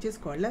spinosum, which is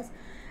called as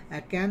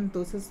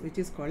acanthosis.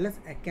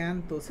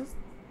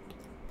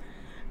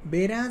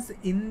 Whereas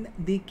in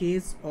the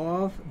case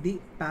of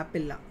the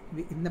papilla,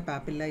 in the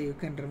papilla, you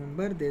can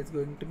remember there is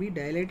going to be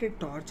dilated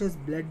tortuous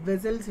blood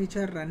vessels which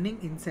are running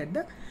inside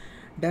the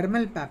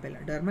dermal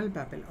papilla.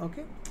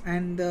 Okay,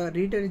 and the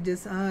reader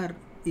ridges are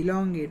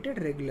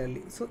elongated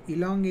regularly. So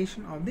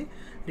elongation of the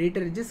reader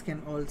ridges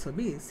can also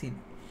be seen.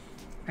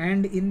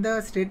 And in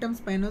the stratum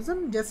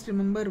spinosum, just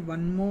remember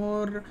one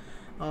more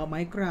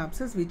micro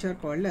abscess, which are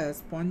called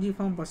as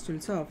spongiform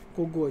pustules of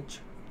Kogoj.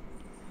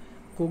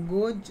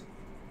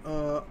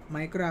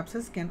 Micro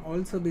abscess can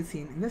also be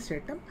seen in the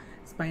stratum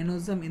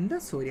spinosum in the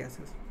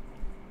psoriasis.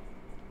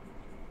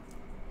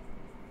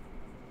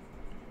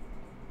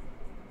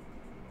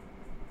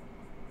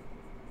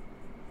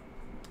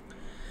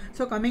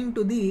 So coming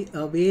to the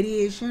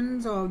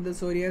variations of the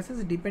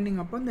psoriasis depending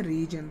upon the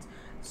regions.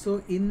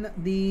 So in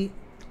the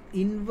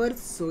inverse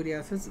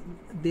psoriasis,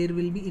 there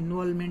will be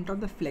involvement of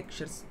the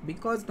flexures,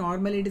 because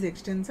normally it is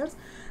extensors,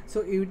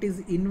 so it is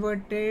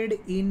inverted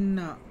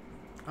in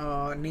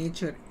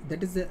nature.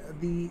 That is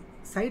the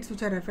sites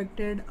which are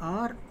affected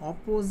are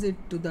opposite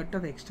to that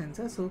of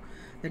extensor, so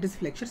that is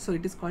flexure. So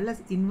it is called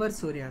as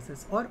inverse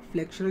psoriasis or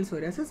flexural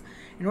psoriasis.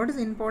 And what is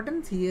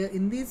important here,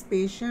 in these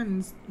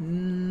patients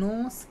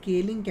no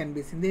scaling can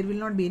be seen, there will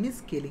not be any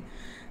scaling.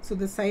 So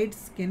the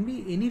sites can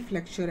be any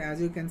flexure,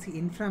 as you can see,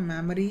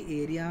 inframammary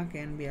area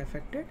can be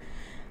affected,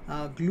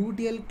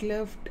 gluteal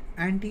cleft,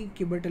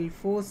 antecubital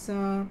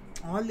fossa,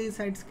 all these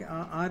sites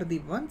are the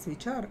ones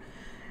which are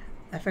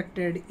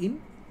affected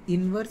in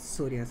inverse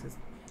psoriasis.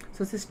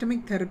 So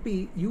systemic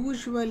therapy,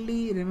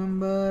 usually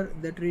remember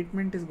the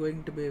treatment is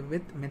going to be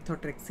with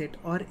methotrexate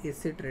or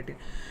acitretin.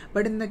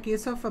 But in the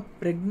case of a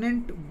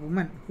pregnant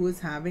woman who is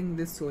having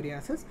this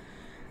psoriasis,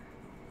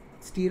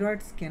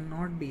 steroids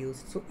cannot be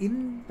used. So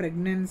in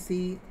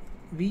pregnancy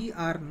we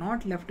are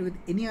not left with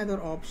any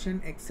other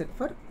option except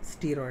for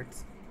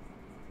steroids.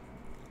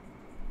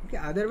 Okay,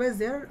 otherwise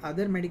there are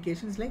other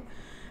medications like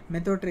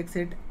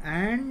methotrexate,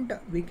 and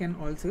we can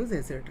also use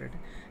acitretin.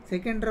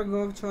 Second drug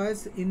of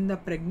choice in the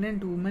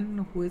pregnant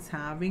woman who is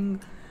having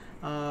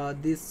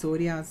this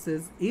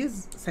psoriasis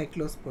is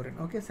cyclosporin.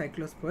 Okay,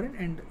 cyclosporin.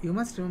 And you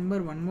must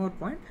remember one more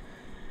point,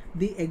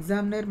 the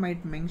examiner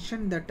might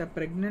mention that a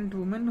pregnant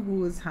woman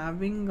who is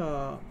having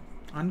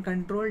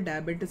uncontrolled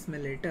diabetes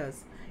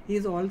mellitus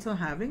is also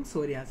having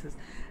psoriasis.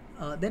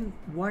 Then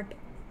what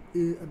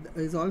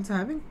is also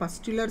having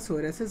pustular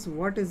psoriasis.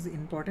 What is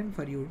important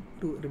for you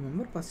to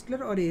remember,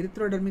 pustular or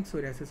erythrodermic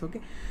psoriasis. Okay,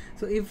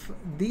 so if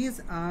these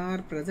are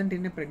present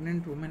in a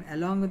pregnant woman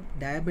along with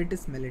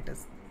diabetes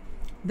mellitus,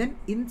 then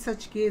in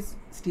such case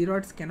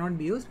steroids cannot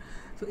be used.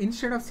 So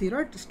instead of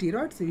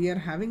steroids we are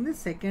having the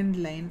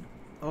second line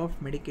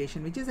of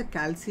medication, which is a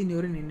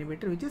calcineurin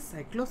inhibitor, which is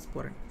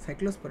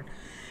cyclosporin.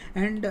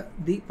 And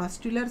the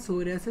pustular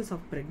psoriasis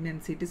of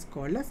pregnancy, it is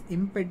called as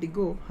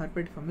impetigo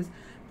herpetiformis.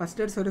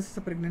 Pustular psoriasis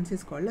of pregnancy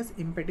is called as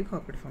impetigo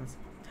herpetiformis.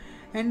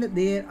 And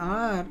there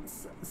are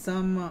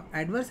some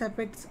adverse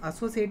effects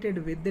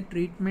associated with the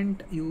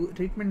treatment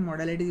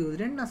modality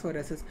used in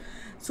psoriasis.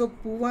 So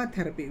PUVA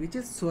therapy, which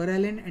is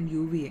psoralen and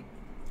UVA,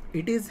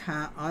 it is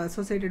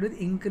associated with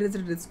increased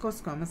risk of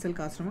squamous cell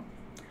carcinoma.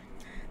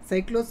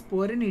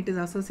 Cyclosporin, it is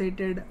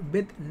associated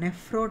with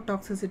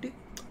nephrotoxicity.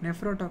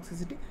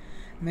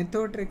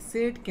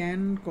 Methotrexate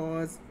can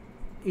cause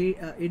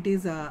it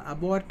is a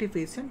abortive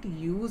agent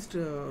used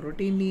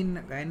routinely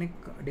in gynec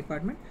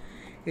department.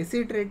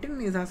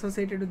 Acitretin is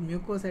associated with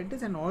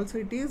mucositis, and also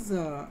it is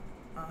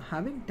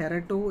having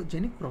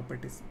teratogenic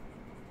properties.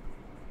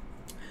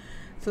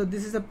 So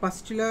this is a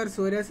pustular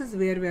psoriasis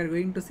where we are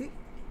going to see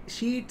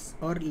sheets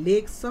or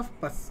lakes of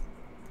pus.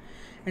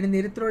 And in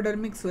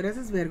erythrodermic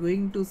psoriasis we are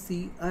going to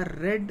see a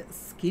red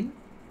skin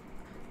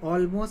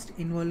almost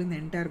involving the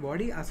entire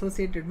body,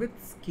 associated with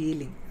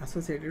scaling.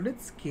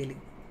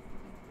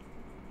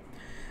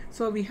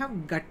 So we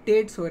have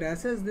gutted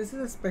psoriasis. This is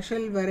a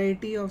special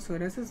variety of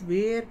psoriasis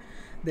where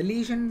the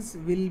lesions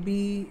will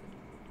be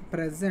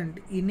present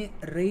in a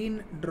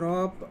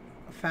raindrop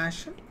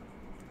fashion.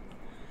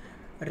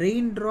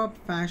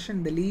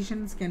 The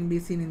lesions can be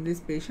seen in these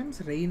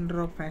patients,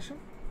 raindrop fashion.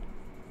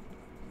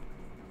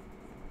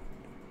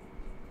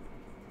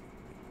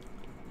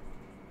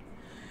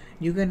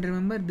 You can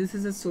remember this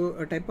is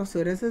a type of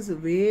psoriasis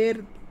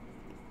where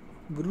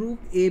group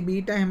A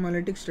beta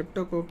hemolytic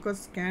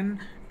streptococcus can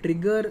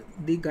trigger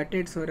the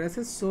gutted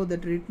psoriasis, so the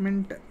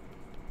treatment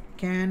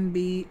can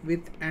be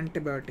with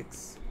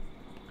antibiotics.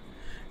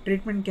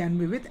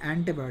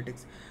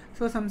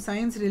 So some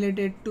signs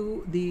related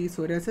to the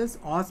psoriasis: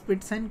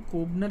 Auspitz-Sign,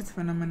 Koebner's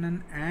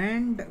phenomenon,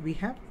 and we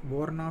have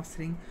Bornoff's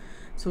ring.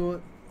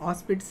 So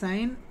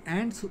Auspitz-Sign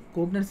and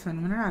Koebner's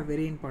phenomenon are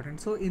very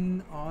important. So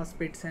in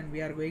Auspitz-Sign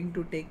we are going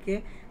to take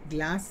a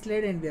glass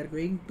slide and we are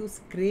going to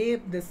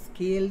scrape the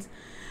scales.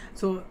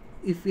 So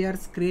if we are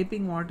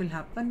scraping, what will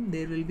happen?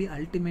 There will be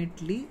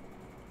ultimately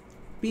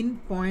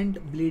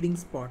pinpoint bleeding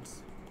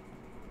spots.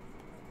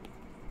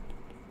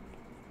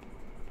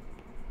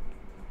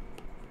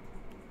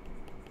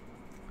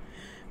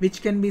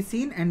 Which can be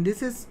seen, and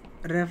this is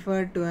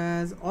referred to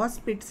as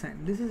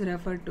Auspitz-Sign. This is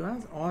referred to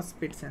as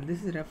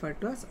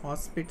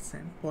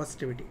Auspitz-Sign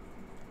positivity.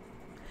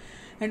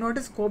 And what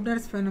is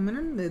Koebner's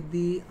phenomenon?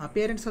 The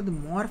appearance of the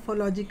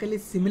morphologically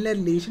similar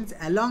lesions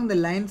along the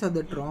lines of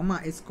the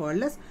trauma is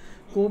called as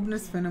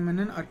Koebner's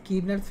phenomenon or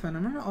Koebner's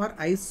phenomenon or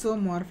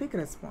isomorphic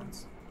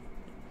response.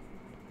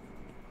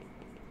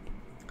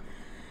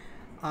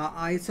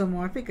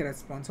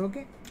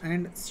 Okay.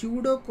 And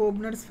pseudo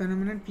Koebner's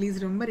phenomenon,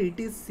 please remember, it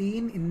is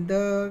seen in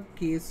the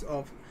case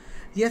of,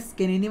 yes,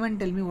 can anyone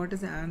tell me what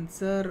is the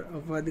answer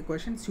for the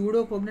question?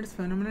 Pseudo Koebner's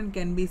phenomenon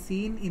can be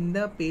seen in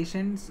the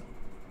patients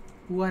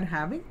who are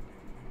having,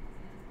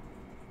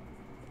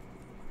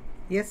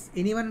 yes,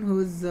 anyone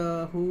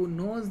who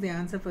knows the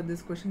answer for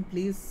this question,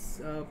 please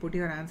put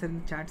your answer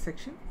in the chat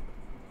section.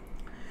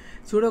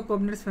 Pseudo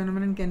Koebner's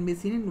phenomenon can be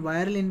seen in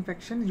viral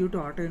infections due to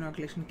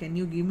autoinoculation. Can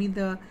you give me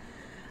the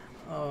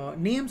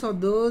names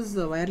of those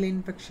viral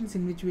infections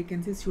in which we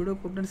can see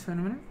pseudopopenes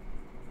phenomenon.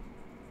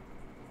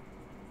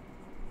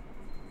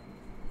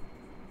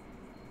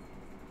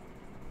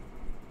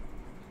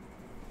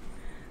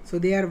 So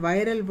they are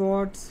viral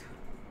warts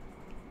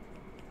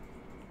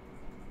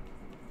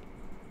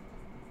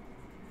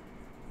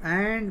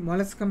and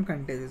molluscum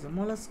contagiosum.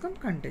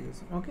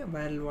 Okay,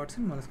 viral warts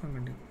and molluscum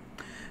contagiosum.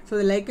 So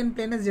the lichen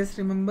planus, just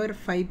remember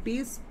 5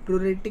 P's: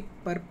 pruritic,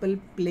 purple,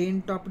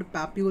 plain topped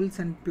papules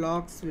and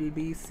plaques will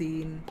be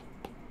seen.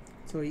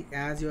 So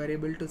as you are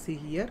able to see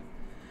here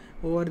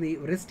over the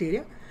wrist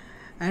area.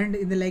 And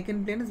in the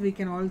lichen planus we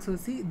can also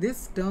see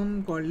this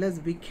term called as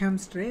Wickham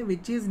striae,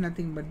 which is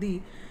nothing but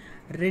the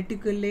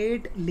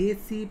reticulate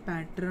lacy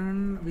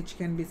pattern which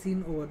can be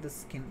seen over the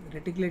skin.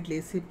 Reticulate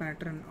lacy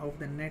pattern of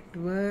the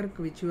network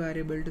which you are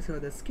able to see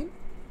over the skin.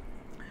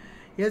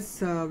 Yes,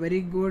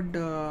 very good,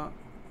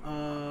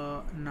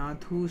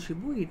 Nathu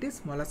Shibu, it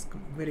is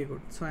molluscum. Very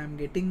good. So I am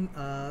getting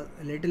a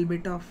little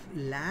bit of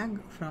lag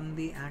from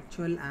the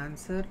actual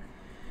answer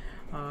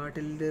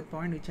till the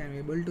point which I am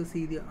able to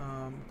see the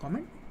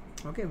comment.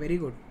 Okay, very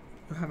good.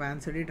 You have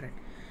answered it right.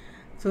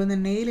 So in the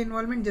nail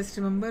involvement, just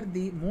remember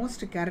the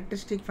most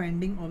characteristic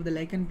finding of the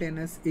lichen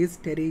planus is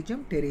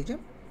pterygium.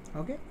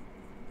 Okay.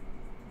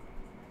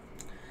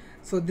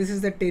 So this is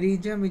the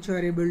pterygium which you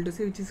are able to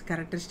see, which is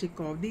characteristic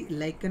of the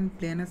lichen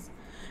planus.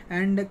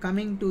 And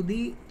coming to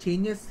the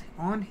changes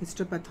on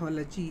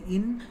histopathology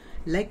in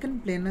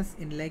lichen planus,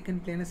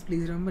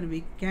 please remember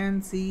we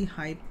can see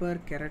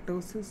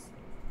hyperkeratosis.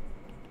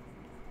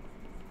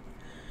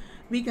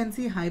 We can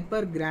see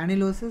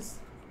hypergranulosis.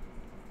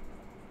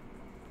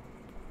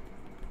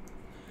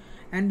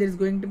 And there is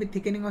going to be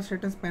thickening of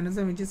stratum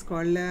spinosum, which is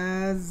called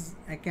as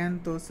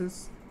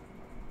acanthosis.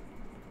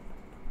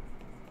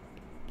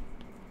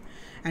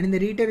 And in the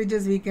rete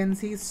ridges we can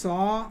see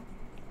saw-tooth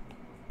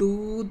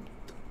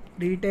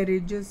rete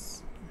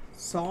ridges.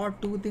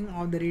 Saw-toothing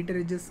of the rete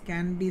ridges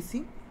can be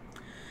seen.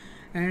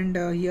 And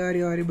here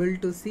you are able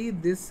to see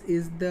this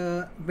is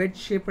the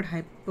wedge-shaped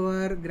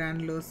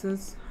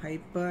hypergranulosis,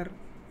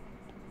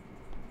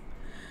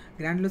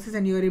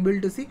 and you are able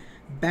to see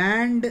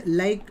band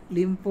like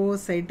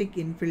lymphocytic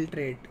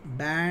infiltrate,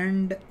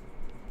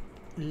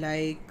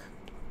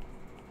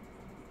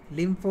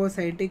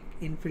 lymphocytic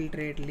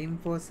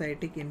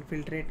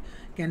infiltrate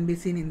can be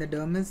seen in the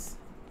dermis,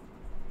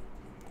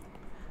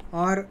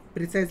 or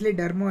precisely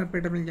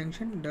dermoepidermal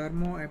junction,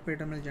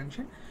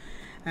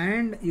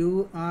 and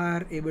you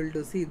are able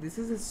to see this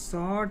is a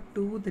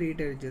saw-tooth rete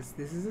ridges.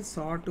 Which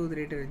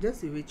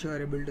you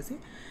are able to see.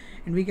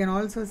 And we can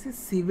also see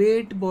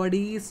civate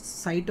bodies,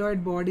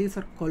 cytoid bodies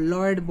or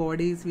colloid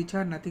bodies, which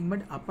are nothing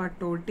but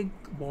apoptotic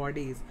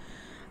bodies,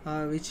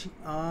 which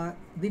are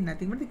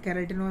nothing but the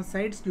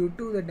keratinocytes due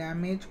to the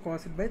damage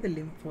caused by the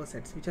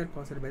lymphocytes,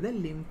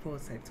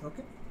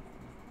 Okay.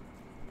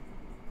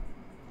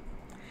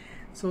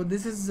 So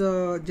this is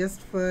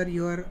just for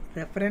your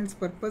reference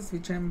purpose,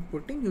 which I am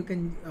putting. You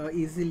can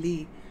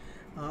easily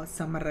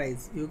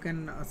summarize. You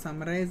can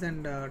summarize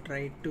and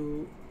try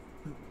to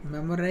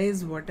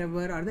memorize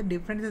whatever are the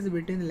differences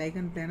between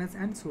lichen planus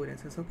and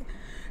psoriasis. Okay.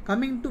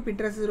 Coming to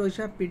pityriasis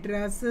rosea,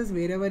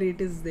 wherever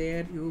it is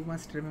there, you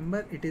must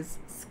remember it is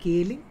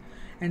scaling,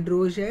 and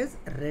rosea is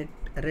red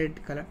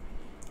color.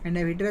 And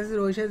pityriasis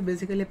rosea is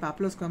basically a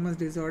papillosquamous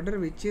disorder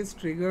which is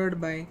triggered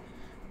by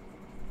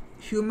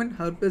human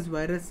herpes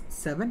virus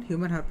 7,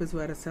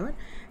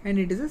 and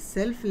it is a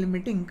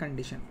self-limiting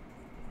condition.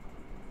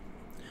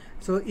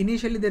 So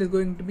initially there is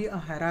going to be a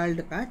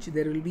herald patch.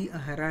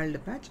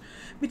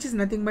 Which is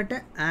nothing but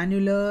an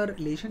annular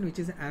lesion,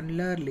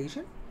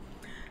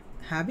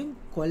 having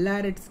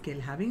collaret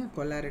scale,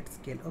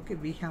 Okay,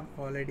 we have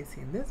already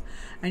seen this,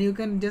 and you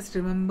can just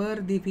remember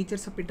the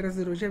features of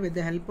pityriasis rosea with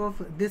the help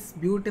of this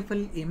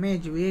beautiful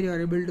image where you are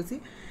able to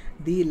see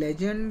the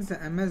legends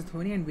MS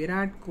Dhoni and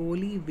Virat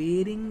Kohli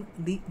wearing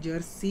the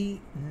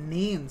jersey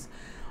names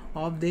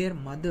of their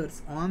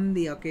mothers on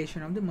the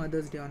occasion of the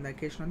Mother's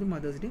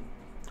Day.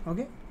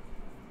 Okay.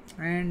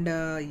 And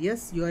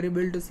yes, you are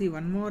able to see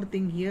one more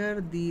thing here.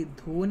 The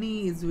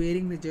Dhoni is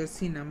wearing the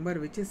jersey number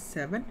which is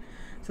 7.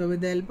 So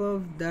with the help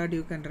of that,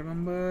 you can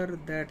remember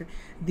that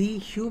the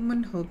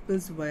human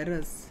herpes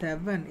virus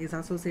 7 is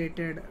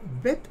associated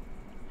with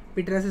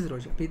pityriasis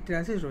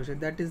rosea.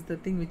 That is the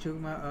thing which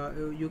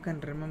you can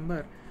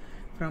remember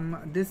from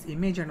this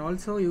image. And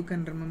also you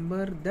can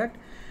remember that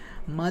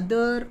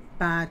mother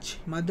patch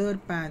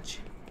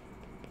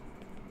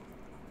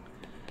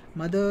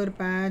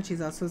is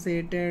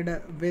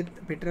associated with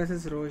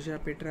pityriasis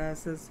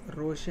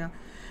rosea.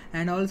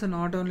 And also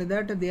not only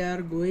that, they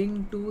are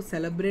going to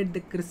celebrate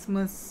the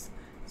Christmas,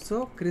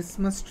 so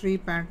Christmas tree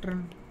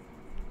pattern.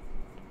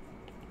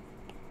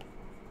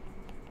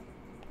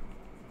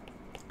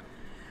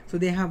 So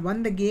they have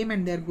won the game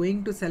and they are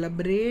going to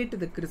celebrate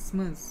the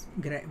Christmas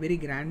very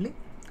grandly,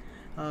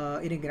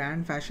 in a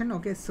grand fashion.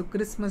 Okay, so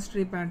Christmas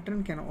tree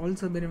pattern can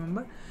also be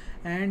remembered.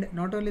 And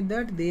not only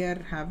that, they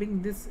are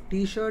having this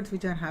t-shirts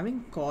which are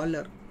having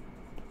collar.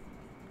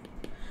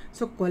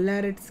 So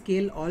Collarette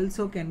scale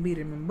also can be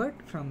remembered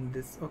from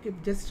this. Okay,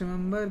 just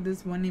remember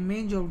this one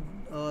image of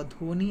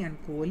Dhoni and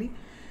Kohli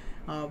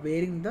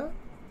wearing the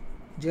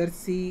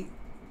jersey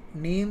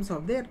names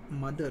of their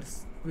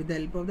mothers. With the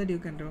help of that, you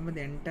can remember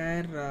the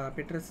entire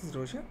Petrus's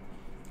Rosha.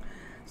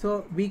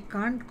 So we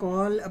can't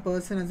call a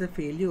person as a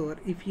failure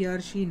if he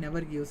or she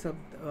never gives up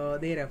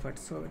their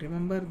efforts. So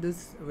remember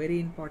this very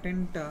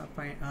important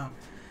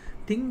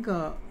thing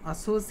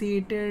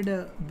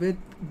associated with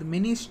the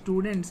many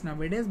students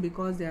nowadays,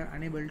 because they are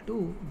unable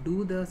to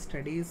do the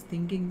studies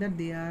thinking that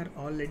they are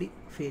already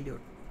failure.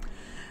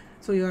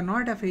 So you are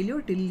not a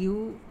failure till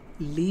you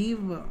leave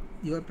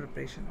your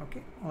preparation.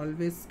 Okay,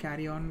 always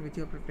carry on with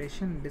your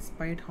preparation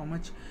despite how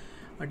much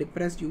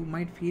depressed you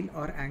might feel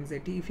or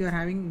anxiety. If you are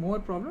having more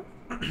problem,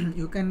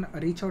 you can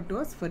reach out to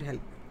us for help.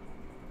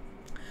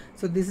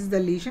 So this is the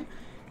lesion.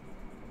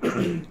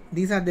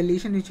 These are the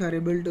lesions which you are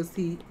able to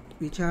see,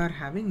 which are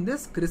having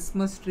this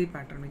Christmas tree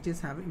pattern,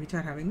 which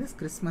are having this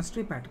Christmas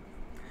tree pattern.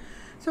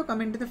 So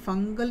coming to the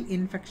fungal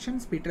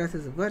infections,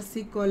 pityriasis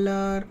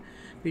versicolor,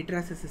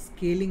 pityriasis is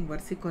scaling,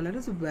 versicolor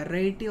is a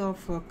variety of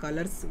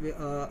colors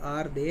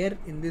are there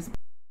in this.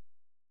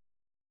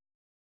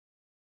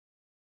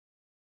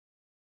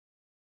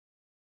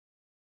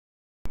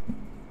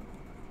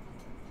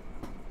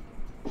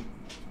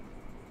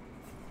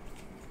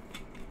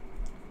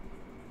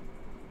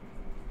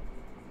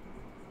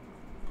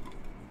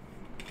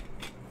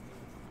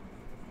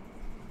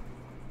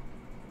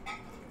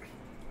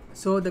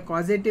 So the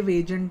causative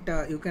agent,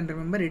 you can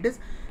remember, it is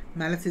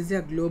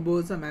Malassezia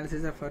globosa,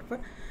 Malassezia furfur.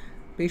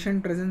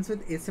 Patient presents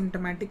with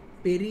asymptomatic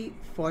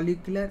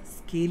perifollicular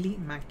scaly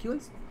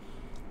macules,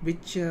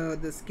 which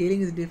the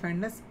scaling is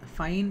defined as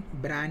fine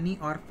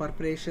brany or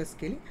purpuraceous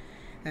scaling,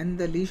 and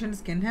the lesions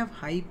can have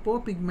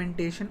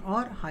hypopigmentation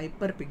or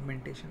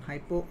hyperpigmentation,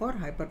 hypo or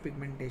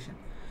hyperpigmentation.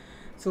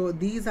 So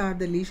these are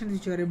the lesions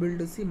which you are able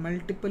to see,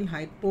 multiple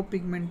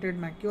hypopigmented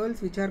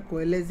macules which are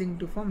coalescing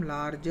to form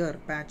larger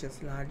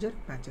patches.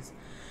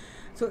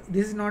 So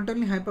this is not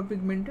only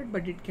hyperpigmented,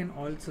 but it can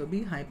also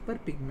be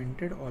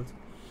hyperpigmented also.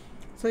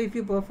 So if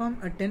you perform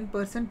a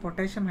 10%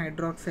 potassium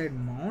hydroxide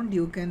mount,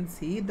 you can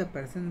see the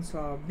presence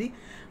of the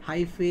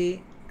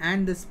hyphae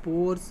and the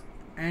spores,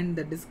 and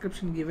the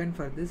description given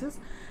for this is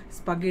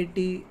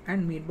spaghetti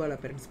and meatball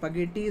appearance.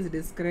 Spaghetti is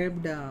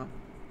described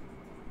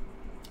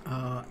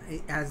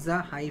as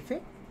a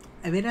hyphae,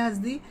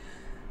 whereas the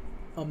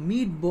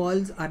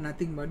meatballs are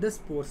nothing but the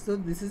spores. So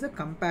this is a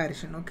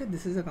comparison. Okay,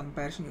 this is a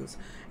comparison use.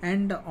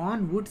 And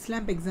on wood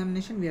slump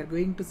examination, we are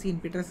going to see in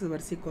pityriasis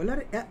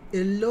versicolor a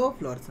yellow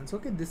fluorescence.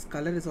 Okay, this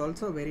color is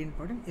also very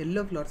important.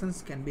 Yellow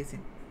fluorescence can be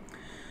seen.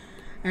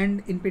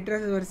 And in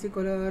pityriasis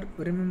versicolor,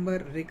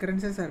 remember,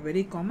 recurrences are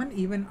very common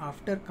even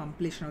after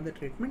completion of the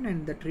treatment,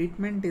 and the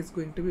treatment is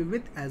going to be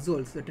with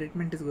azoles. The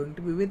treatment is going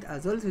to be with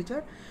azoles, which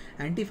are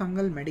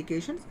antifungal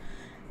medications.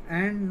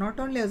 And not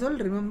only azole,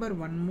 remember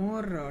one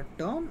more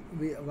term,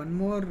 one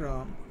more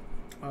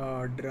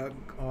drug,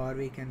 or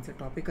we can say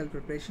topical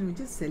preparation, which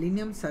is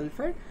selenium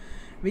sulfide,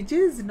 which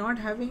is not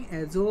having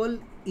azole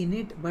in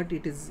it, but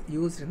it is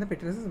used in the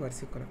pityriasis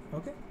versicolor.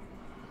 Okay.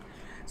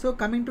 So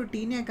coming to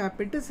tinea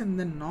capitis in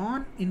the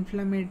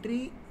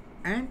non-inflammatory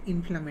and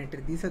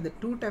inflammatory, these are the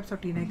two types of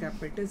tinea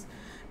capitis.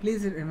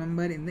 Please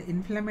remember, in the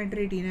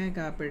inflammatory tinea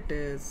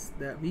capitis,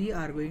 we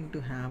are going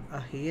to have a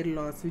hair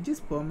loss which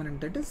is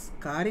permanent, that is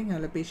scarring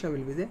alopecia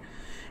will be there.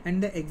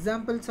 And the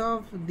examples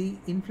of the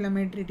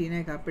inflammatory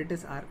tinea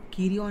capitis are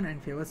chirion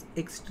and fevers,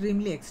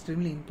 extremely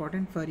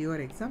important for your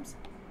exams.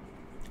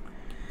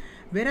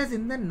 Whereas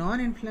in the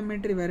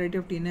non-inflammatory variety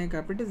of tinea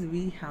capitis,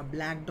 we have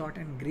black dot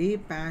and grey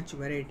patch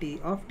variety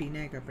of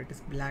tinea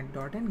capitis, black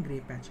dot and grey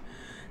patch.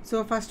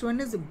 So first one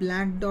is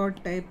black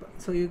dot type.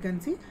 So you can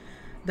see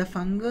the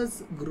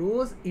fungus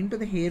grows into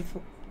the hair,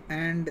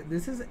 and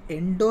this is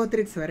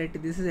endothrix variety.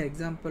 This is an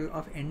example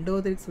of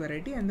endothrix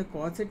variety, and the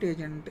causative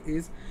agent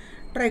is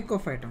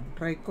trichophyton.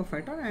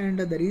 And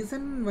the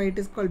reason why it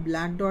is called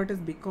black dot is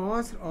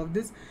because of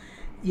this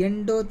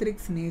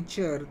endothrix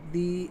nature.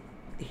 The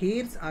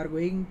hairs are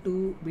going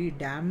to be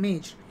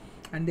damaged,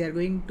 and they are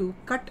going to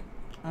cut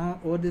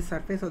over the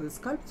surface of the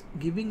scalp,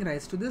 giving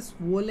rise to the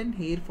swollen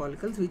hair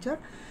follicles which are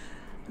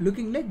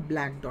looking like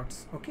black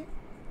dots. Okay.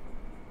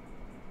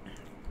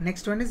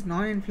 Next one is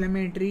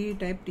non-inflammatory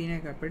type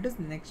tinea capitis.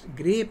 Next,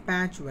 grey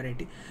patch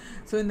variety.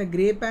 So in the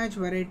grey patch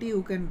variety,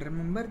 you can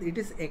remember it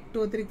is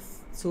ectothrix.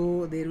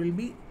 So there will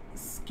be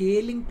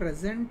scaling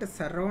present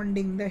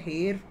surrounding the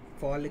hair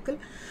follicle.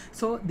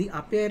 So the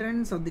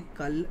appearance of the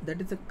color, that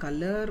is a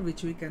color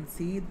which we can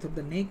see through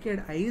the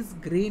naked eye, is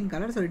green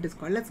color. So it is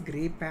called as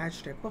grey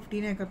patch type of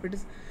tinea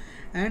capitis.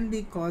 And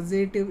the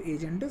causative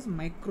agent is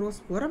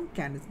Microsporum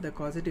canis. The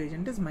causative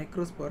agent is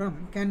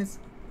Microsporum canis.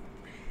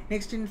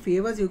 Next, in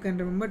fevers, you can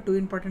remember two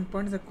important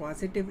points. The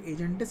causative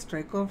agent is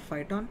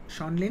Trichophyton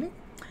schonleini,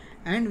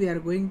 and we are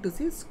going to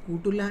see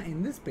scutula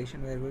in this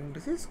patient. We are going to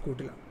see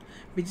scutula,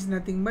 which is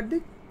nothing but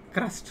the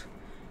crust.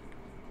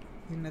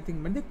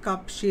 Nothing but the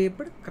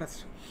cup-shaped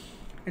crust.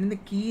 And the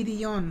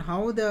key on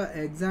how the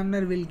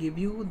examiner will give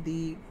you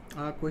the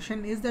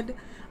question is that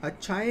a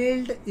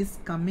child is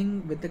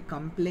coming with the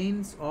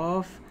complaints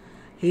of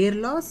hair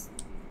loss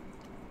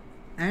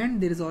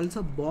and there is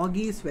also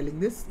boggy swelling.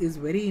 This is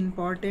very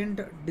important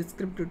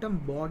descriptive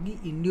term, boggy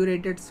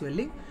indurated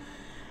swelling,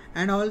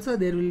 and also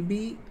there will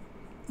be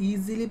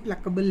easily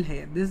pluckable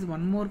hair. This is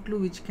one more clue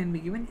which can be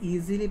given,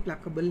 easily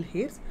pluckable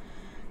hairs.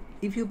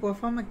 If you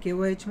perform a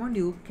KOH mode,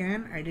 you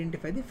can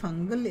identify the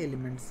fungal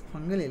elements,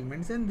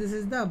 and this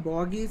is the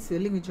boggy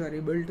swelling which you are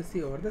able to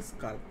see over the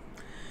scalp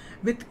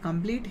with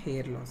complete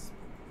hair loss.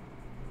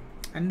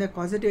 And the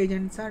causative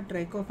agents are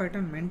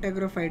trichophyton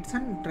mentagrophytes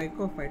and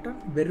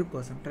trichophyton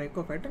verrucosum,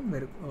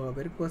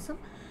 verrucosum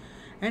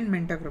and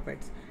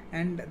mentagrophytes.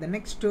 And the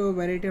next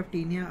variety of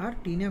tinea are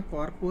tinea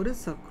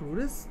corporis or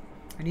cruris.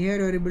 And here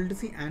you are able to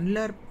see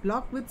annular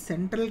block with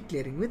central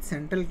clearing,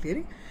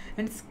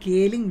 and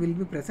scaling will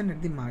be present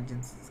at the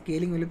margins.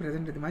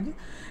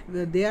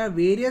 There are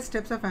various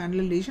steps of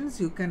annular lesions.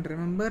 You can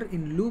remember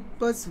in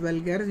lupus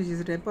vulgaris, which is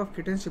a type of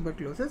cutaneous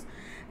tuberculosis,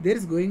 there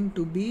is going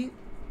to be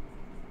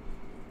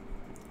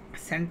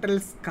central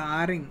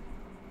scarring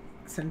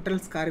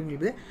will be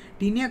there.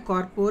 Tinea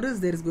corporis,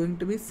 there is going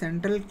to be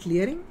central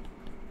clearing.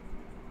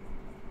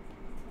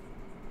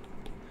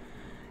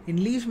 In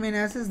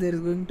leishmaniasis, there is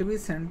going to be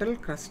central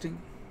crusting.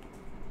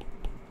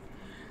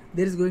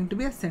 There is going to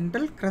be a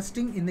central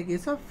crusting in the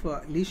case of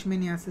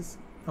leishmaniasis.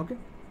 Okay.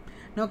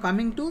 Now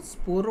coming to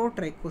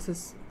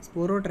sporotrichosis.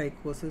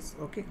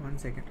 Okay, one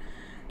second.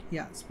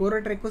 Yeah,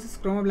 sporotrichosis,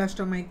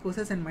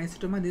 chromoblastomycosis and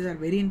mycetoma, these are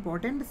very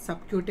important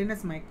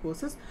subcutaneous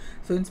mycosis.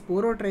 So in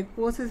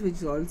sporotrichosis, which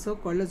is also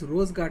called as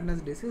Rose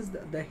Gardner's disease,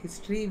 the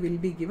history will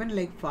be given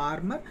like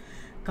farmer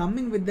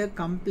coming with the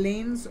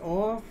complaints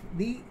of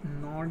the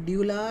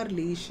nodular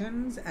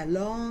lesions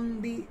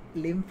along the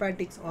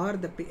lymphatics, or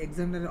the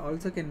examiner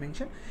also can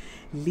mention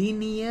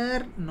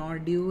linear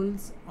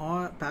nodules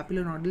or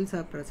papillary nodules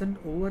are present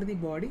over the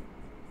body,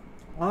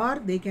 or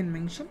they can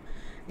mention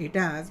it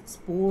as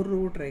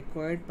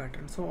sporotrichoid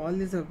pattern. So all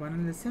these are one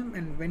and the same,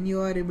 and when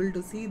you are able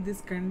to see this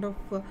kind of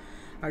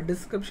a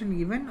description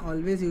given,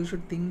 always you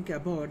should think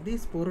about the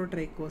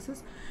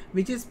sporotrichosis,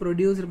 which is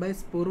produced by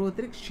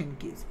Sporothrix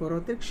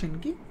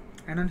schinki.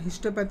 And on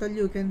histopathology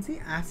you can see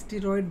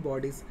asteroid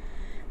bodies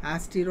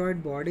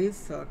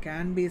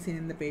can be seen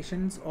in the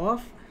patients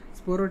of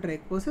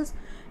sporotrichosis.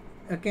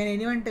 Can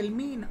anyone tell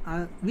me in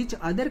which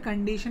other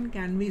condition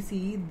can we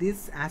see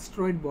this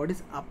asteroid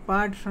bodies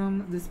apart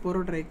from the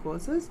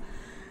sporotrichosis?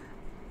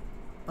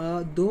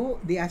 Though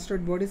the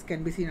asteroid bodies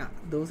can be seen in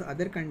those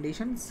other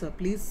conditions,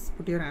 please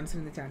put your answer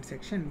in the chat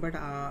section. But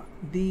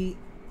the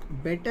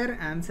better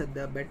answer,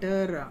 the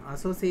better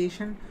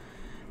association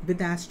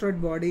with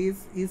asteroid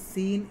bodies is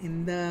seen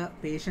in the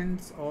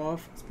patients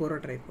of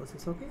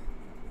sporotrichosis. Okay.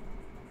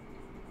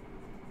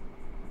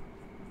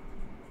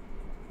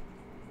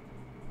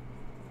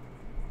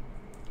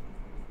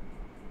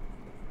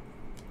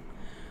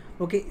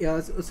 Okay,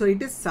 so it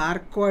is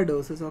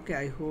sarcoidosis. Okay,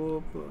 I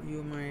hope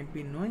you might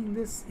be knowing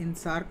this. In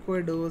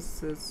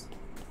sarcoidosis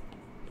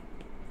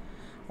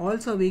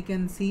also we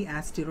can see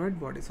asteroid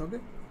bodies. Okay,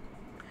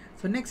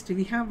 so next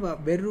we have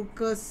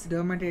verrucous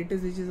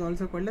dermatitis, which is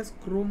also called as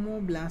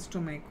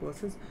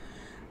chromoblastomycosis.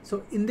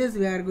 So in this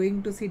we are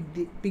going to see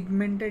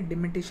pigmented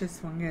dematicious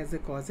fungi as a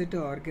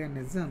causative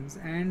organisms,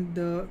 and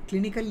the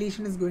clinical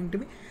lesion is going to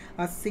be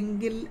a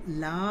single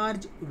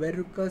large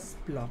verrucous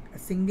block.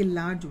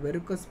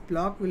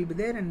 Will be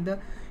there, and the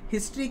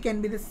history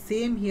can be the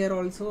same here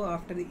also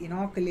after the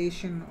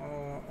inoculation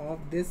of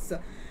this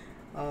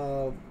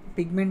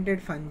pigmented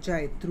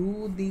fungi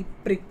through the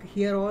prick.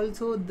 Here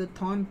also the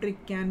thorn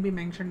prick can be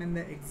mentioned in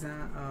the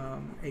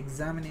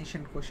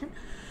examination question,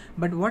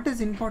 but what is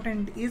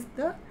important is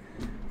the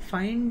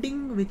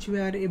finding which we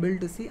are able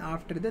to see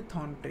after the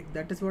thorn prick.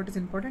 That is what is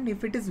important.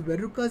 If it is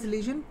verrucous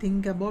lesion,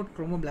 think about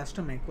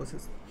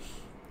chromoblastomycosis.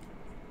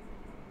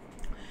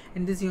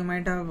 In this you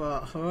might have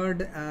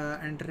heard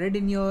and read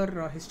in your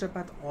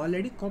histopath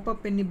already.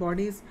 Copper-penny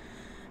bodies,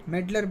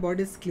 medullary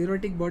bodies,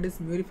 sclerotic bodies,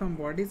 muriform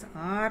bodies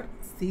are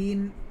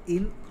seen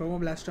in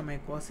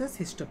chromoblastomycosis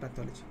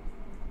histopathology.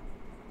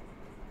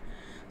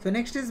 So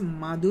next is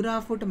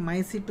Madura foot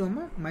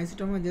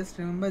mycetoma. Just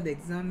remember, the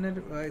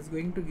examiner is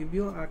going to give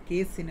you a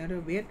case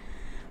scenario where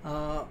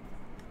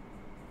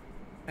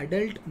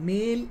adult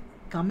male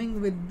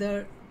coming with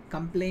the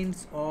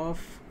complaints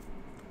of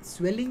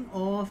swelling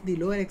of the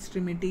lower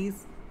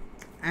extremities,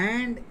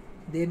 and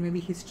there may be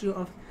history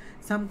of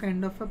some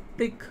kind of a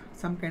prick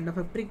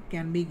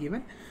can be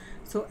given.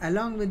 So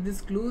along with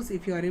these clues,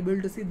 if you are able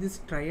to see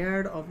this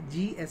triad of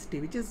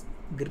GST, which is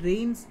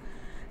grains,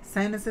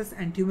 sinuses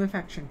and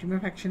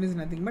tumefaction is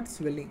nothing but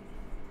swelling.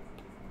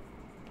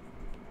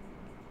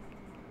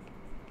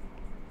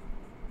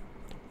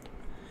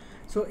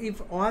 So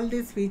if all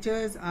these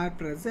features are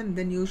present,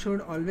 then you should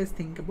always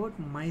think about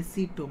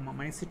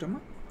mycetoma.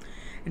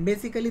 And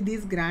basically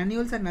these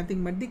granules are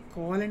nothing but the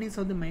colonies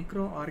of the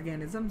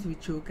microorganisms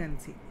which you can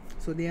see.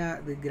 So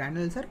the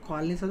granules are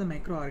colonies of the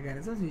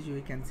microorganisms which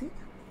we can see.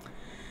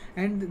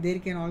 and there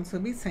can also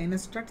be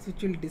sinus tracts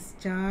which will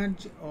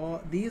discharge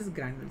these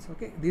granules.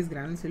 Okay, these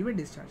granules will be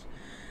discharged.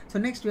 So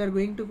next we are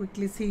going to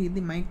quickly see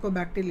the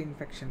mycobacterial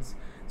infections.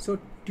 So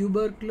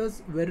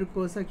tuberculous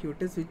verrucosa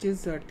cutis, which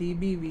is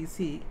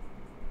TBVC,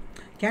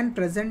 can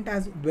present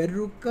as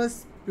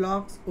verrucous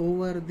plaques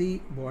over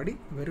the body.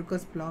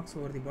 Verrucous plaques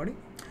over the body.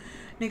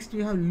 Next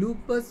we have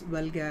lupus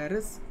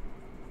vulgaris,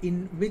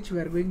 in which we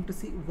are going to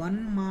see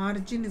one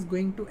margin is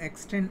going to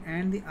extend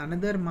and the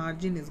another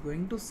margin is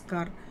going to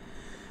scar.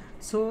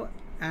 So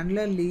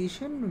annular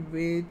lesion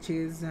which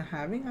is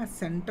having a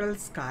central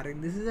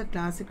scarring. This is a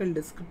classical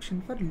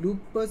description for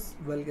lupus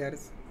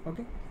vulgaris.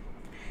 Okay,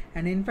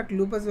 and in fact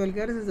lupus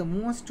vulgaris is the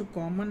most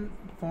common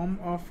form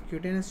of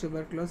cutaneous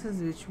tuberculosis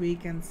which we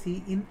can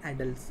see in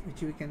adults.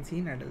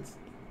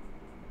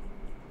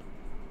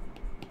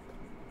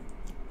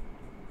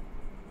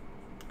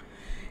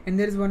 And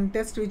there is one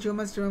test which you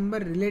must remember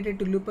related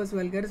to lupus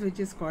vulgaris, which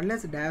is called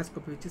as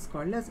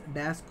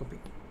diascopy.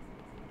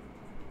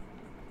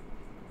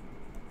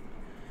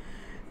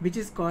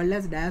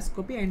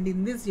 And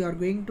in this you are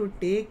going to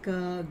take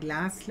a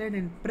glass slide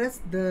and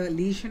press the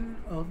lesion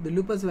of the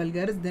lupus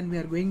vulgaris. Then we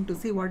are going to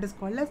see what is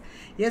called as,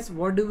 yes,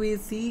 what do we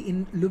see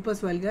in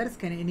lupus vulgaris?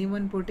 Can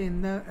anyone put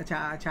in the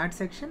chat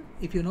section?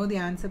 If you know the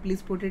answer,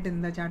 please put it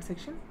in the chat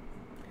section.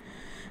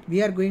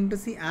 We are going to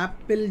see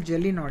apple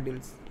jelly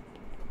nodules.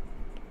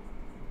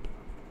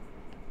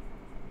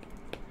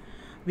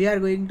 On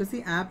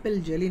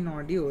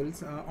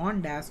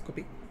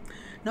diascopy.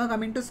 Now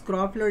coming to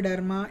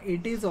scrophaloderma,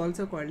 it is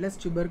also called as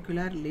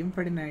tubercular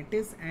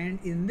lymphadenitis, and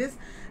in this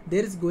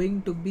there is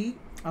going to be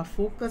a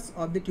focus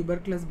of the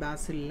tuberculous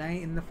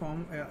bacilli in the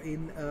form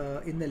in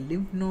the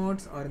lymph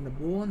nodes or in the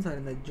bones or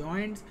in the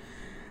joints.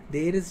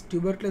 There is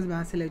tuberculous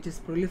bacilli which is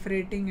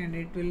proliferating, and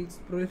it will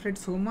proliferate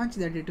so much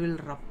that it will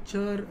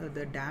rupture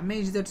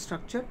damage that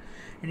structure,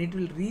 and it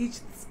will reach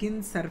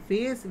skin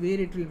surface where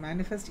it will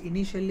manifest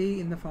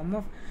initially in the form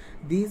of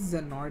these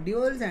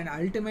nodules, and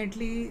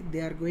ultimately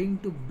they are going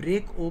to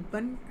break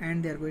open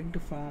and they are going to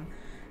form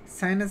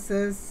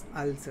sinuses,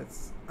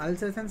 ulcers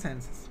and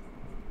sinuses.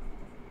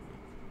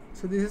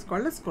 So this is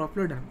called as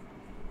scrophaloderma.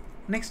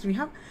 Next we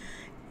have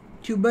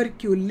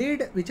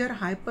tuberculid, which are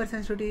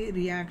hypersensitivity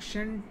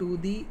reaction to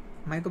the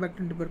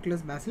Mycobacterium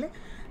tuberculosis bacilli.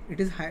 It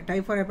is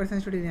type 4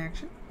 hypersensitivity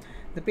reaction.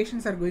 The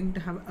patients are going to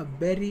have a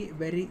very,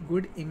 very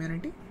good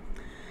immunity.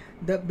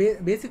 The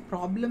basic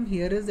problem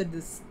here is that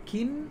the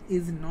skin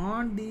is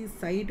not the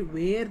site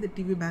where the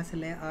TB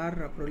bacilli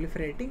are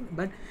proliferating,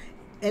 but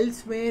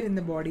elsewhere in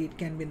the body. It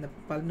can be in the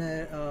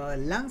pulmonary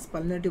lungs,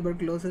 pulmonary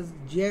tuberculosis,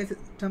 GI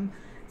system,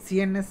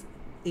 CNS.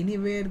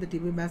 Anywhere the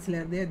TB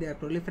bacilli are there, they are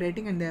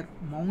proliferating and they are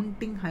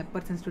mounting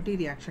hypersensitivity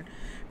reaction,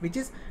 which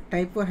is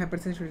type 4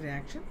 hypersensitivity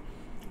reaction,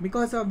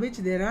 because of which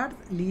there are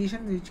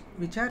lesions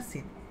which are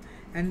seen.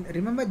 And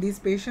remember, these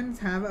patients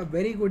have a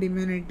very good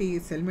immunity,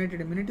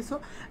 cell-mediated immunity,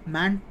 so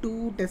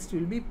MAN2 test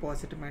will be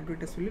positive.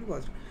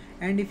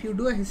 And if you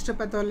do a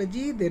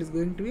histopathology, there is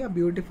going to be a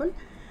beautiful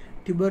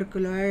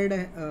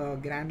tuberculoid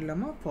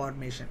granuloma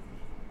formation,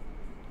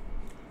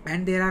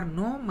 and there are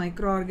no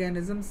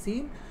microorganisms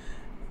seen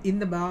in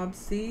the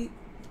biopsy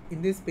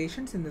in these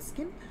patients in the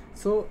skin.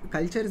 So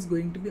culture is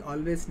going to be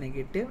always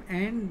negative,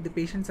 and the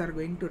patients are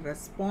going to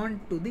respond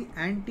to the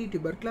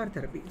anti-tubercular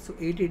therapy. So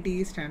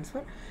ATT stands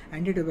for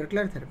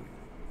anti-tubercular therapy.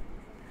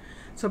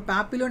 So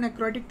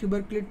papillonecrotic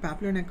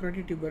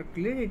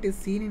tuberculid, it is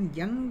seen in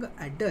young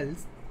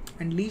adults,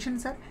 and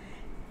lesions are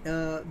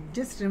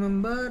just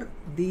remember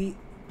the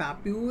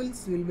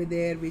papules will be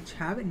there which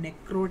have a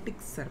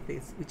necrotic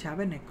surface.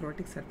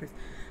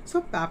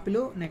 So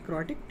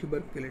papillonecrotic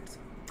tuberculids,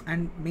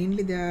 and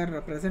mainly they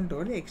are present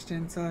over the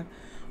extensor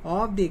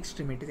of the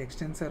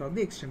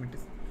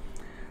extremities.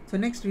 So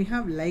next we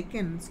have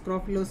lichen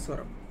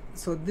scrophalosorum.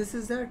 So this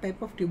is a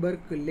type of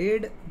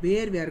tuberculid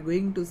where we are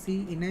going to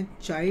see in a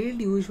child,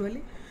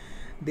 usually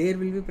there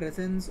will be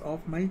presence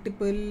of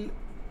multiple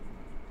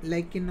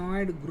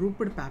lichenoid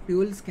grouped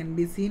papules can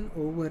be seen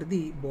over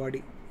the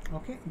body.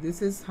 Okay,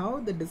 this is how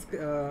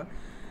the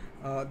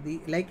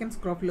lichen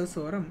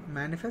scrophalosorum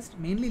manifest.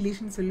 Mainly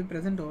lesions will be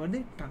present over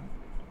the tongue.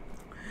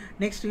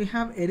 Next we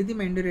have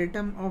erythema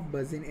induratum of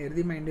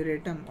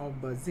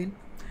Buzzin.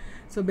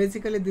 So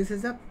basically this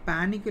is a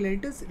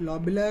paniculitis,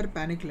 lobular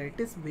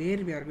paniculitis, where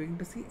we are going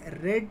to see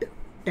red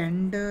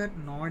tender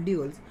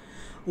nodules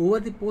over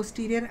the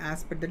posterior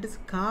aspect, that is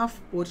calf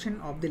portion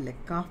of the leg,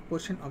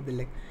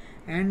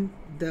 and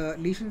the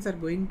lesions are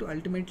going to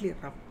ultimately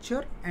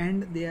rupture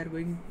and they are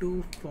going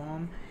to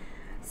form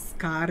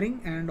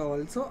scarring and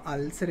also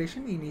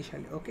ulceration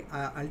initially. Okay,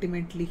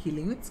 ultimately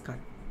healing with scar.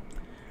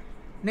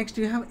 Next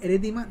we have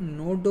erythema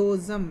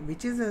nodosum,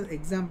 which is an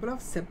example of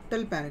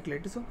septal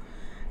paniculitis. So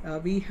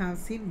we have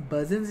seen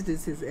Buzzin's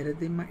disease,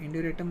 erythema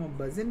induratum of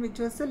Buzzin, which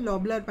was a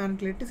lobular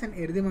paniculitis, and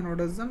erythema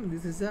nodosum,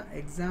 this is an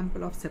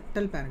example of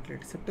septal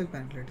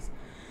paniculitis.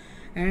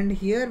 And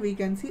here we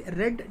can see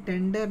red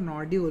tender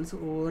nodules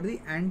over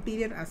the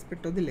anterior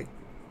aspect of the leg,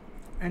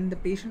 and the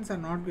patients are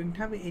not going to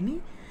have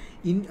any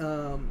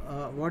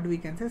what we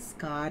can say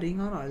scarring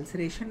or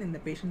ulceration in the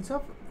patients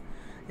of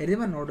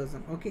erythema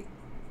nodosum. Okay,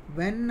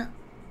 when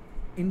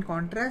in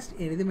contrast,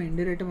 erythema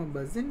induratum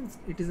buzzins,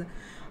 it is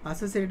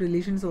associated with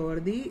lesions over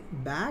the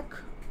back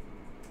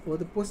or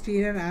the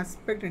posterior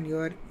aspect, and you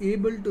are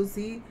able to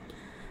see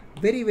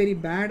very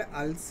bad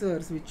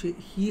ulcers which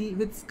heal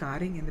with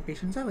scarring in the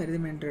patients of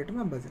erythema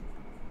induratum buzzin.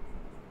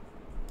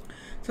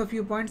 So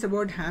few points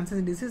about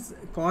Hansen's disease.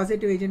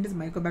 Causative agent is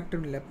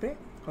Mycobacterium leprae.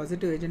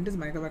 Causative agent is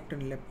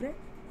Mycobacterium leprae.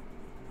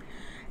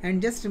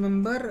 And just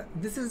remember,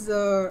 this is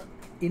a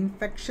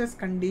infectious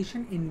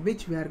condition in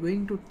which we are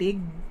going to take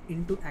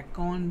into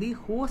account the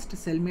host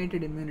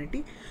cell-mediated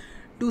immunity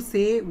to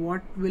say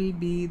what will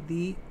be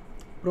the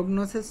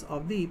prognosis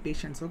of the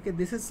patients. Okay,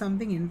 this is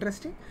something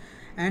interesting,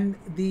 and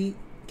the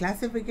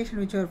classification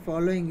which we are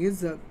following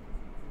is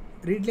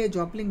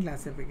Ridley-Joplin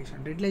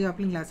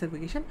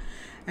classification,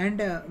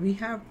 and we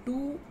have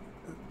two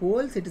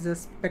poles. It is a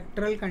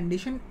spectral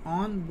condition.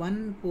 On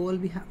one pole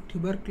we have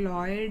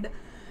tuberculoid,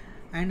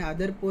 and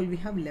other pole we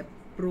have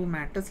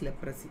lepromatous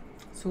leprosy.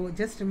 So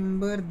just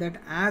remember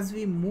that as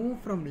we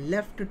move from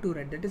left to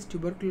right, that is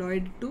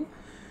tuberculoid to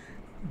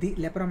the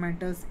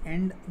lepromatous,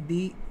 and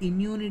the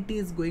immunity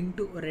is going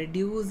to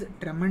reduce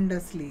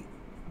tremendously.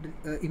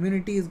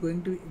 Immunity is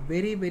going to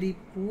be very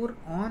poor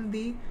on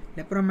the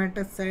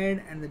lepromatous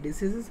side, and the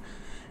disease is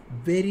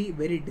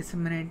very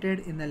disseminated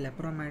in the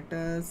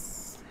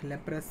lepromatous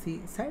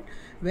leprosy side,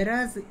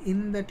 whereas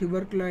in the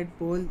tuberculoid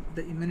pole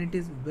the immunity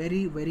is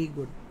very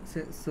good.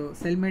 So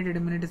cell-mediated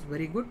immunity is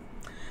very good,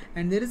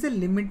 and there is a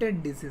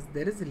limited disease.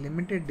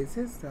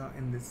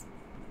 In this.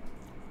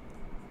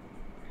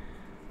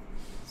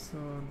 So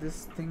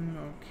this thing,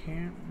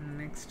 okay,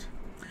 next.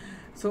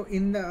 So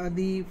in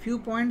the few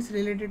points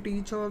related to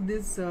each of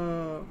these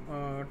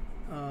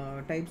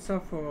types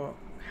of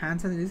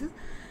Hansen's disease.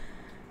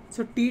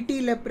 So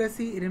TT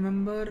leprosy,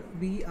 remember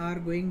we are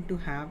going to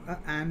have a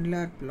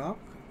annular block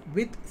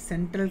with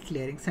central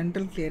clearing.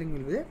 Central clearing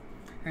will be there,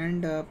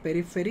 and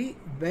periphery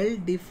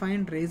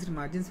well-defined raised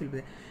margins will be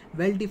there.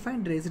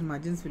 Well-defined raised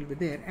margins will be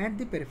there at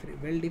the periphery.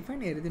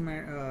 Well-defined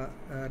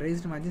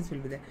raised margins will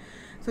be there.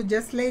 So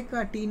just like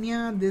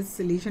tinea, this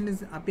lesion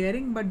is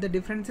appearing, but the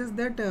difference is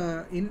that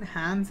in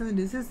Hansen's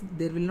disease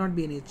there will not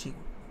be any itching.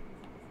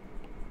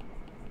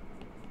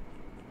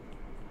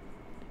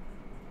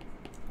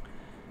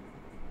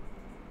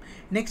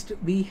 Next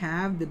we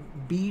have the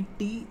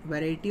BT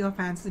variety of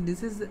Hansen's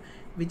disease,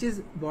 which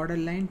is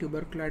borderline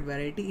tuberculoid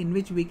variety, in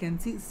which we can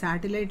see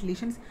satellite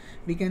lesions.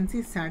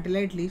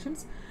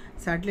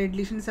 Satellite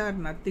lesions are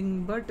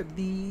nothing but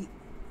the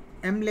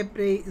M.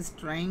 leprae is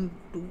trying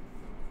to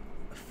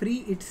free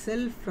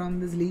itself from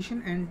this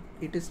lesion, and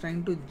it is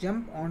trying to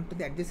jump onto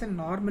the adjacent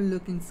normal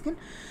looking skin,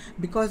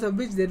 because of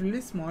which there will be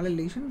smaller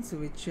lesions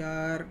which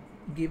are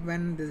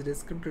given this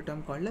descriptive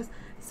term called as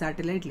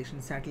satellite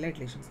lesions.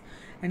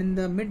 And in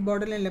the mid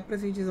borderline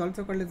leprosy, which is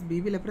also called as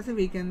BB leprosy,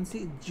 we can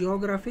see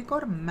geographic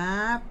or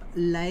map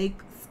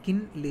like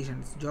skin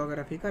lesions.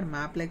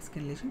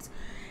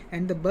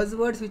 And the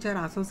buzzwords which are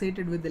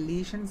associated with the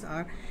lesions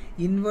are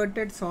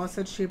inverted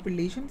saucer shaped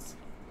lesions,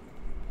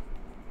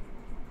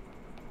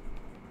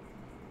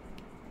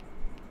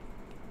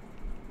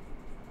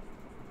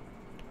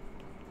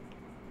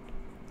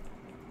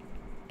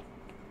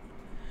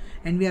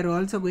 and we are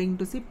also going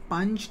to see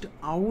punched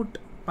out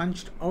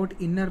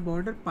inner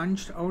border,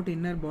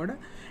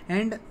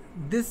 and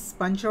this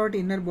punched out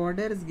inner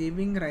border is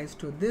giving rise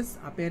to this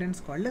appearance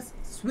called as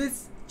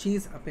Swiss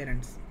cheese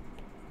appearance.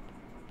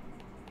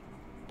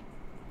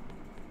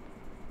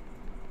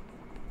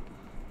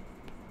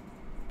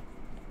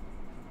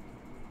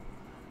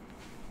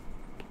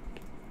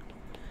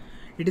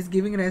 It is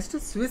giving rise to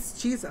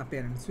Swiss cheese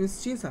appearance.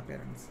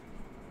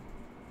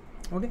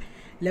 Okay,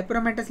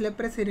 lepromatous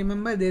leprosy,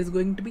 remember there is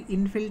going to be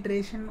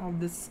infiltration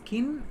of the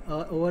skin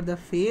over the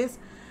face.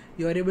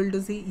 You are able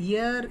to see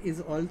ear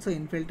is also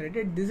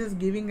infiltrated. This is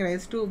giving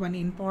rise to one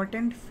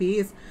important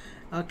phase.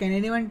 Can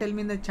anyone tell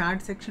me in the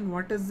chat section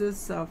what is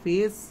this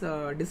phase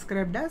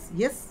described as?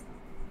 Yes.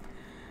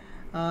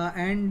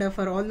 And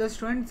for all the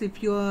students,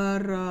 if you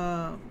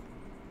are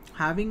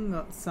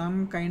having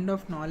some kind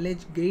of knowledge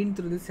gained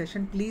through this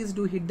session, please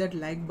do hit that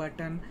like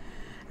button,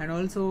 and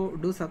also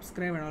do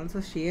subscribe, and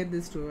also share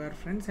this to your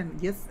friends. And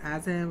yes,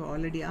 as I have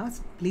already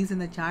asked, please in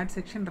the chat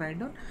section write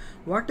down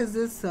what is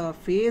this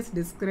phase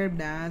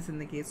described as in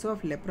the case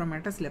of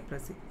lepromatous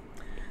leprosy.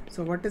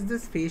 So what is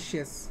this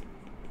facies?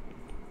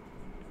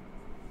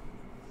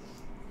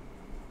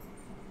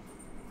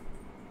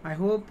 I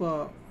hope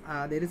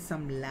there is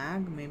some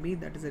lag, maybe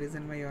that is the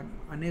reason why you are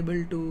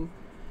unable to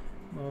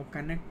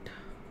connect.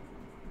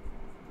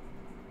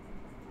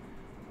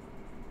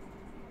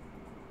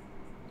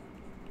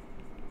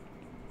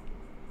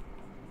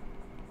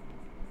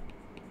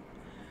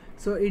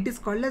 So it is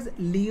called as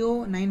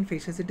leonine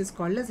facies. There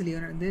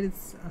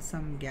is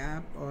some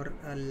gap or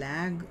a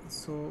lag,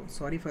 so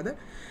sorry for that.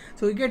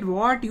 So you get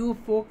what you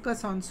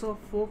focus on. So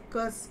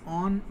focus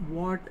on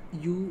what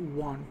you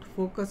want.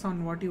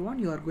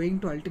 You are going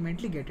to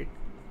ultimately get it.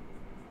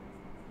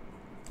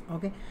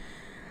 Okay.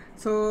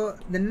 So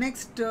the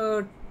next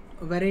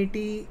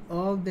variety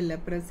of the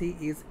leprosy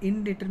is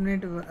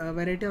indeterminate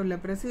variety of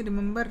leprosy.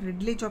 Remember,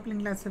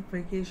 Ridley-Choplin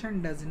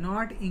classification does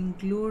not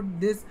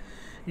include this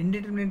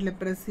indeterminate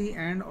leprosy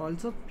and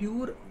also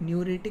pure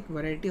neurotic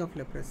variety of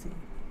leprosy.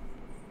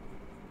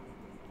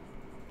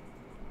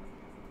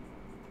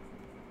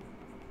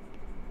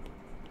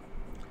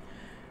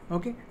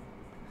 Okay,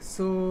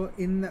 so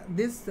in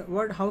this,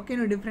 how can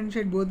you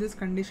differentiate both these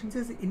conditions?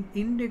 Is in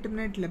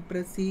indeterminate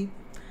leprosy,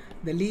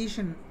 the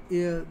lesion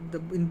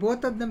in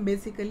both of them,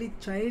 basically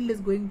child is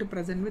going to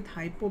present with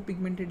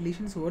hypopigmented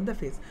lesions over the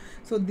face.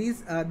 So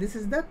this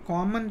is the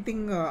common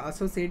thing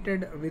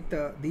associated with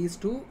these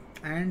two.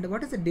 And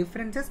what is the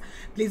differences?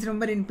 Please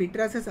remember, in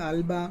pityriasis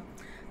alba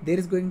there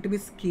is going to be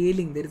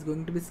scaling.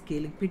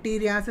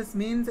 Pityriasis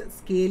means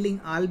scaling,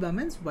 alba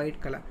means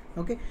white color.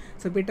 Okay,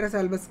 so pityriasis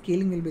alba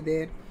scaling will be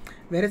there.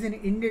 Whereas in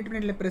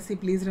indeterminate leprosy,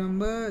 please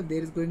remember,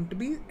 there is going to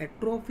be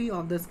atrophy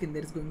of the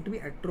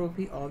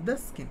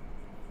skin.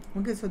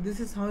 Okay, so this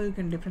is how you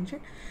can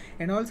differentiate.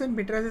 And also in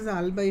pityriasis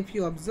alba, if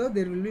you observe,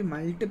 there will be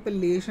multiple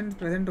lesions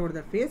present over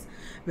the face,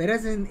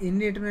 whereas in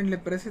indeterminate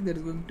leprosy there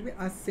is going to be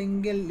a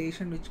single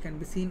lesion which can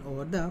be seen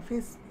over the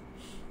face.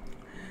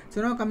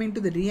 So now coming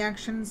to the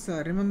reactions,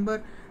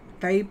 remember,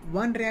 type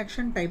 1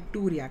 reaction, type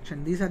 2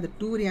 reaction. These are the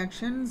two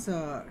reactions.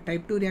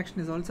 Type 2 reaction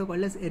is also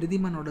called as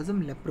erythema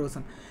nodosum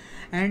leprosum.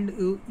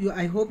 And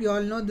I hope you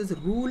all know this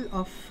rule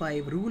of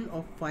 5. Rule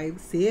of 5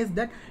 says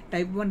that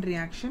type 1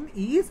 reaction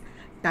is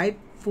type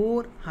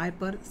 4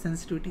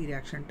 hypersensitivity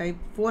reaction. Type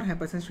 4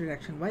 hypersensitivity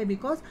reaction. Why?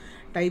 Because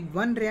type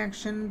 1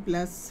 reaction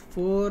plus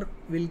 4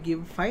 will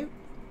give 5.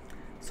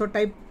 So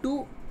type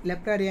 2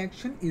 lepra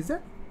reaction is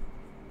a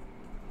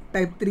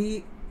type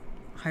 3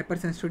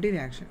 hypersensitivity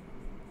reaction.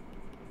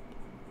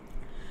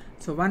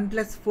 So 1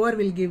 plus 4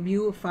 will give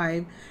you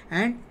 5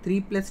 and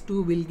 3 plus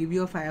 2 will give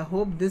you a 5. I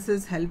hope this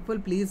is helpful.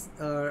 Please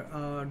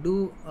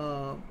do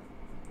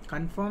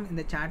confirm in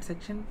the chat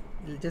section,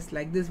 just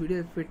like this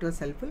video, if it was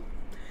helpful.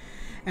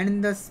 And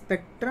in the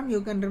spectrum, you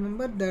can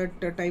remember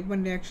that type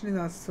 1 reaction is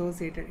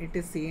associated, it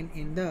is seen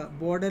in the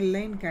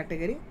borderline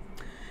category,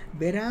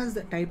 whereas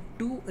the type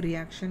 2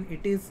 reaction,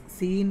 it is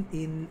seen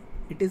in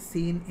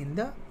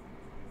the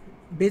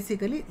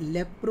basically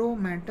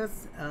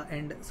lepromatous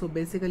end. So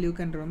basically you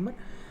can remember,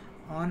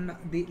 on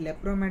the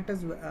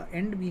lepromatous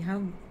end we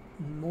have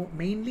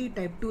mainly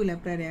type 2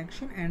 lepra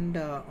reaction, and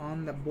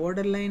on the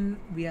borderline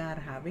we are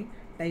having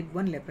type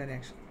 1 lepra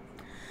reaction.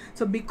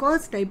 So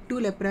because type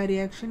 2 lepra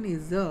reaction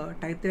is a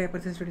type 3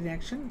 hypersensitivity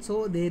reaction,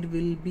 so there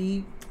will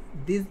be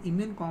these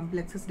immune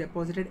complexes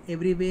deposited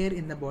everywhere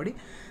in the body.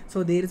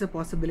 So there is a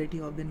possibility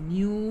of the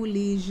new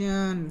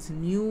lesions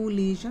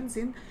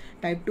in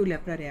type 2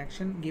 lepra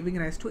reaction, giving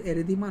rise to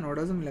erythema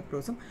nodosum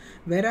leprosum.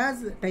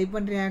 Whereas type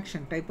 1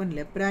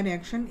 lepra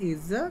reaction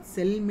is a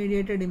cell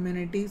mediated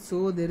immunity,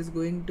 so there is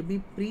going to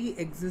be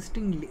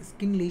pre-existing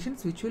skin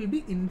lesions which will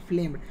be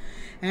inflamed,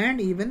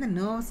 and even the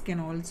nerves can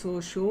also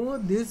show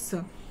this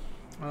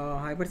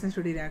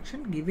hypersensitivity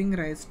reaction, giving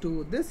rise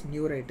to this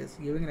neuritis.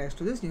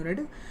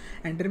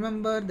 And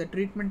remember, the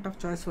treatment of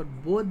choice for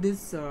both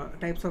these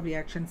types of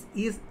reactions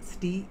is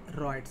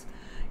steroids.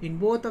 In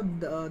both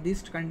of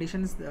these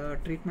conditions, the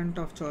treatment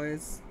of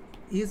choice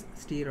is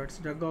steroids.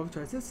 Drug of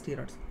choice is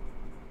steroids.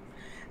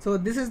 So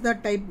this is the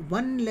type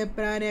 1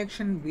 lepra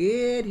reaction,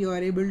 where you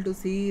are able to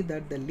see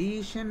that the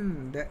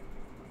lesion,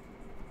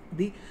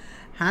 the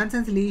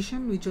Hansen's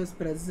lesion which was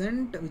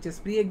present, which is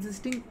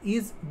pre-existing,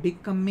 is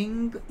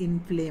becoming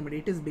inflamed.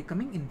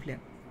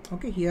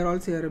 Okay, here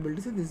also you are able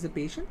to see this is a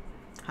patient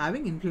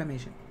having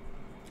inflammation.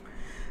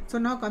 So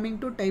now coming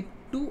to type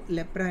 2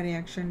 lepra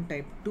reaction.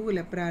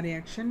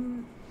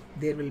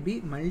 There will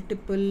be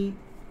multiple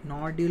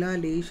nodular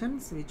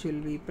lesions which will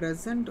be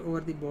present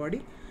over the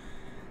body.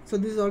 So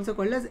this is also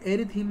called as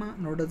erythema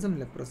nodosum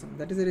leprosum.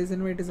 That is the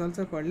reason why it is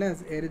also called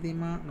as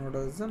erythema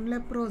nodosum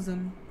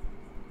leprosum.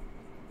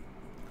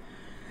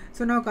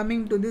 So now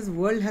coming to this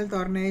World Health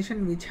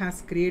Organization, which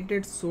has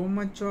created so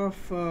much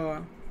of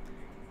a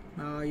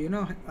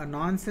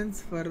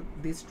nonsense for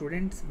these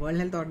students. World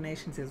Health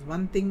Organization says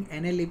one thing,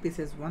 NLEP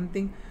says one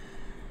thing.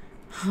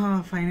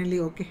 Finally,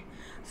 okay.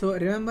 So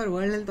remember,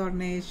 World Health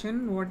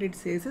Organization, what it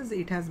says is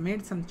it has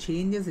made some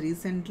changes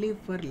recently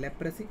for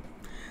leprosy.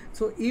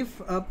 So if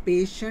a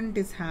patient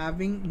is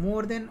having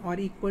more than or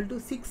equal to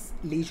 6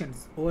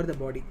 lesions over the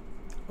body,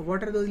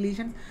 what are those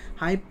lesions?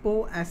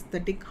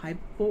 Hypoaesthetic,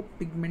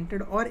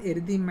 hypopigmented or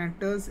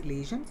erythematous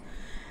lesions,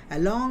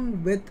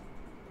 along with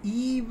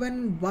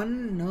even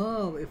one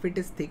nerve, if it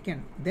is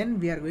thickened, then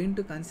we are going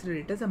to consider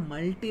it as a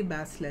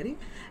multibacillary.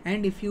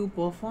 And if you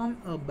perform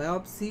a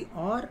biopsy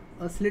or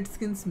a slit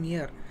skin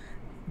smear,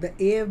 the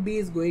AFB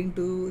is going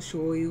to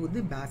show you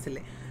the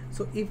bacilli.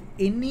 So if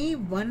any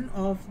one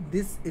of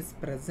this is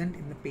present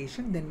in the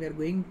patient, then we are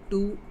going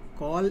to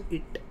call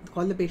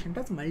the patient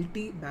as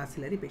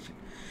multibacillary patient.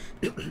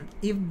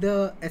 If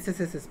the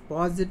SSS is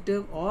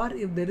positive, or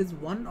if there is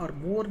one or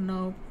more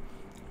nerve,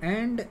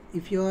 and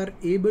if you are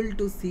able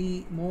to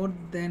see more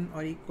than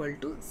or equal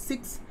to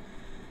 6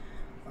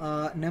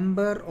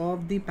 number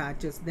of the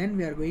patches, then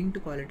we are going to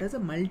call it as a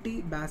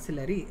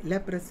multibacillary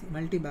leprosy.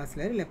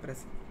 Multibacillary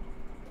leprosy.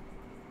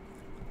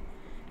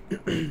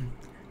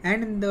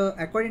 And in the,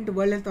 according to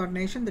World Health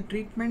Organization, the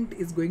treatment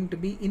is going to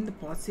be in the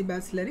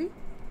paucibacillary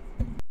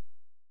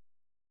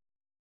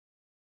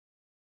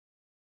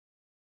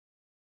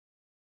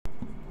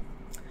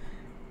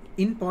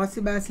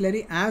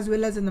as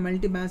well as in the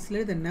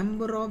multibacillary. The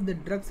number of the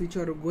drugs which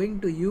you are going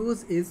to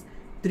use is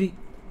 3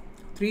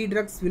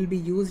 drugs will be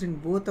used in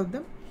both of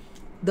them.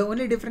 The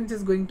only difference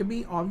is going to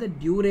be of the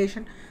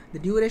duration. The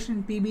duration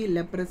in PB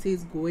leprosy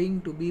is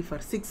going to be for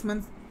 6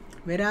 months,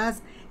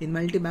 whereas in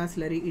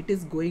multibacillary it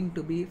is going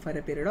to be for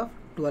a period of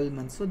 12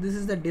 months. So this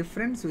is the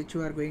difference which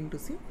you are going to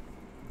see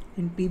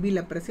in PB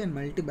leprosy and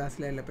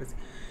multibacillary leprosy.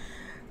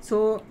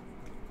 So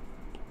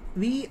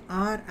we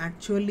are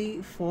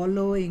actually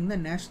following the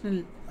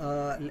National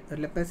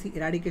Leprosy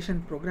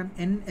Eradication Program,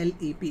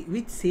 NLEP,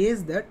 which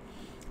says that,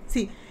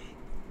 see,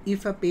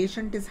 if a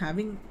patient is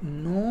having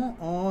no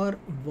or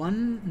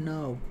one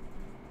nerve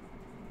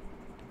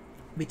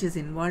which is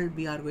involved,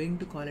 we are going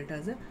to call it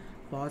as a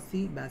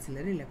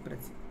paucibacillary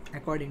leprosy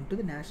according to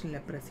the National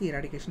Leprosy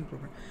Eradication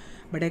Program.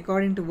 But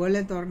according to World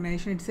Health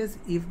Organization, it says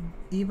if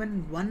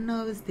even one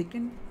nerve is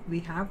thickened, we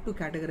have to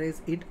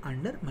categorize it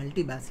under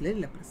multibacillary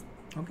leprosy.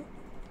 Okay.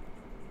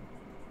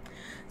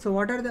 So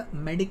what are the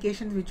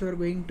medications which you are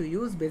going to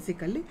use?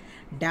 Basically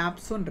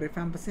dapsone,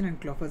 rifampicin and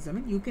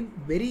clofazimine. You can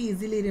very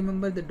easily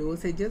remember the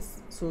dosages,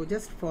 so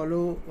just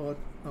follow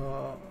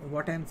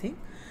what I am saying.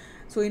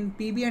 So in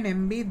PB and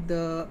MB,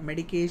 the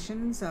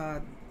medications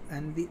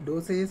and the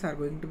dosages are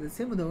going to be the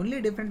same. The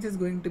only difference is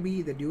going to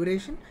be the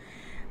duration.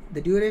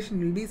 The duration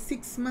will be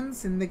 6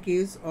 months in the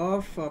case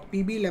of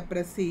PB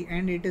leprosy,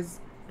 and it is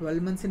 12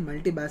 months in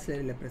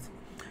multibacillary leprosy.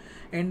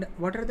 And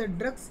what are the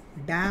drugs?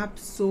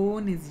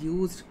 Dapsone is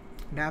used.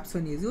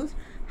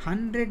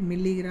 100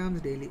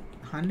 milligrams daily.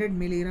 100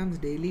 milligrams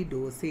daily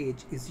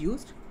dosage is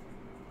used.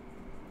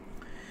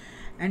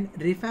 And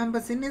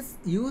rifampicin is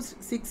used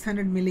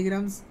 600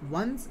 milligrams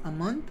once a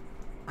month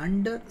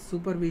under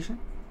supervision.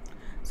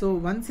 So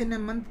once in a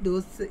month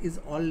dose is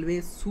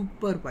always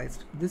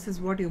supervised. This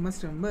is what you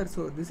must remember.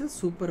 So this is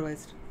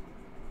supervised.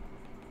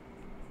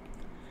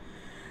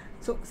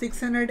 So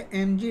 600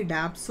 mg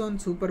dapsone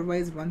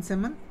supervised once a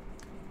month.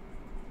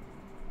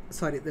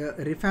 Sorry, the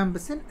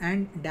rifampicin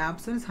and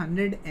dapsone is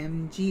 100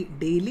 mg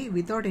daily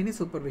without any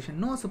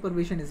supervision. No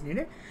supervision is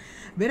needed.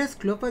 Whereas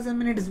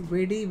clofazimine, it is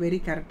very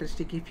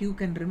characteristic. If you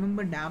can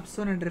remember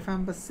dapsone and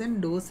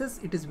rifampicin doses,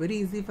 it is very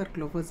easy for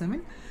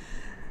clofazimine.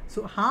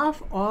 So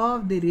half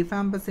of the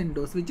rifampicin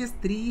dose, which is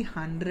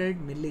 300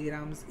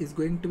 milligrams, is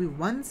going to be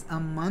once a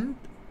month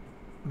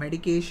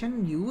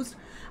medication used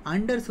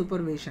under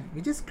supervision,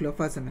 which is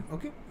clofazimine.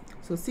 Okay,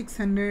 so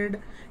 600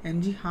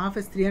 mg, half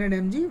is 300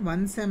 mg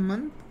once a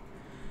month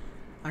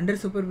under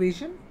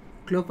supervision.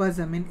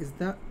 Clofazimine is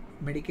the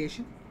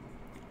medication,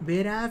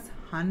 whereas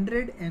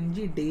 100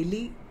 mg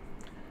daily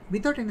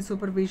without any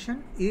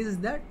supervision is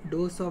the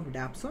dose of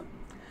dapsone.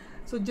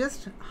 So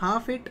just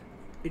half it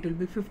will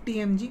be 50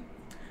 mg.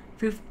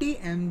 50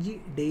 mg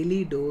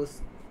daily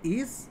dose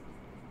is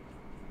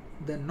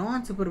the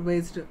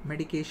non-supervised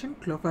medication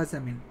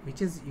clofazimine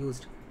which is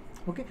used.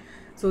 Okay,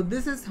 so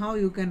this is how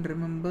you can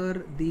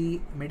remember the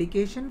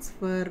medications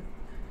for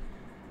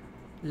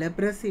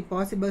leprosy,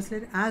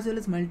 paucibacillary as well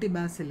as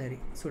multibacillary.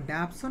 So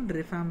dapsone,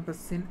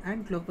 rifampicin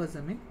and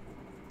clofazimine,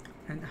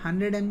 and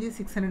 100 mg,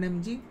 600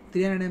 mg,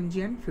 300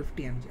 mg and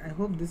 50 mg. I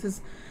hope this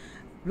is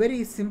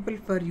very simple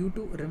for you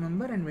to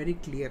remember and very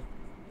clear.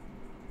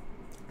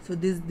 So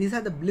these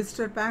are the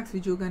blister packs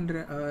which you can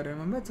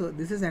remember. So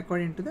this is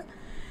according to the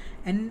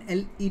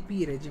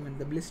NLEP regimen.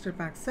 The blister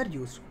packs are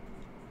used.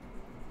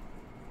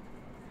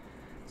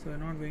 So we're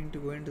not going to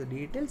go into the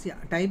details. Yeah,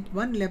 type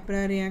 1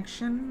 lepra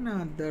reaction,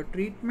 the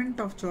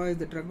treatment of choice,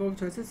 the drug of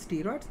choice is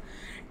steroids.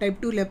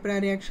 Type 2 lepra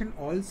reaction,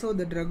 also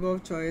the drug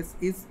of choice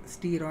is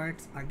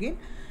steroids again.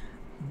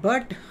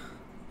 But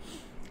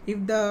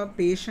if the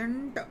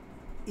patient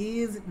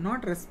is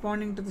not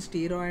responding to the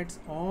steroids,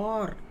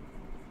 or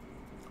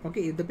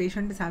okay, if the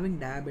patient is having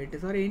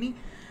diabetes or any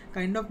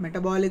kind of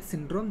metabolic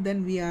syndrome,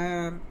 then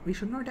we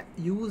should not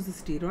use the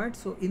steroids.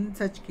 So in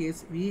such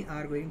case, we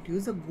are going to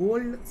use a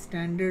gold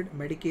standard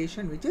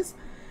medication, which is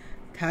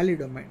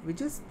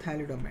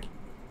thalidomide.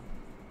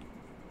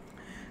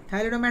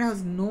 Thalidomide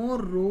has no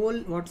role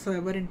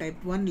whatsoever in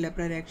type 1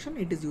 lepra reaction.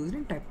 It is used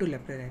in type 2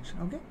 lepra reaction.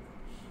 Okay.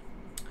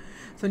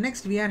 So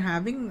next we are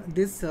having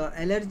this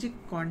allergic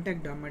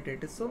contact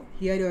dermatitis. So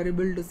here you are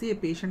able to see a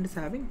patient is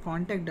having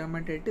contact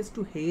dermatitis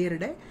to hair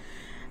dye,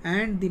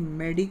 and the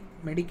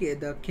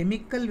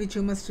chemical which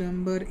you must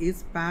remember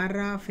is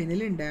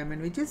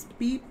paraphenylenediamine, which is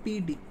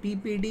PPD.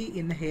 PPD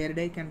in the hair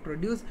dye can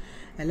produce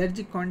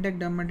allergic contact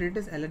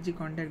dermatitis.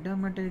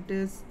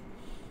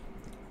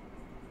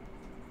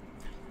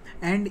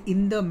 And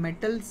in the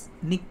metals,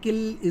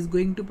 nickel is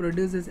going to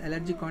produce this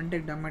allergic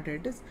contact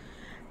dermatitis.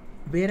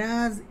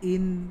 Whereas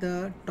in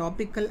the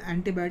topical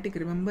antibiotic,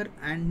 remember,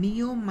 and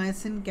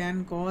neomycin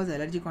can cause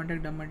allergic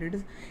contact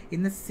dermatitis.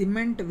 In the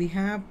cement, we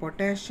have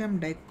potassium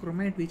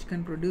dichromate, which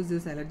can produce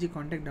this allergic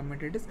contact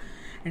dermatitis.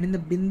 And in the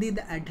bindi,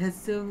 the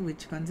adhesive,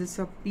 which consists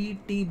of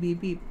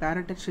PTBP,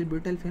 paratextual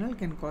butyl phenol,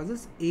 can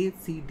cause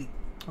ACD.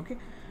 Okay.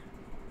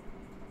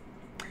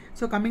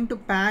 So coming to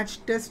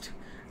patch test.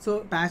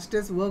 So patch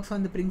test works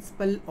on the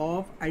principle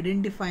of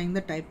identifying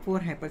the type 4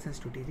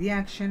 hypersensitivity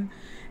reaction,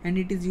 and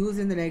it is used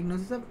in the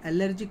diagnosis of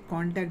allergic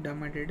contact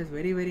dermatitis.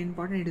 Very, very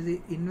important. It is the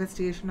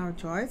investigation of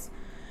choice,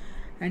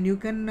 and you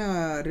can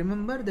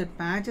remember that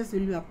patches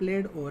will be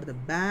applied over the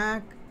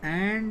back,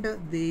 and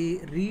the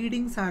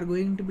readings are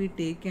going to be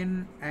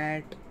taken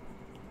at,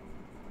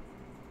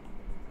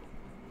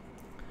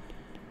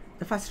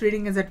 the first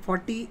reading is at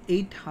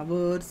 48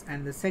 hours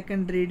and the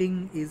second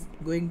reading is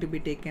going to be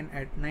taken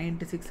at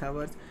 96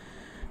 hours.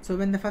 So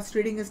when the first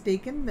reading is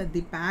taken,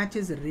 the patch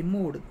is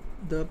removed.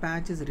 The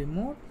patch is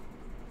removed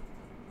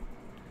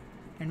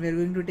and we are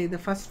going to take the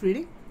first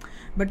reading.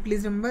 But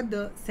please remember,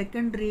 the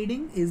second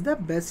reading is the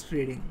best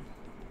reading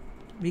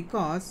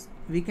because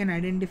we can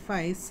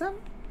identify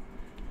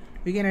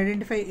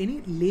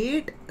any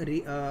late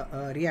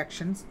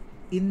reactions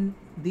in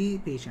the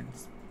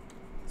patients.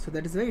 So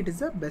that is why it is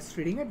the best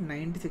reading at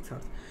 96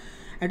 hours.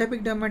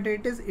 Atopic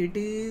dermatitis, it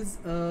is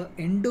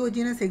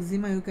endogenous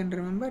eczema, you can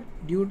remember,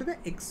 due to the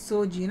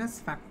exogenous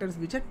factors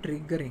which are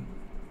triggering.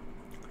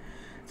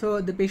 So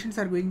the patients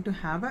are going to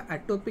have an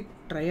atopic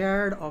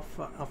triad of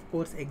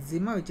course,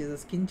 eczema, which is the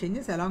skin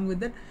changes, along with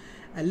that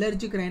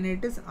allergic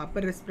rhinitis,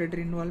 upper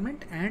respiratory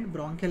involvement, and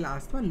bronchial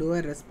asthma,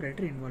 lower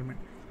respiratory involvement.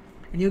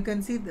 And you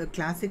can see the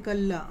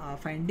classical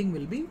finding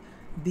will be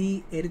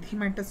the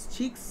erythematous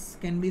cheeks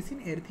can be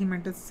seen.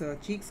 Erythematous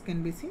cheeks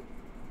can be seen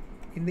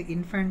in the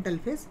infantile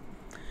phase.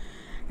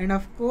 And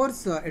of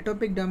course,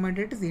 atopic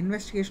dermatitis,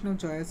 investigation of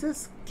choice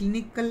is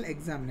clinical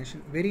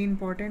examination. Very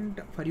important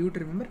for you to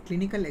remember,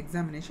 clinical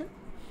examination.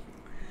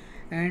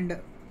 And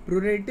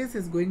pruritus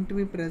is going to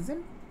be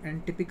present,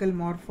 and typical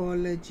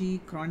morphology,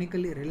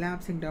 chronically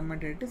relapsing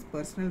dermatitis,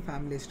 personal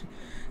family history.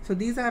 So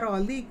these are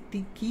all the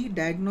key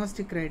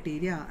diagnostic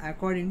criteria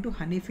according to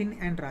Hanifin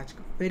and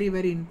Rajka. Very,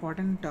 very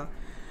important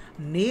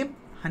name,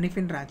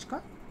 Hanifin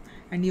Rajka.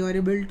 And you are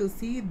able to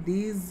see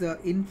these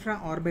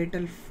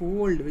infraorbital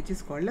fold, which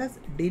is called as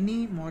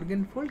Denny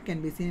Morgan fold,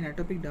 can be seen in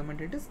atopic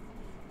dermatitis.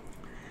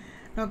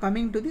 Now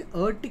coming to the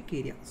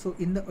urticaria. So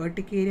in the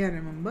urticaria,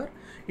 remember,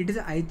 it is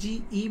a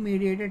IgE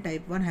mediated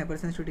type 1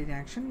 hypersensitivity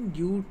reaction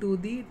due to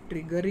the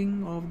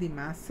triggering of the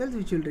mast cells,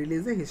 which will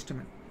release a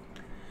histamine.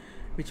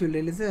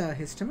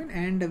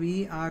 And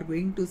we are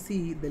going to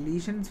see the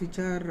lesions which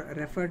are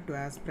referred to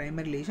as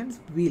primary lesions,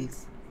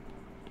 wheals.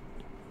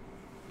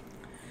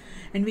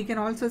 And we can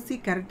also see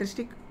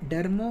characteristic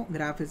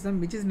dermographism,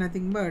 which is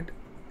nothing but,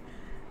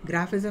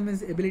 graphism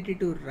is ability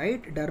to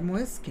write, dermo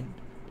is skin.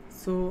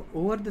 So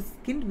over the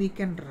skin we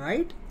can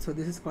write, so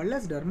this is called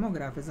as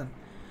dermographism.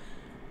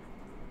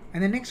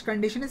 And the next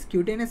condition is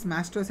cutaneous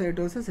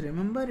mastocytosis.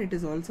 Remember, it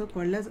is also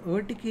called as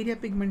urticaria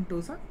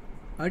pigmentosa.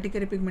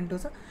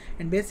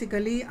 And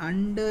basically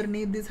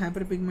underneath these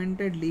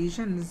hyperpigmented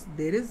lesions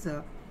there is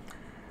a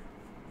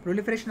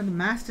proliferation of the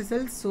mast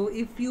cells. So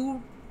if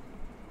you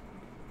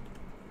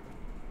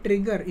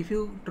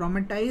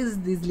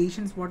traumatize these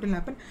lesions, what will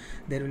happen?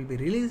 There will be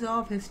release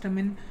of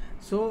histamine.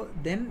 So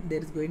then there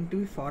is going to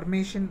be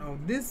formation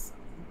of this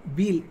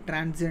wheal,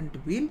 transient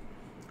wheal.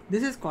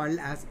 This is called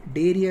as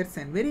Darrier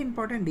sign. Very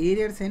important,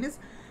 Darrier sign is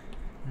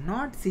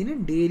not seen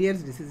in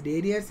Darrier's disease.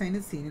 Darrier sign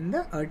is seen in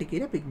the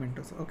urticaria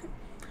pigmentosa. Okay.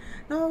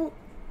 Now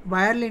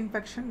viral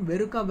infection,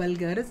 verruca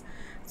vulgaris.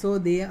 So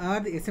they are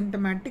the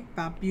asymptomatic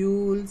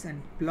papules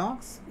and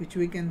plaques, which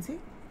we can see,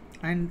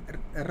 and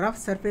rough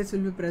surface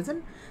will be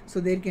present. So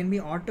there can be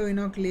auto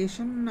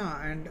inoculation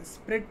and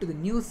spread to the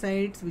new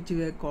sites, which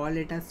we call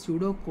it as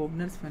pseudo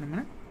Koebner's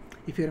phenomenon,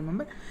 if you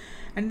remember.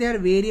 And there are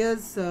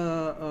various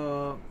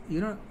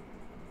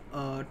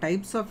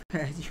types of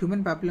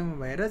human papilloma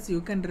virus.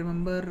 You can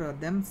remember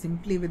them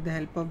simply with the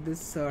help of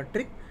this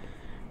trick,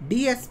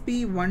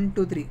 DSP 1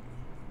 2 3.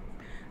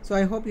 So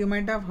I hope you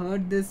might have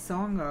heard this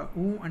song,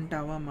 Oo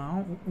Antava Ma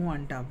Oo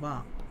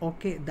Antava.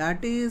 Okay,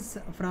 that is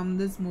from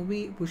this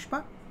movie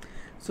Pushpa.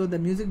 So the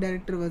music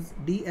director was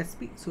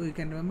DSP. So you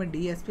can remember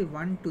DSP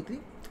 1 2 3,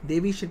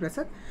 Devi Shri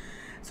Prasad.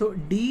 So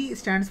D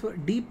stands for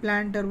deep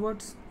plantar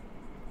warts,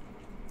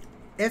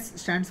 S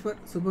stands for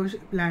superficial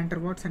plantar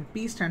warts, and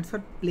P stands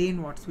for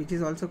plain warts, which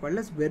is also called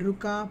as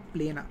verruca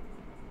plana.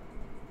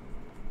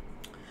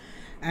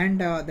 And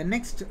the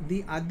next,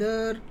 the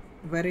other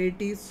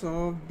varieties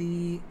of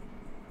the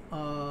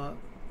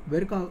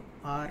verruca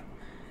are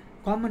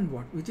common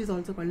wart, which is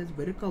also called as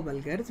verruca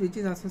vulgaris, which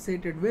is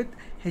associated with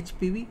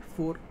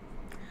HPV-4.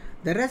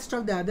 The rest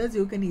of the others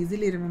you can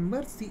easily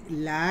remember. See,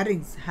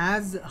 larynx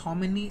has how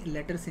many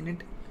letters in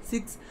it?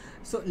 6.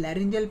 So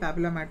laryngeal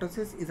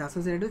papillomatosis is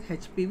associated with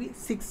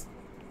HPV-6.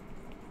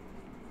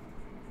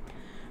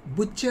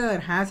 Butcher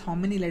has how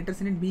many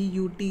letters in it?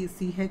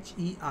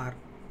 BUTCHER.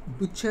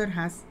 Butcher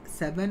has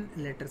 7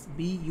 letters,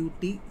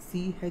 BUTCHER,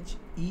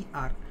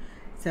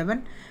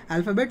 7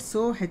 alphabets.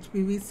 So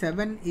HPV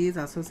 7 is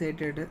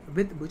associated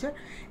with Butcher,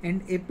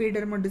 and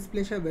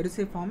epidermodysplasia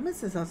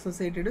verruciformis is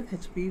associated with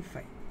HPV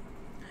 5.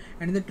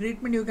 And in the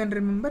treatment, you can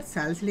remember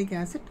salicylic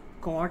acid,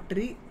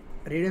 cautery,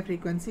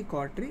 radiofrequency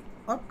cautery,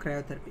 or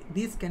cryotherapy.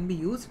 These can be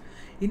used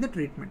in the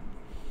treatment.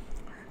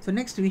 So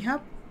next we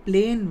have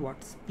plain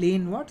warts.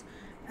 Plain warts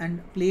are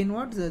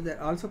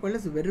also called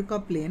as verruca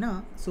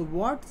plana. So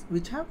warts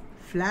which have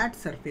flat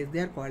surface, they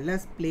are called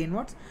as plain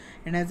warts.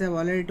 And as I have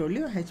already told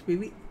you,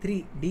 HPV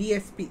 3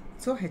 DSP,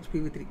 so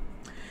HPV 3.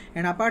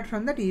 And apart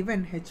from that,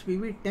 even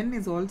HPV 10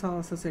 is also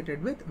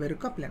associated with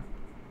verruca plana.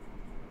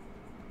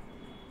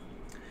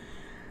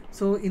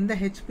 So in the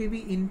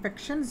HPV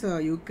infections,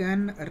 you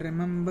can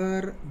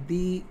remember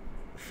the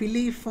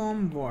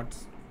filiform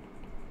warts.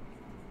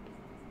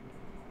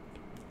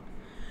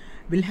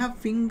 We'll have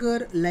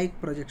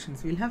finger-like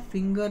projections.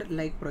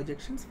 Finger-like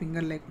projections,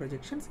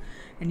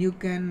 and you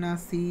can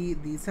see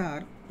these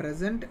are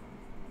present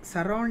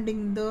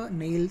surrounding the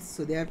nails.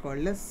 So they are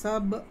called as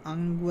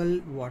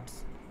subungual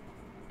warts.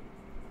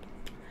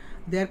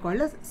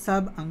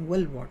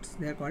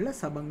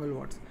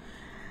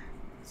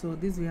 So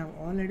this we have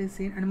already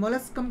seen. And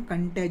molluscum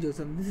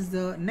contagiosum, this is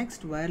the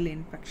next viral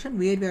infection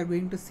where we are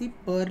going to see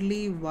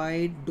pearly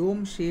white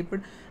dome-shaped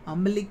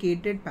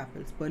umbilicated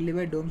papules.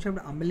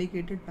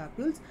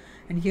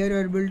 And here you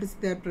are able to see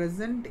they are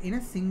present in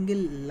a single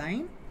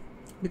line.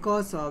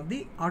 Because of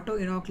the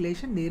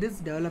auto-inoculation, there is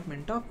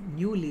development of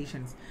new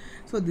lesions.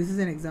 So this is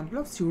an example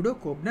of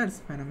pseudocobner's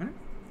phenomenon.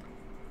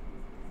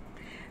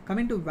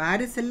 Coming to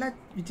varicella,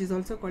 which is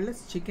also called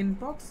as chicken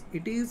pox,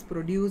 it is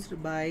produced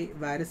by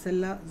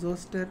varicella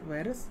zoster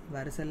virus,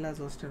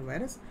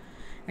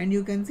 and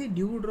you can see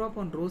dewdrop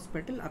on rose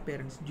petal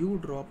appearance.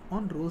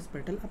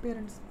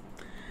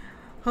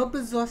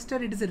 Herpes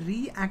zoster, it is a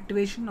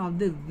reactivation of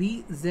the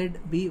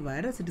VZV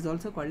virus. It is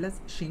also called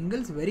as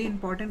shingles, very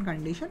important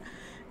condition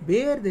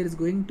where there is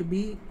going to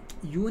be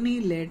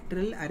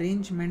unilateral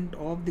arrangement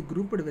of the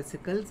grouped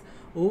vesicles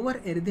over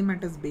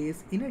erythematous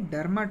base in a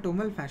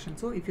dermatomal fashion.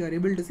 So if you are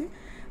able to see,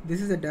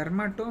 this is a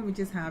dermatome which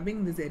is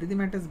having this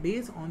erythematous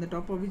base on the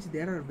top of which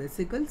there are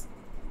vesicles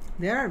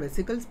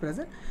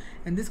present,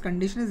 and this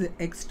condition is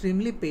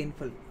extremely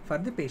painful for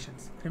the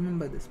patients.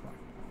 Remember this point.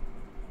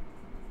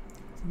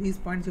 So these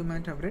points you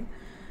might have read.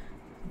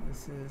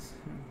 This is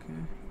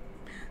okay.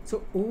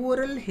 So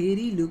oral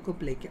hairy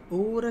leukoplakia,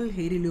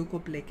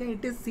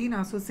 it is seen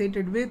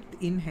associated with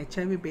in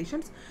HIV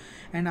patients,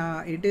 and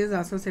it is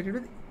associated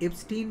with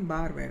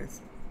Epstein-Barr virus,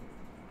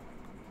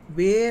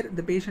 where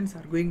the patients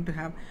are going to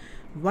have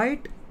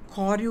white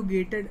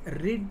corrugated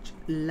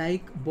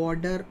ridge-like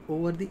border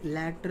over the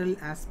lateral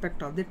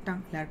aspect of the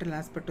tongue,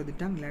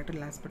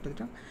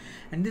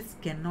 and this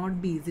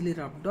cannot be easily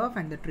rubbed off,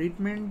 and the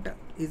treatment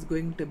is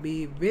going to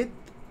be with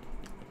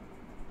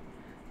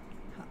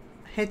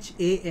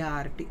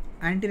HAART,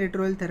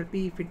 antiretroviral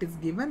therapy. If it is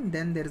given,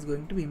 then there is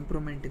going to be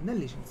improvement in the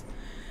lesions.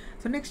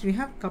 So next we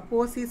have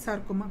Kaposi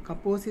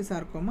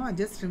sarcoma.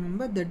 Just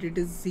remember that it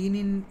is seen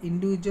in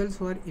individuals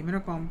who are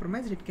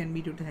immunocompromised. It can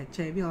be due to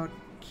HIV or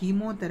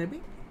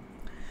chemotherapy.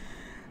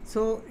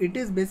 So it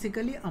is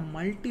basically a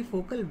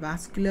multifocal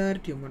vascular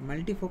tumor,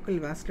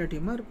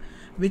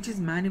 which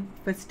is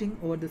manifesting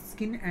over the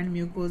skin and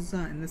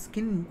mucosa. In the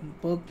skin,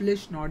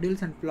 purplish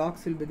nodules and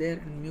plaques will be there,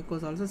 and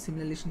mucosa also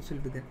similar lesions will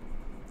be there.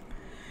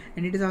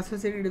 And it is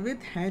associated with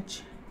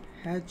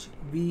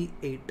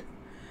HHV8.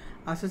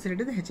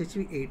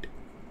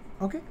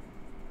 Okay.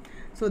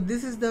 So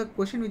this is the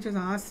question which was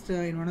asked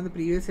in one of the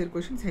previous year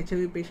questions.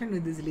 HIV patient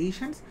with these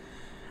lesions,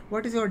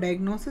 what is your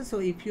diagnosis? So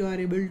if you are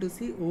able to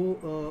see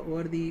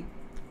over the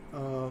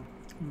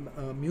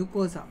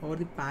mucosa or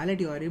the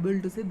palate, you are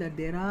able to see that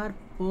there are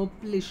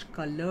purplish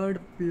colored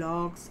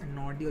plaques and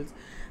nodules.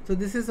 So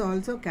this is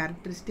also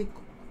characteristic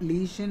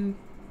lesion,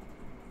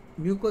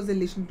 mucosal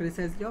lesion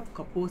precisely of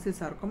Kaposi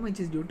sarcoma, which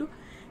is due to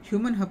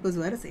human herpes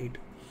virus 8.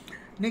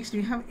 Next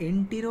we have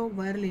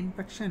enteroviral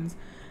infections,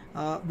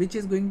 which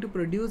is going to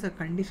produce a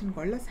condition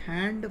called as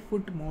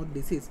hand-foot-mouth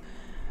disease,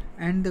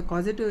 and the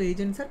causative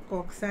agents are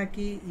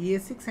Coxsackie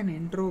ES6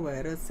 and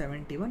enterovirus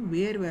 71,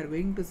 where we are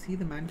going to see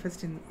the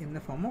manifest in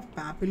the form of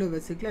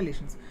papillovesicular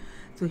lesions.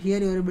 So here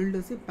you are able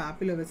to see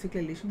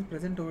papillovesicular lesions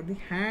present over the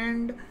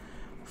hand.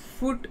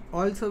 Foot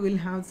also will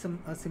have some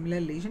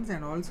similar lesions,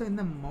 and also in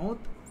the mouth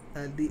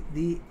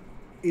the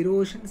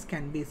erosions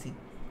can be seen.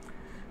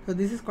 So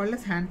this is called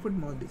as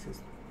hand-foot-mouth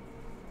disease.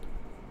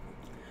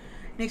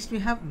 Next we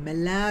have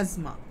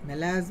melasma.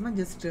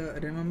 Just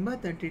remember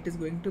that it is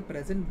going to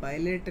present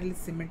bilaterally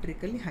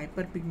symmetrically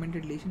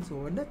hyperpigmented lesions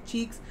over the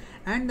cheeks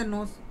and the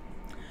nose.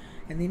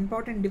 And the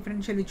important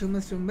differential which you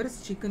must remember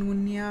is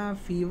chikungunya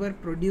fever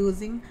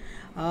producing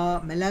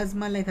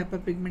melasma like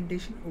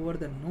hyperpigmentation over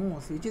the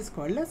nose, which is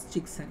called as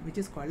chicksen.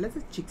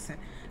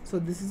 So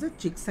this is a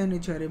chicksen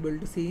which you are able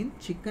to see in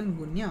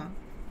chikungunya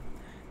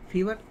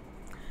fever.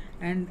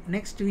 And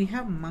next we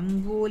have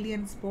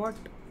Mongolian spot,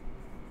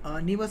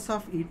 nevus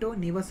of Ito,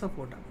 nevus of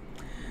Ota.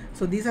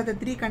 So these are the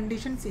three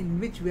conditions in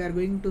which we are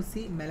going to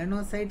see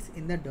melanocytes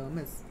in the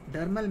dermis.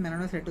 Dermal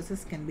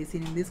melanocytosis can be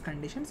seen in these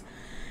conditions,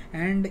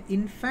 and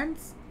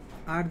infants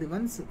are the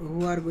ones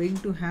who are going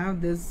to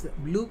have this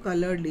blue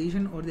colored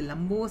lesion over the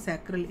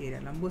lumbosacral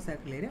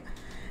area,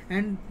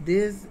 and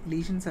these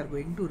lesions are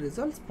going to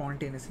resolve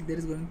spontaneously. There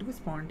is going to be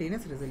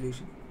spontaneous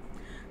resolution.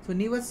 So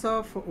nevus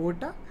of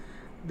aorta,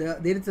 there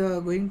is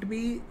going to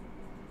be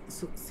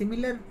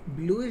similar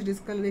bluish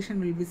discoloration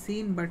will be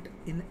seen, but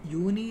in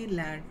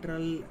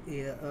unilateral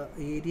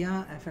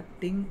area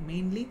affecting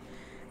mainly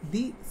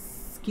the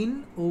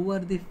skin over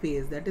the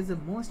face. That is the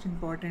most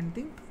important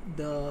thing,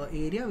 the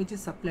area which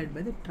is supplied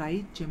by the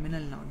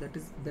trigeminal nerve. That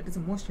is the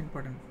most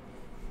important.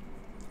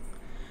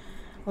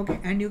 Okay,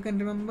 and you can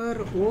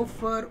remember O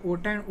for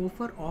aorta and O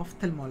for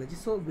ophthalmology.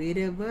 So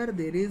wherever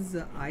there is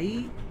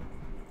eye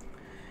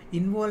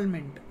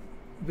involvement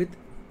with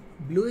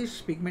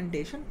bluish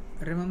pigmentation,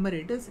 remember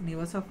it is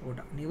nevus of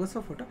aorta. Nevus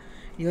of aorta,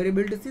 you are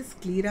able to see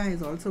sclera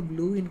is also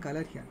blue in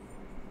color here.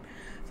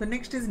 So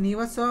next is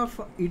nevus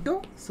of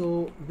Ito.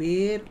 So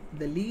where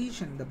the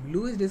lesion, the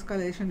bluish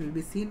discoloration will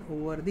be seen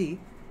over the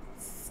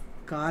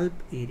scalp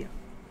area,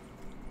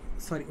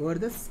 over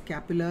the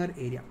scapular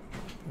area,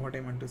 what I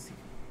want to see.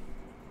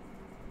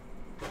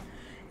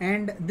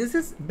 And this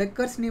is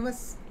Becker's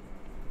nevus.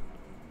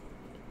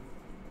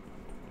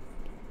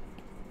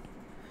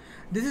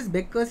 This is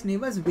Becker's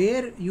nevus,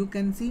 where you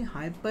can see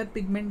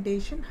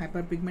hyperpigmentation,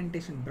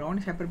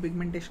 brownish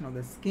hyperpigmentation of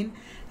the skin,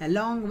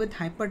 along with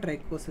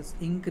hypertrichosis,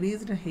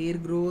 increased hair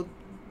growth,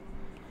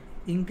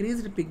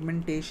 increased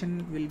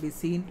pigmentation will be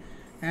seen,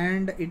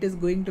 and it is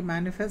going to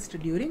manifest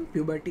during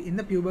puberty. In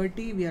the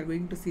puberty, we are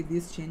going to see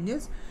these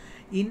changes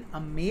in a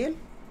male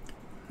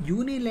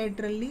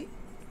unilaterally.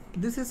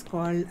 This is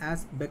called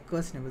as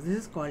Becker's nevus. This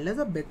is called as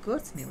a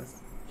Becker's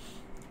nevus.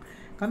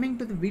 Coming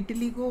to the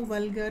vitiligo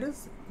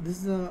vulgaris, this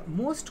is the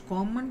most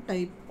common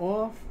type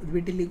of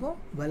vitiligo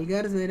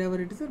vulgaris.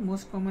 Wherever it is the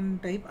most common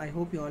type, I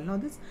hope you all know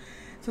this.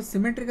 So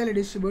symmetrically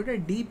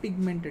distributed,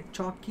 depigmented,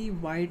 chalky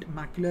white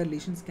macular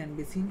lesions can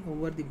be seen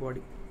over the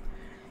body.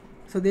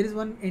 So there is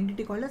one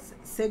entity called as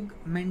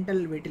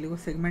segmental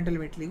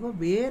vitiligo,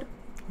 where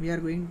we are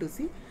going to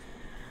see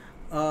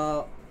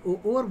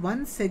over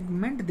one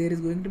segment there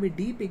is going to be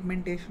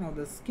depigmentation of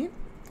the skin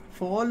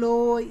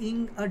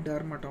following a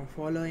dermatome.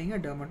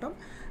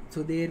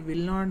 So there will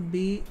not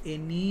be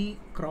any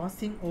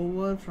crossing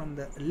over from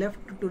the left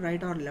to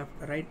right or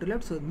right to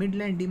left. So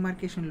midline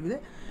demarcation will be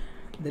there.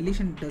 The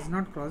lesion does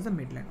not cross the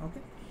midline.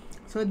 Okay.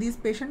 So these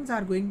patients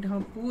are going to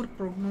have poor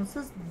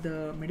prognosis.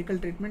 The medical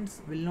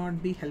treatments will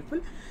not be helpful.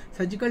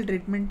 Surgical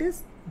treatment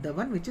is the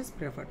one which is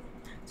preferred.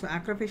 So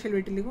acrofacial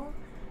vitiligo,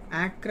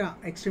 acra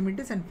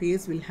extremities and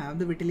face will have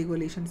the vitiligo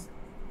lesions.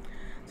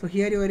 So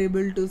here you are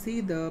able to see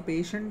the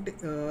patient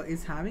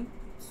is having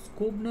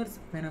Skobner's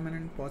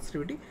phenomenon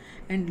positivity,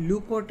 and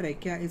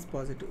leukotrichia is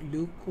positive.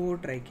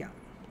 Leukotrichia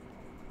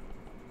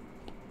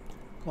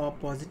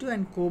positive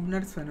and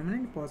Kobner's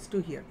phenomenon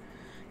positive. Here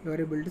you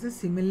are able to see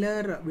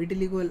similar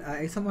vitiligo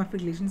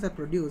isomorphic lesions are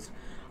produced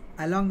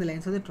along the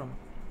lines of the trauma.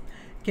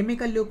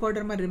 Chemical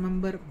leukoderma,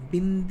 remember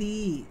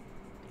Bindi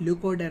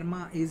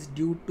leukoderma is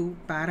due to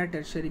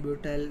paratertiary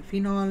butyl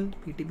phenol,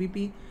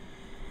 PTBP.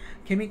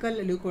 Chemical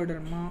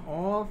leukoderma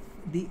of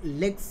the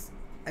legs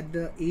at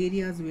the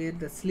areas where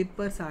the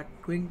slippers are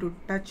going to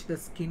touch the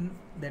skin,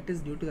 that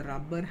is due to the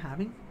rubber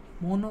having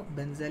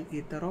monobenzyl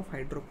ether of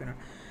hydroquinone.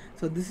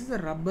 So this is a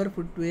rubber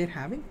footwear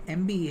having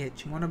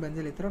MBEH,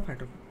 monobenzyl ether of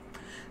hydroquinone.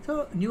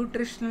 So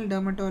nutritional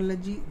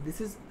dermatology,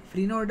 this is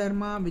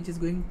phrenoderma, which is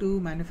going to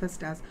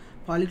manifest as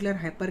follicular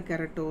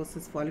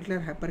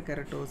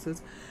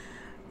hyperkeratosis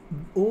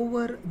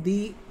over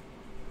the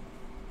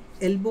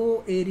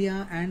elbow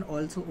area and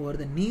also over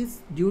the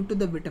knees due to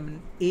the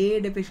vitamin A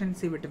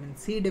deficiency, vitamin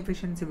C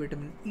deficiency,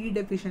 vitamin E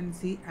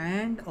deficiency,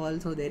 and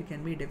also there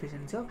can be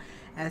deficiency of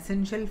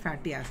essential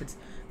fatty acids.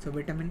 So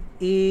vitamin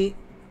A,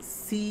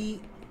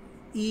 C,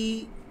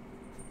 E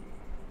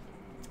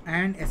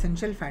and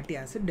essential fatty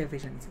acid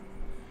deficiency.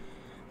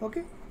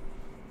 Okay.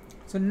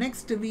 So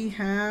next we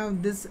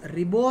have this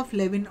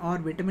riboflavin or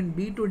vitamin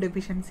B2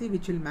 deficiency,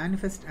 which will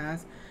manifest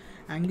as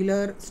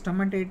angular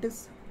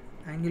stomatitis,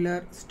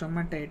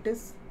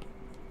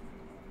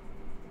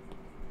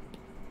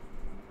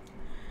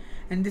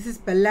 and this is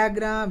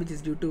pellagra, which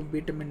is due to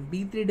vitamin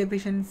B3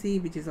 deficiency,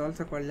 which is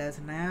also called as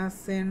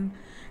niacin,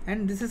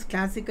 and this is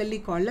classically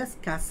called as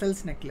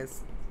Castle's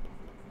necklace.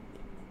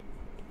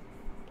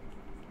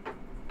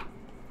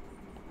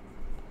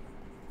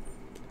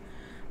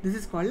 This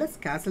is called as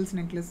Castle's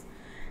necklace,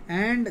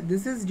 and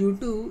this is due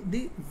to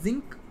the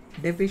zinc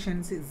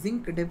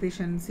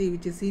deficiency,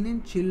 which is seen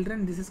in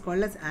children. This is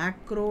called as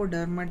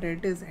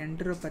acrodermatitis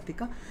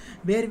enteropathica,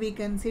 where we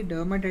can see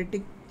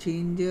dermatitic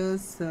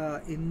changes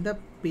in the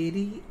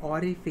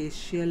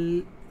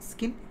periorifacial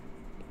skin,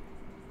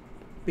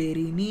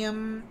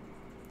 perineum,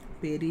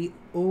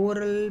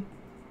 perioral,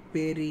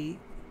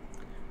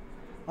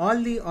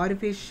 all the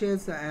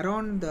orifices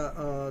around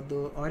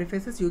the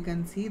orifices, you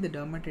can see the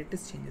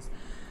dermatitis changes.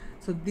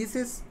 So this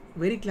is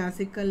very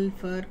classical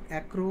for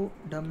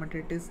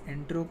acrodermatitis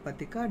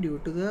enteropathica due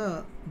to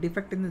the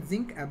defect in the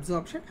zinc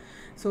absorption.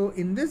 So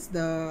in this,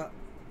 the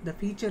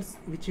features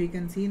which we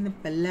can see in the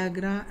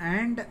pellagra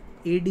and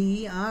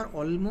ADE are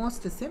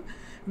almost the same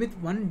with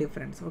one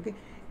difference. Okay,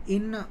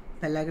 in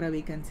pellagra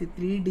we can see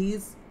 3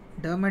 Ds: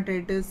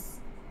 dermatitis,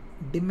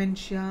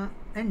 dementia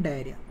and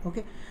diarrhea.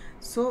 Okay,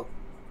 so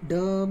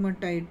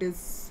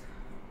dermatitis,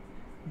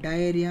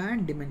 diarrhea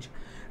and dementia.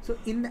 So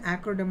in the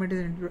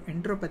acrodermatitis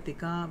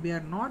enteropathica, we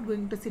are not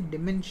going to see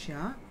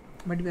dementia,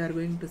 but we are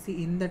going to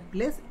see in that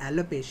place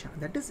alopecia,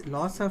 that is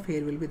loss of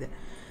hair will be there,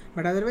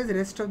 but otherwise the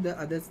rest of the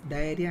others,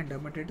 diarrhea and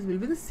dermatitis, will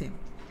be the same.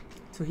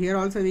 So here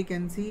also we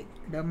can see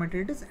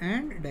dermatitis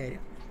and diarrhea.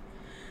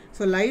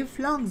 So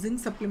lifelong zinc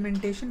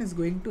supplementation is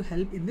going to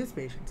help in these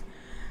patients.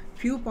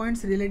 Few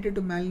points related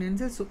to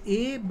malignancies. So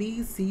A,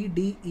 B, C,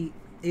 D, E.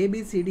 A,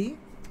 B, C, D,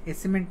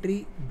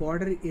 asymmetry,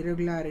 border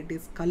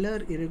irregularities,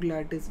 color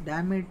irregularities,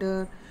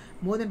 diameter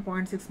more than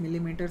 0.6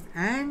 millimeters,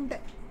 and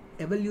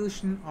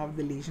evolution of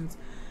the lesions.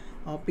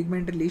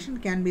 Pigmented lesion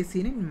can be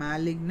seen in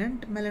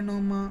malignant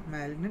melanoma.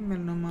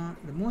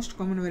 The most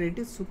common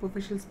variety is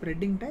superficial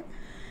spreading type,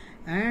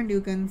 and you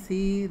can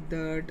see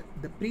that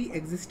the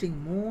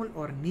pre-existing mole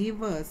or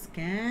nevus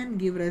can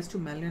give rise to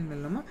malignant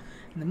melanoma.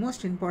 And the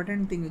most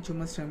important thing which you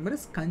must remember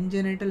is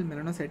congenital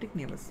melanocytic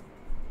nevus.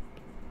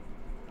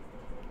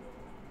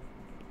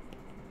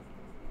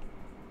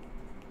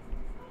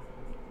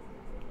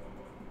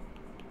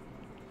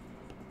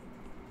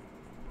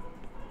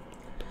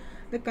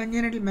 The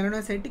congenital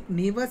melanocytic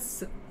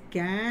nevus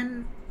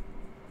can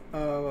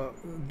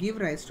give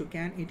rise to,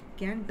 it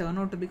can turn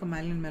out to become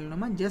malignant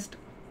melanoma. Just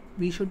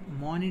we should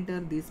monitor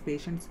these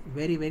patients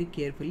very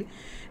carefully.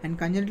 And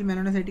congenital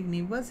melanocytic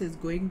nevus is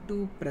going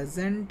to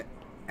present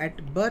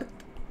at birth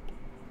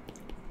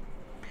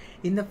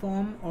in the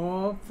form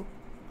of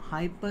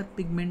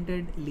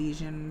hyperpigmented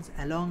lesions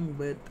along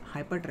with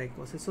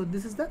hypertrichosis. So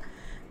this is the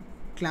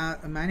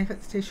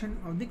manifestation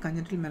of the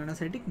congenital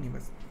melanocytic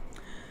nevus.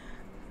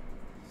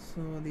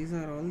 So these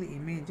are all the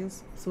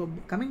images. So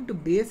coming to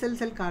basal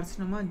cell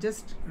carcinoma,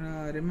 just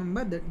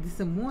remember that this is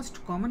the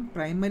most common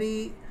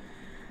primary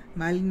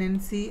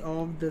malignancy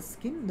of the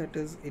skin. That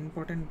is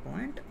important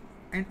point.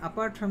 And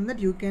apart from that,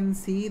 you can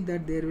see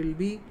that there will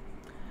be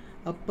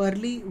a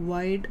pearly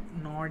white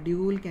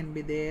nodule can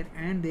be there,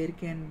 and there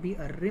can be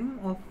a rim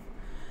of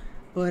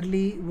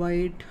pearly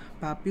white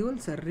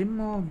papules, a rim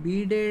of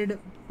beaded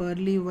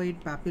pearly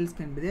white papules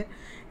can be there,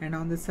 and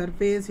on the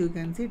surface you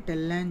can see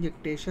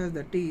telangiectasia,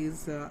 that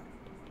is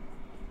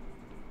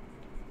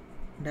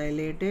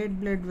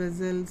dilated blood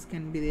vessels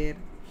can be there.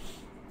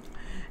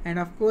 And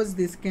of course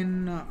this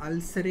can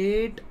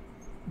ulcerate.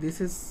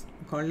 This is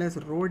called as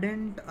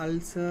rodent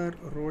ulcer.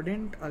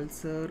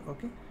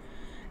 Okay,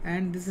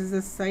 and this is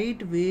a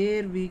site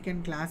where we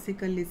can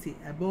classically see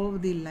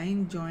above the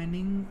line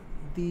joining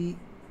the,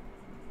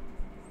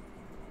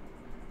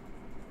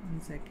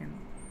 one second,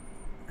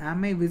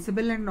 am I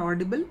visible and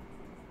audible?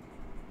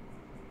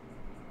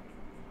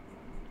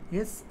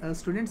 Yes,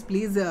 students,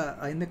 please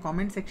in the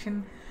comment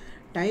section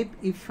type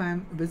if I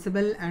am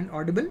visible and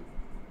audible.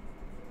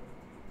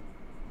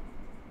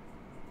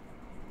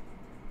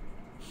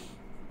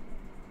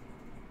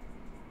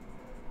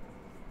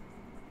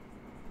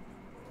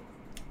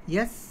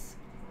 Yes,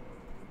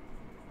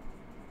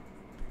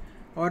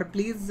 or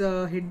please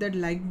hit that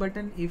like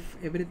button if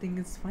everything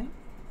is fine,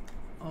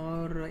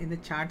 or in the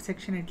chat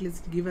section at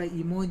least give a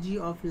emoji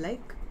of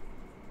like.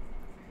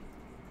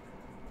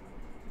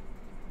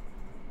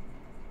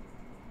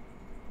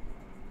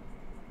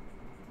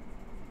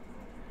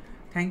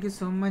 Thank you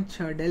so much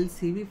Del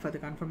CV for the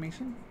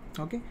confirmation.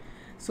 Okay,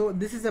 so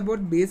this is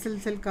about basal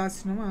cell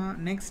carcinoma.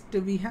 Next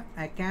we have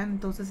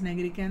acanthosis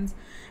nigricans,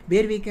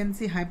 where we can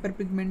see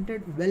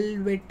hyperpigmented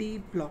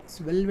velvety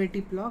plaques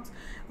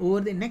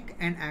over the neck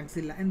and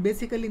axilla. And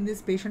basically in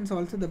these patients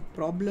also the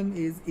problem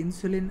is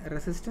insulin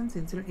resistance.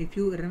 If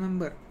you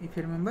remember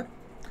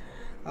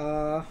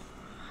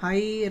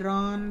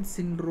Hyran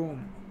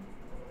syndrome,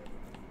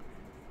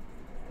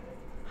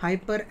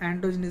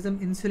 hyperandrogenism,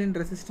 insulin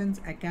resistance,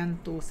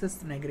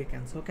 acanthosis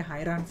nigricans. Okay,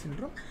 Hyran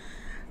syndrome.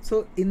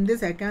 So in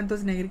this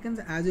acanthosis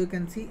nigricans, as you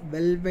can see,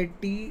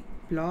 velvety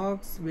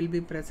plaques will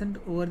be present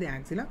over the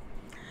axilla,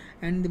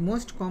 and the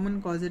most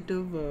common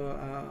causative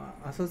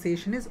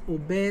association is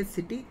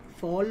obesity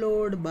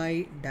followed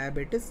by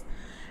diabetes,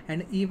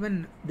 and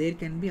even there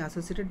can be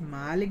associated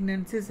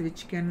malignancies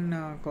which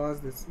can cause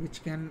this,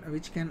 which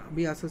can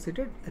be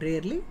associated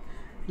rarely,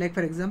 like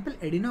for example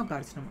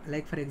adenocarcinoma.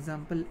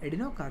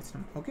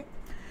 Okay,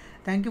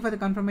 thank you for the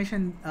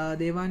confirmation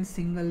Devan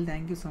Singhal,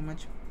 thank you so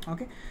much.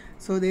 Okay,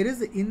 so there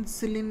is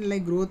insulin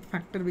like growth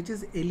factor which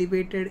is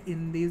elevated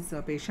in these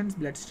patients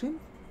bloodstream,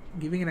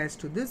 giving rise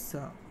to this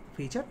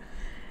feature.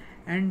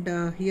 And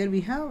here we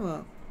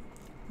have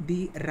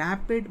the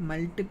rapid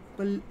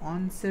multiple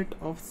onset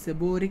of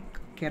seborrheic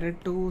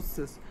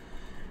keratosis,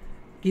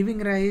 giving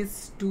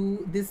rise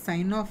to this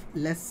sign of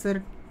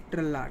lesser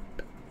Trellat.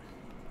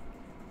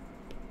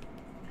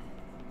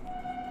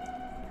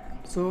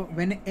 So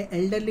when an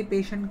elderly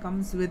patient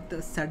comes with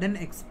a sudden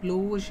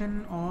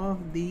explosion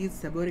of these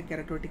seborrheic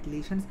keratotic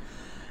lesions,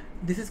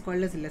 this is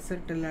called as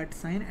lesser alert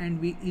sign, and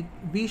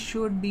we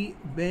should be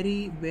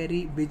very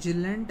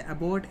vigilant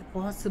about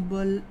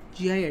possible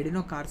GI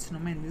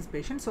adenocarcinoma in this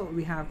patient. So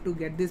we have to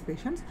get these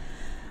patients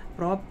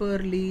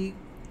properly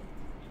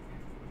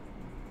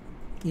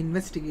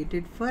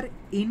investigated for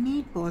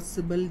any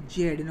possible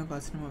GI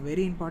adenocarcinoma.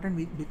 Very important,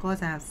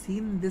 because I have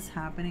seen this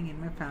happening in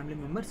my family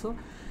member. So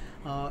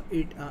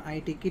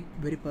I take it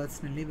very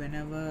personally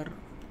whenever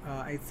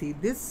I see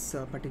this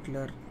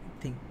particular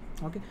thing.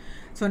 Okay,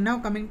 so now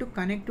coming to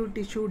connective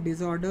tissue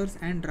disorders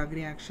and drug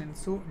reactions.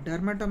 So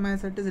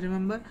dermatomyositis,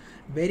 remember,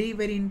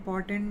 very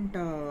important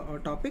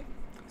topic.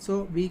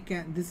 So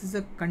this is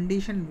a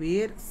condition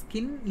where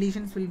skin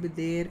lesions will be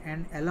there,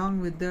 and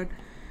along with that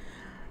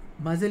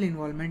muscle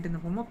involvement in the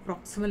form of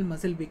proximal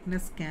muscle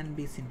weakness can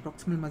be seen.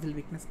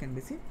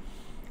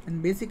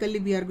 And basically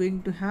we are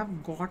going to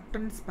have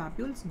Gotton's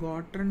papules,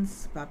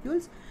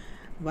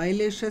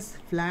 violaceous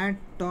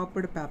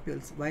flat-topped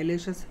papules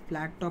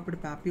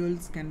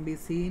can be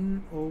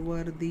seen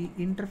over the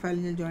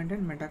interphalangeal joint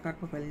and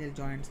metacarpophalangeal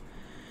joints.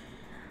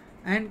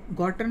 And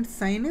Gotton's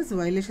sign is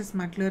violaceous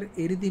macular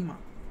erythema.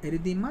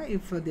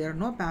 If there are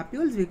no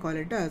papules, we call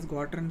it as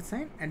Gotton's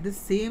sign. At the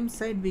same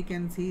side we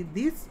can see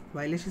this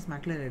violaceous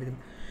macular erythema.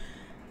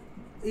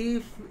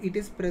 If it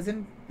is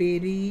present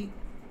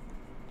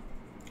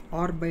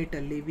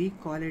orbitally, we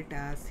call it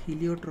as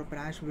heliotrope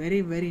rash.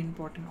 Very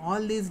important. All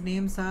these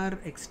names are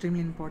extremely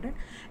important.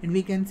 And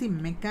we can see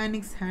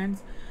mechanics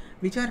hands,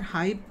 which are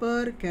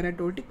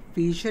hyperkeratotic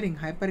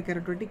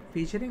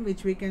fissuring,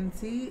 which we can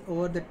see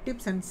over the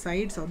tips and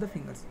sides of the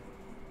fingers.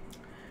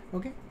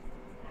 Okay.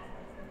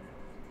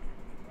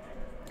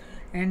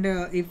 And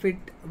if it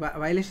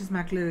violaceous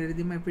macular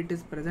erythema, if it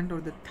is present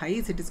over the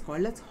thighs, it is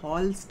called as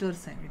Holster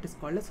sign.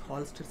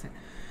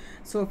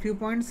 So a few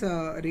points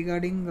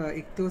regarding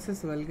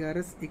ichthyosis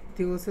vulgaris,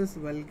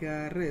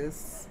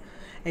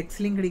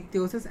 X-linked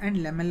ichthyosis and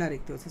lamellar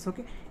ichthyosis.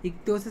 Okay,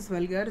 ichthyosis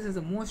vulgaris is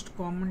the most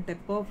common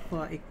type of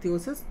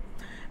ichthyosis,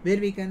 where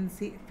we can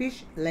see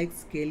fish-like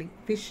scaling,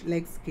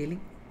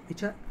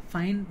 which are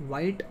fine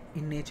white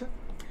in nature.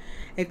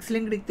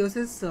 X-linked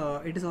ichthyosis,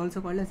 it is also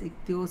called as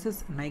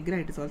ichthyosis nigra,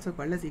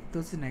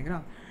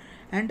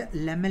 and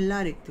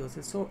lamellar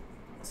ichthyosis.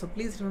 So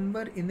please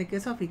remember, in the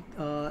case of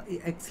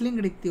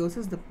X-linked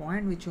ichthyosis, the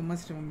point which you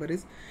must remember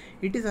is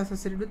it is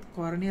associated with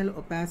corneal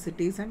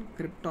opacities and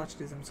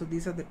cryptorchidism. So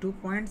these are the 2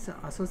 points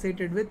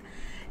associated with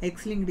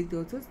X-linked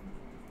ichthyosis.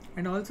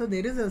 And also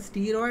there is a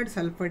steroid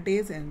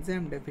sulfatase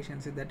enzyme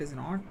deficiency. That is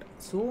not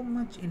so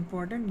much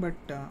important, but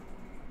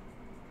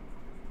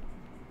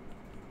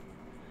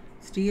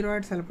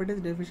steroid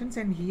sulfatase deficiency,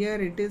 and here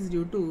it is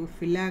due to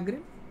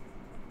filaggrin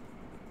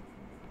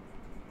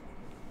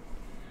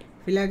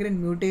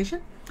mutation.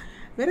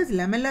 Whereas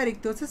lamellar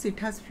ichthyosis, it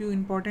has few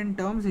important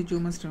terms which you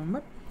must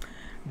remember.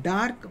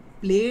 Dark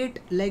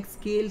plate-like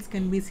scales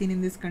can be seen in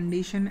this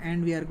condition,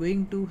 and we are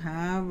going to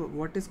have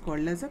what is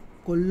called as a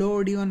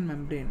collodion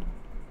membrane.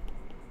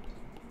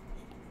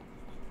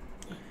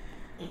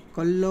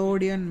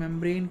 Collodion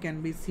membrane can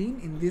be seen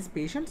in these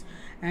patients,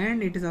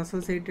 and it is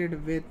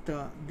associated with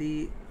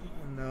the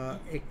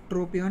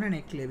ectropion and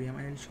eclabium.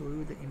 I will show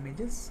you the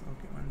images.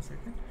 Okay, one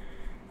second.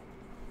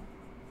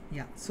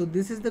 Yeah, so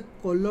this is the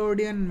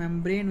collodion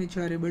membrane which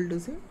you are able to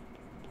see.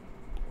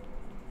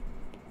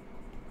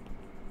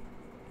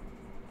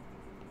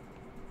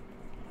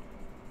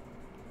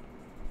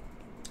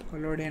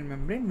 Collodion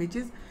membrane, which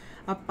is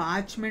a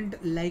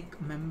parchment like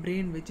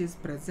membrane which is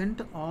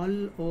present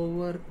all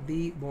over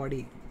the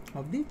body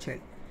of the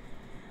child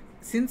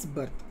since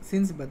birth.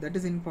 That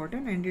is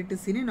important, and it is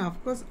seen in, of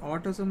course,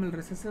 autosomal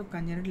recessive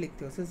congenital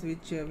ichthyosis,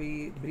 which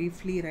we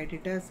briefly write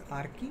it as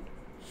ARCI.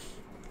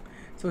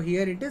 So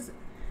here it is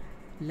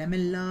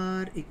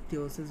lamellar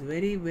ichthyosis,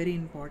 very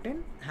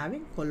important,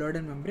 having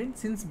collodion membrane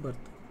since birth.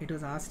 It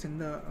was asked in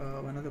the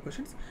one of the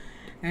questions.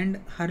 And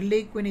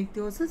Harlequin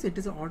ichthyosis, it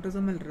is an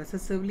autosomal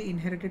recessively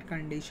inherited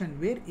condition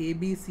where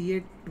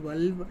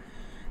ABCA12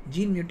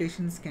 gene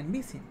mutations can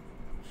be seen.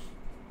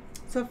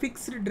 So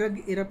fixed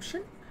drug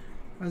eruption,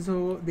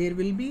 so there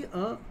will be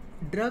a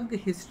drug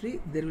history.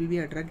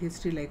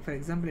 Like, for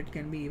example, it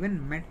can be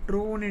even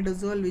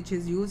metronidazole, which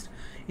is used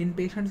in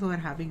patients who are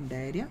having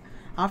diarrhea,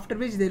 after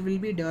which there will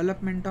be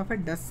development of a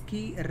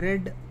dusky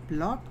red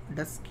block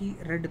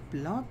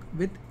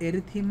with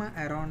erythema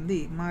around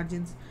the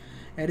margins.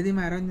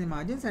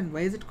 And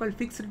why is it called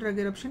fixed drug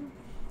eruption?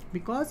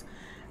 Because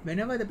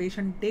whenever the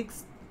patient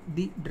takes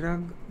the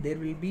drug, there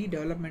will be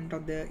development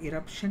of the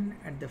eruption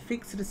at the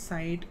fixed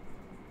site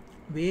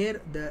where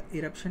the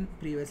eruption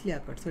previously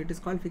occurred. So it is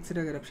called fixed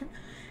drug eruption,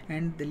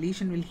 and the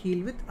lesion will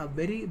heal with a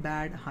very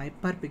bad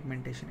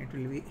hyperpigmentation.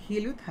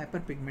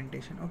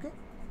 Okay,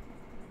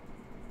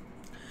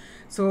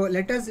 so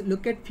let us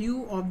look at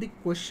few of the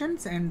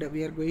questions, and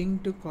we are going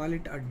to call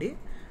it a day.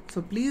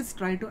 So please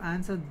try to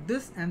answer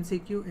this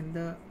MCQ in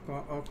the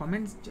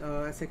comments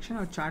section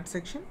or chat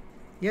section.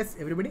 Yes,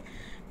 everybody.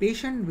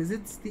 Patient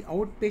visits the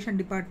outpatient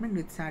department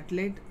with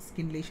satellite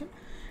skin lesion.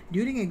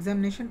 During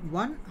examination,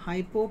 one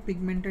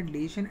hypopigmented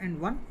lesion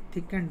and one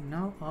thickened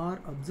nerve are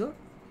observed.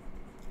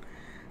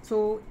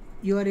 So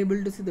you are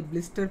able to see the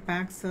blister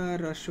packs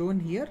are shown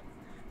here.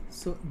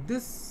 So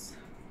this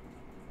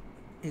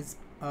is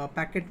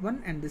packet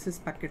 1 and this is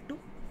packet 2.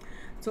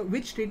 So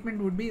which treatment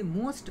would be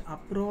most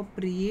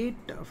appropriate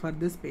for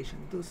this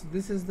patient?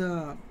 This is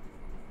the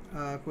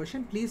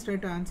question. Please try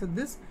to answer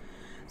this.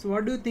 So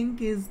what do you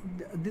think is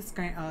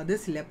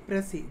this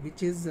leprosy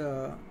which is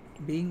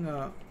being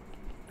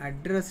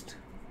addressed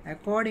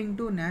according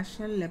to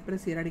National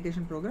Leprosy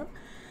Eradication Program?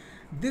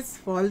 This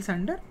falls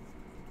under.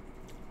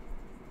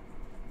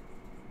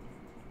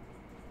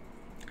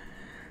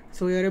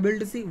 So you are able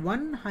to see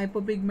one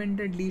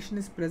hypopigmented lesion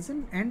is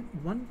present and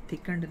one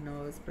thickened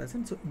nerve is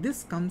present. So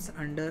this comes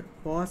under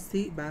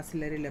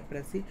paucibacillary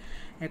leprosy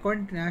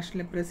according to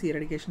National Leprosy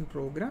Eradication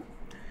Program.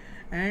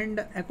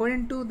 And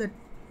according to the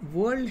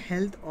World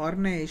Health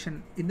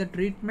Organization, in the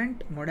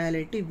treatment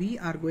modality, we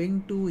are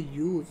going to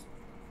use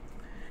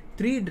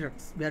 3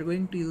 drugs. We are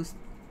going to use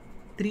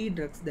 3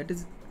 drugs, that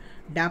is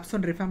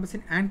dapsone,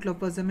 rifampicin and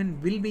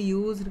clofazimine will be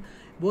used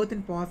both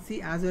in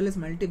pauci as well as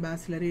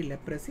multibacillary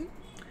leprosy.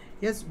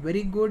 Yes,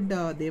 very good,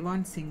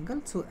 Devan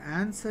Singhal. So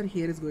answer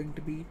here is going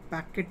to be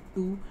packet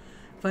 2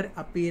 for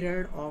a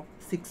period of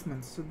 6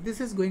 months. So this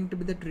is going to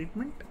be the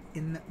treatment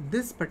in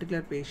this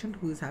particular patient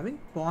who is having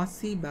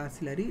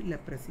paucibacillary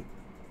leprosy.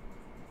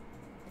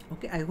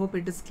 Okay, I hope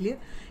it is clear.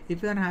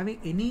 If you are having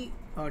any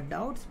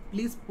doubts,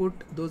 please put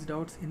those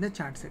doubts in the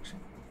chat section.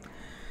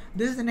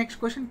 This is the next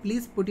question.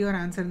 Please put your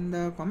answer in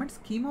the comments.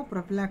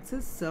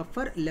 Chemoprophylaxis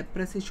for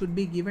leprosy should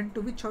be given to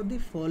which of the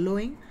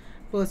following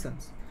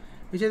persons?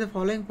 Which are the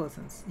following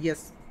persons?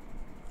 Yes.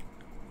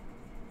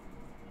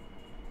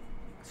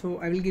 So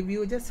I will give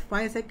you just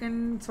 5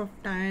 seconds of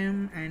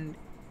time and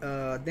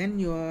then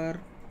you are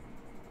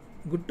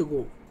good to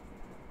go.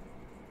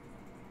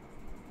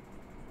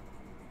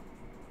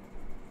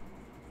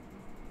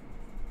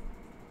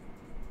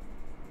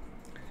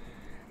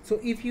 So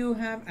if you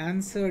have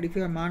answered, if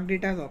you have marked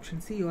it as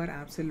option C, you are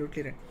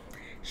absolutely right.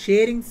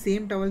 Sharing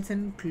same towels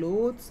and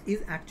clothes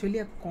is actually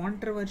a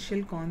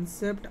controversial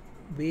concept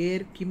where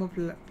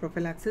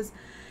chemoprophylaxis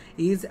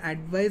is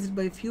advised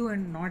by few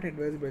and not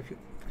advised by few.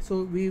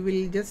 So we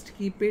will just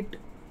keep it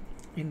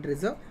in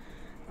reserve.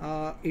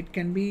 It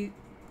can be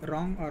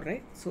wrong or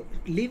right. So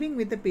living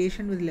with a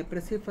patient with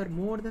leprosy for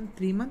more than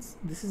 3 months,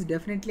 this is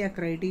definitely a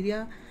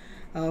criteria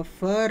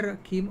for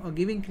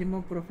giving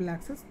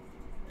chemoprophylaxis.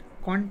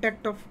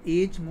 Contact of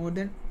age more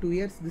than 2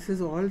 years, this is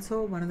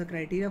also one of the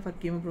criteria for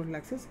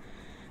chemoprophylaxis.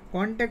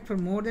 Contact for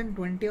more than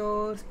 20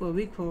 hours per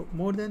week for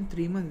more than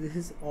 3 months, this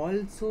is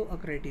also a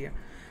criteria.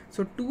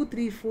 So 2,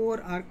 3,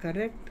 4 are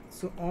correct.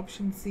 So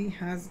option C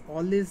has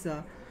all this.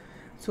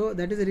 So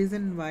that is the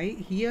reason why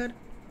here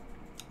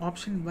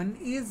option 1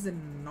 is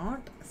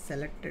not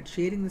selected.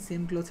 Sharing the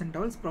same clothes and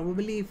towels,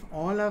 probably if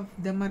all of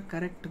them are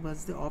correct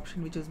was the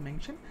option which was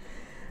mentioned,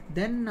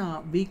 then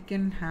we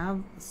can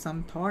have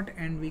some thought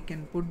and we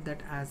can put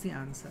that as the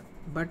answer.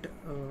 But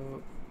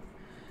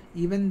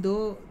even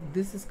though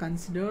this is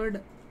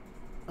considered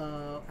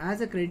as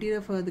a criteria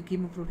for the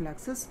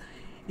chemoprophylaxis,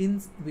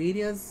 in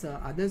various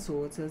other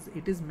sources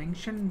it is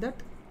mentioned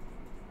that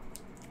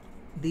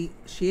the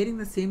sharing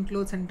the same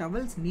clothes and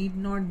towels need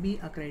not be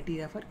a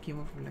criteria for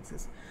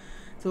chemoprophylaxis.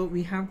 So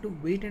we have to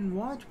wait and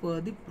watch for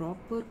the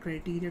proper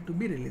criteria to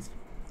be released.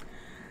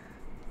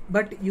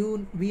 But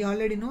we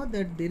already know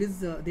that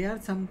there are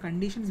some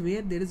conditions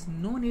where there is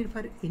no need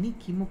for any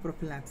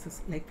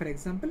chemoprophylaxis. Like for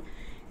example,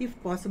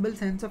 if possible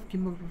signs of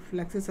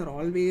chemoprophylaxis are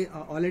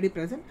already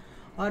present,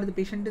 or the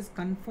patient is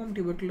confirmed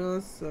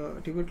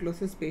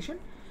tuberculosis patient,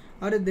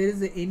 or if there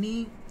is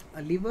any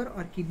liver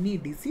or kidney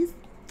disease,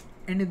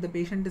 and if the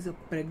patient is a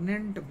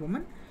pregnant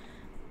woman,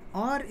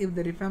 or if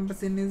the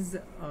rifampicin is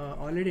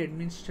already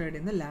administered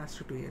in the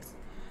last 2 years.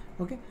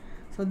 Okay.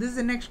 So this is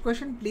the next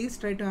question. Please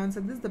try to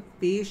answer this. The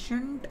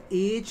patient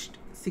aged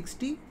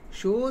 60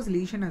 shows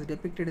lesion as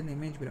depicted in the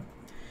image below.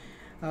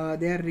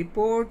 There are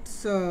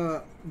reports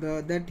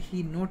that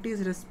he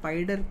noticed a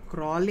spider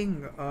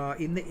crawling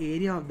in the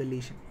area of the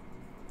lesion.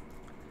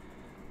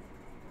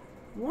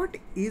 What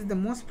is the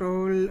most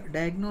probable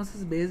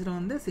diagnosis based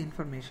on this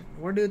information?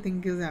 What do you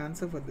think is the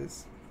answer for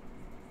this?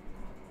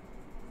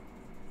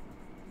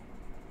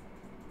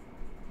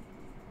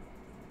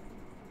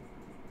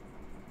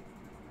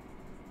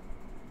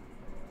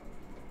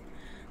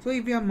 So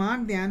if you have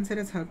marked the answer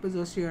as herpes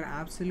zoster, you are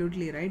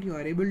absolutely right. You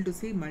are able to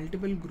see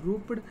multiple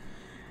grouped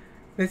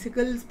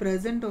vesicles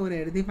present over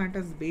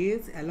erythematous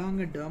base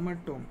along a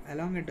dermatome.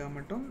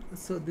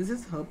 So this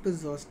is herpes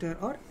zoster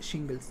or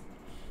shingles.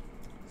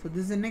 So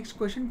this is the next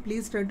question.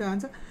 Please try to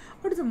answer.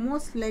 What is the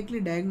most likely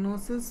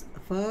diagnosis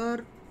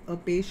for a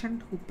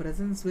patient who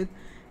presents with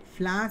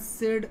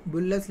flaccid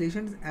bullous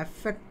lesions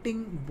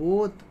affecting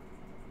both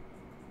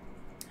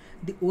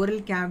the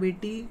oral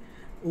cavity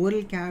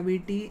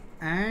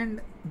and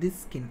the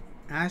skin,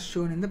 as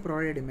shown in the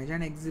provided image,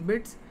 and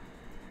exhibits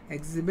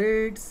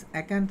exhibits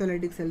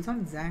acantholytic cells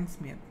on Zhang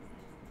smear.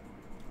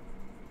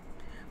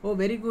 Oh,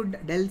 very good.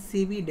 Del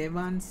CV,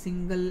 Devan,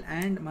 Single,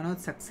 and Manoj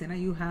Saxena.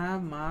 You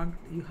have marked.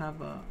 You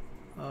have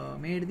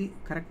made the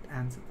correct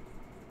answer.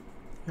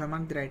 You have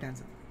marked the right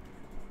answer.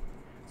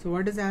 So,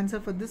 what is the answer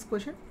for this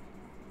question?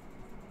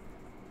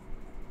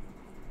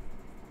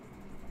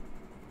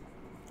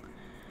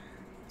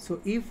 So,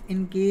 if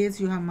in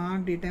case you have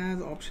marked it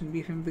as option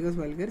B, pemphigus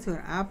vulgaris, you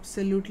are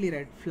absolutely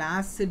right.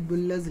 Flaccid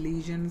bullous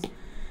lesions,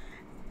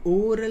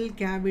 oral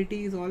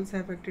cavity is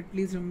also affected.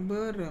 Please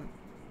remember.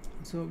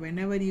 So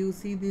whenever you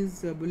see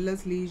these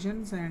bullous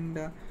lesions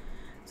and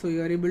so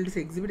you are able to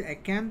exhibit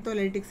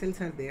acantholytic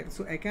cells are there.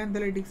 So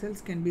acantholytic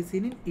cells can be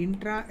seen in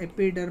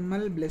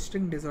intraepidermal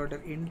blistering disorder.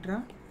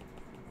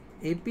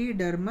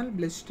 Intraepidermal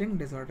blistering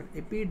disorder.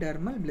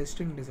 Epidermal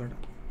blistering disorder.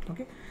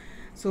 Okay.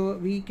 So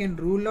we can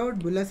rule out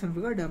bullous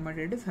pemphigus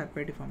dermatitis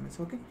herpetiformis.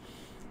 Okay.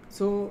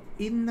 So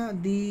in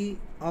the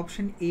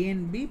option A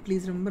and B,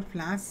 please remember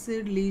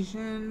flaccid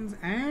lesions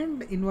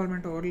and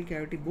involvement of oral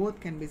cavity both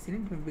can be seen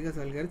in pemphigus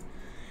vulgaris.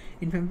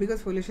 In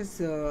pemphigus foliaceus,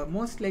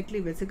 most likely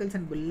vesicles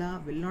and bulla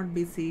will not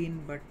be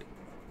seen, but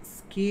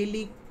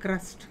scaly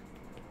crust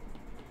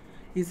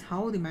is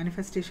how the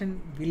manifestation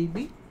will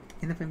be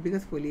in the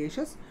pemphigus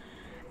foliaceus.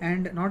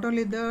 And not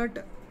only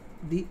that,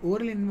 the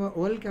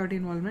oral cavity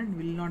involvement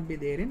will not be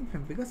there in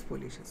pemphigus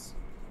foliaceus.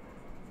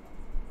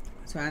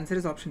 So answer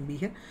is option B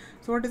here.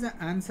 So what is the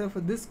answer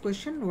for this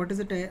question? What is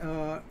the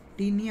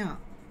tinea?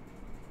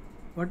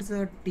 What is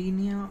a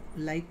tinea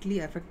likely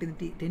affecting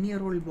the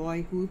 10-year-old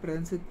boy who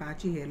presents with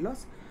patchy hair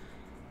loss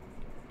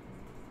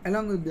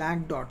along with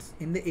black dots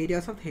in the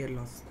areas of hair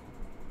loss?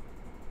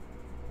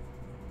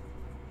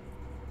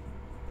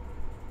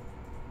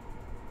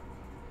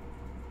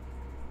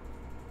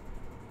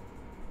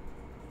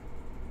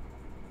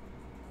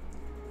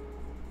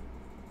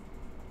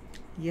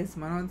 Yes,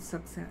 Manoj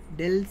Saxena.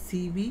 Del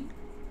CV.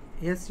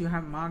 Yes, you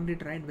have marked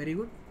it right. Very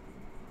good.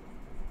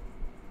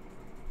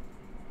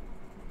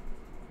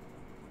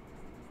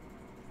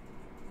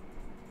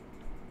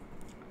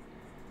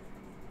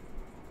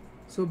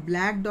 So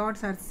black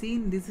dots are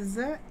seen. This is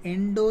a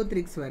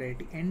endothrix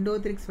variety.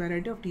 Endothrix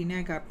variety of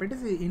tinea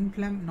capitis is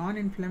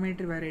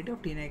non-inflammatory variety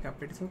of tinea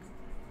capitis. Okay.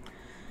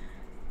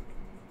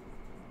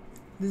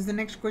 This is the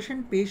next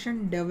question.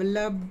 Patient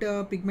developed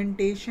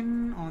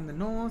pigmentation on the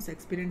nose,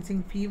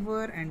 experiencing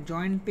fever and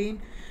joint pain,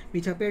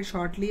 which appeared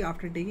shortly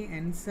after taking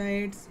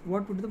NSAIDs.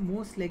 What would be the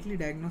most likely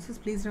diagnosis?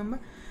 Please remember,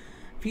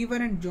 fever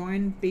and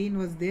joint pain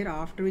was there,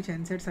 after which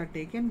NSAIDs are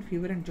taken.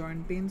 Fever and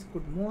joint pains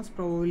could most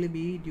probably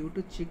be due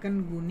to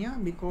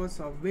chikungunya, because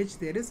of which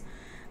there is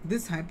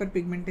this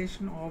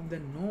hyperpigmentation of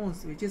the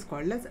nose, which is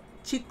called as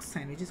chick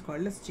sign.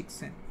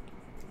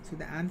 So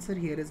the answer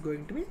here is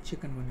going to be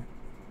chikungunya.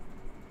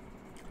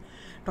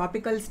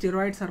 Topical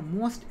steroids are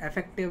most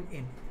effective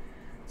in.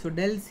 So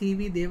Del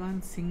CV,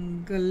 Devan,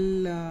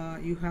 Single,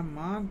 you have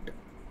marked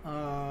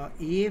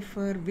A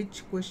for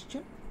which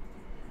question?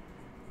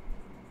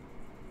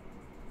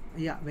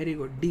 Yeah, very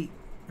good. D,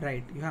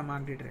 right, you have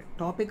marked it right.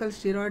 Topical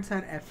steroids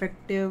are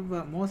effective,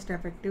 most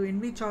effective in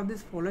which of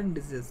these following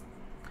diseases?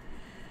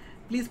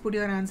 Please put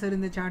your answer in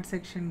the chat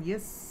section.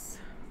 Yes.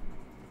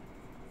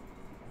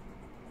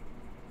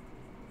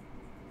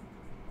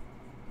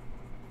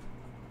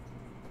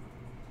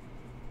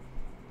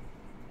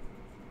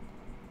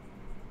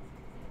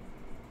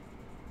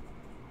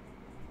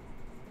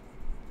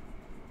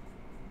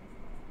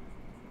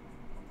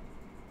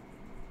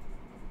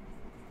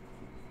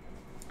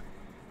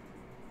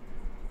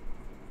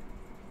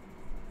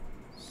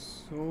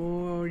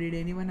 So did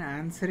anyone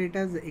answer it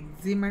as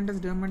eczematous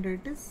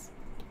dermatitis?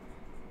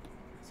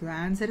 So the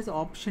answer is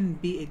option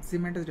B,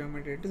 eczematous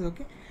dermatitis.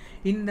 Okay.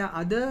 In the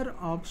other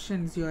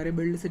options, you are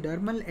able to see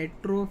dermal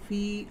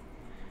atrophy.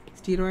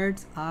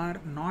 Steroids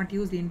are not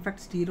used. In fact,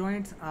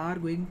 steroids are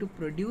going to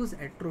produce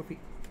atrophy.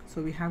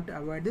 So we have to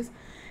avoid this.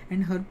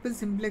 And herpes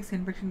simplex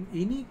infection,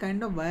 any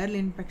kind of viral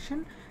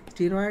infection,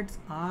 steroids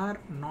are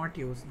not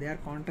used. They are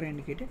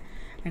contraindicated.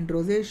 And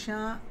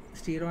rosacea,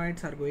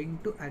 steroids are going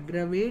to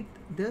aggravate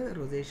the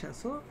rosacea.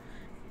 So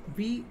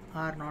we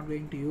are not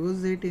going to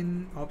use it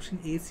in option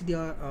A, C, D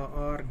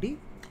or D.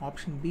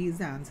 Option B is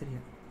the answer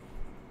here.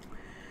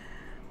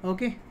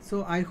 Okay,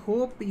 so I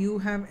hope you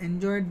have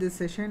enjoyed this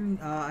session.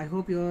 I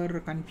hope your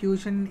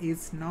confusion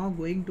is now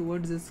going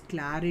towards this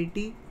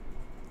clarity.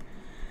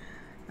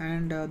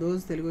 And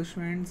those Telugu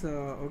students,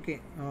 okay,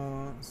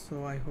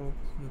 so I hope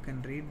you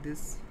can read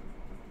this.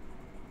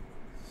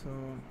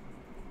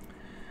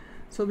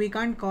 So we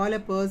can't call a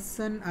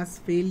person as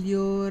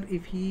failure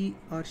if he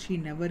or she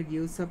never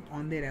gives up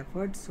on their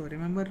efforts. So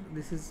remember,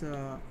 this is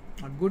a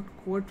good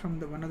quote from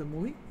one of the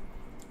movie.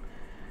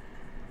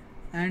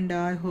 And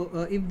I hope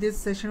if this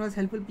session was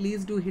helpful,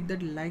 please do hit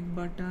that like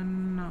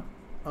button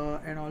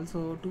and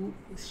also to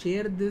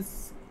share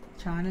this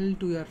channel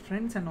to your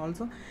friends. And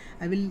also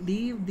I will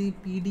leave the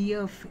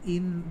PDF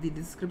in the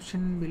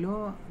description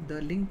below.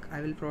 The link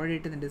I will provide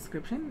it in the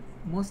description.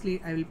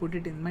 Mostly I will put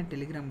it in my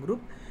Telegram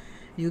group.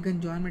 You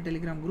can join my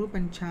Telegram group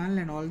and channel,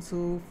 and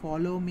also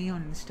follow me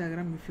on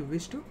Instagram if you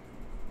wish to.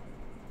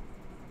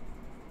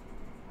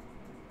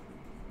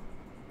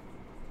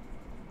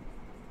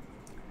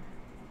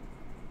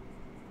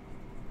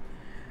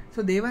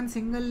 So Devan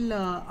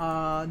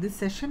Singhal, this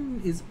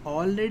session is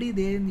already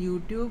there in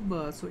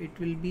YouTube, so it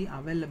will be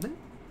available,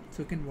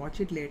 so you can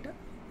watch it later.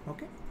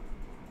 Okay.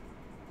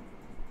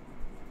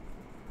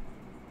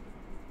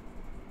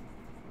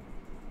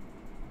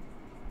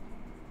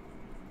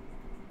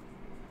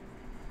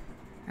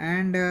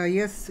 And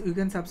yes, you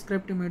can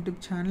subscribe to my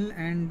YouTube channel,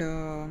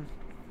 and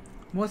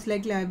most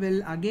likely I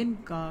will again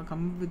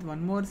come up with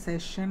one more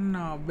session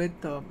with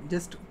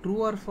just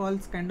true or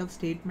false kind of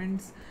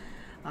statements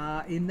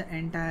in the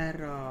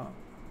entire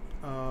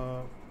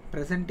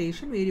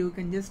presentation, where you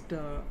can just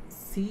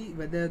see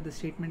whether the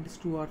statement is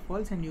true or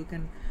false, and you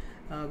can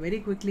very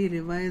quickly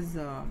revise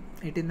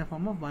it in the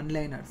form of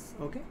one-liners.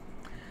 Okay,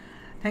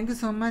 thank you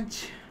so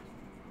much,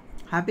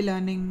 happy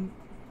learning,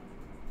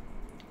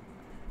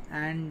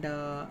 and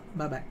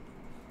bye bye.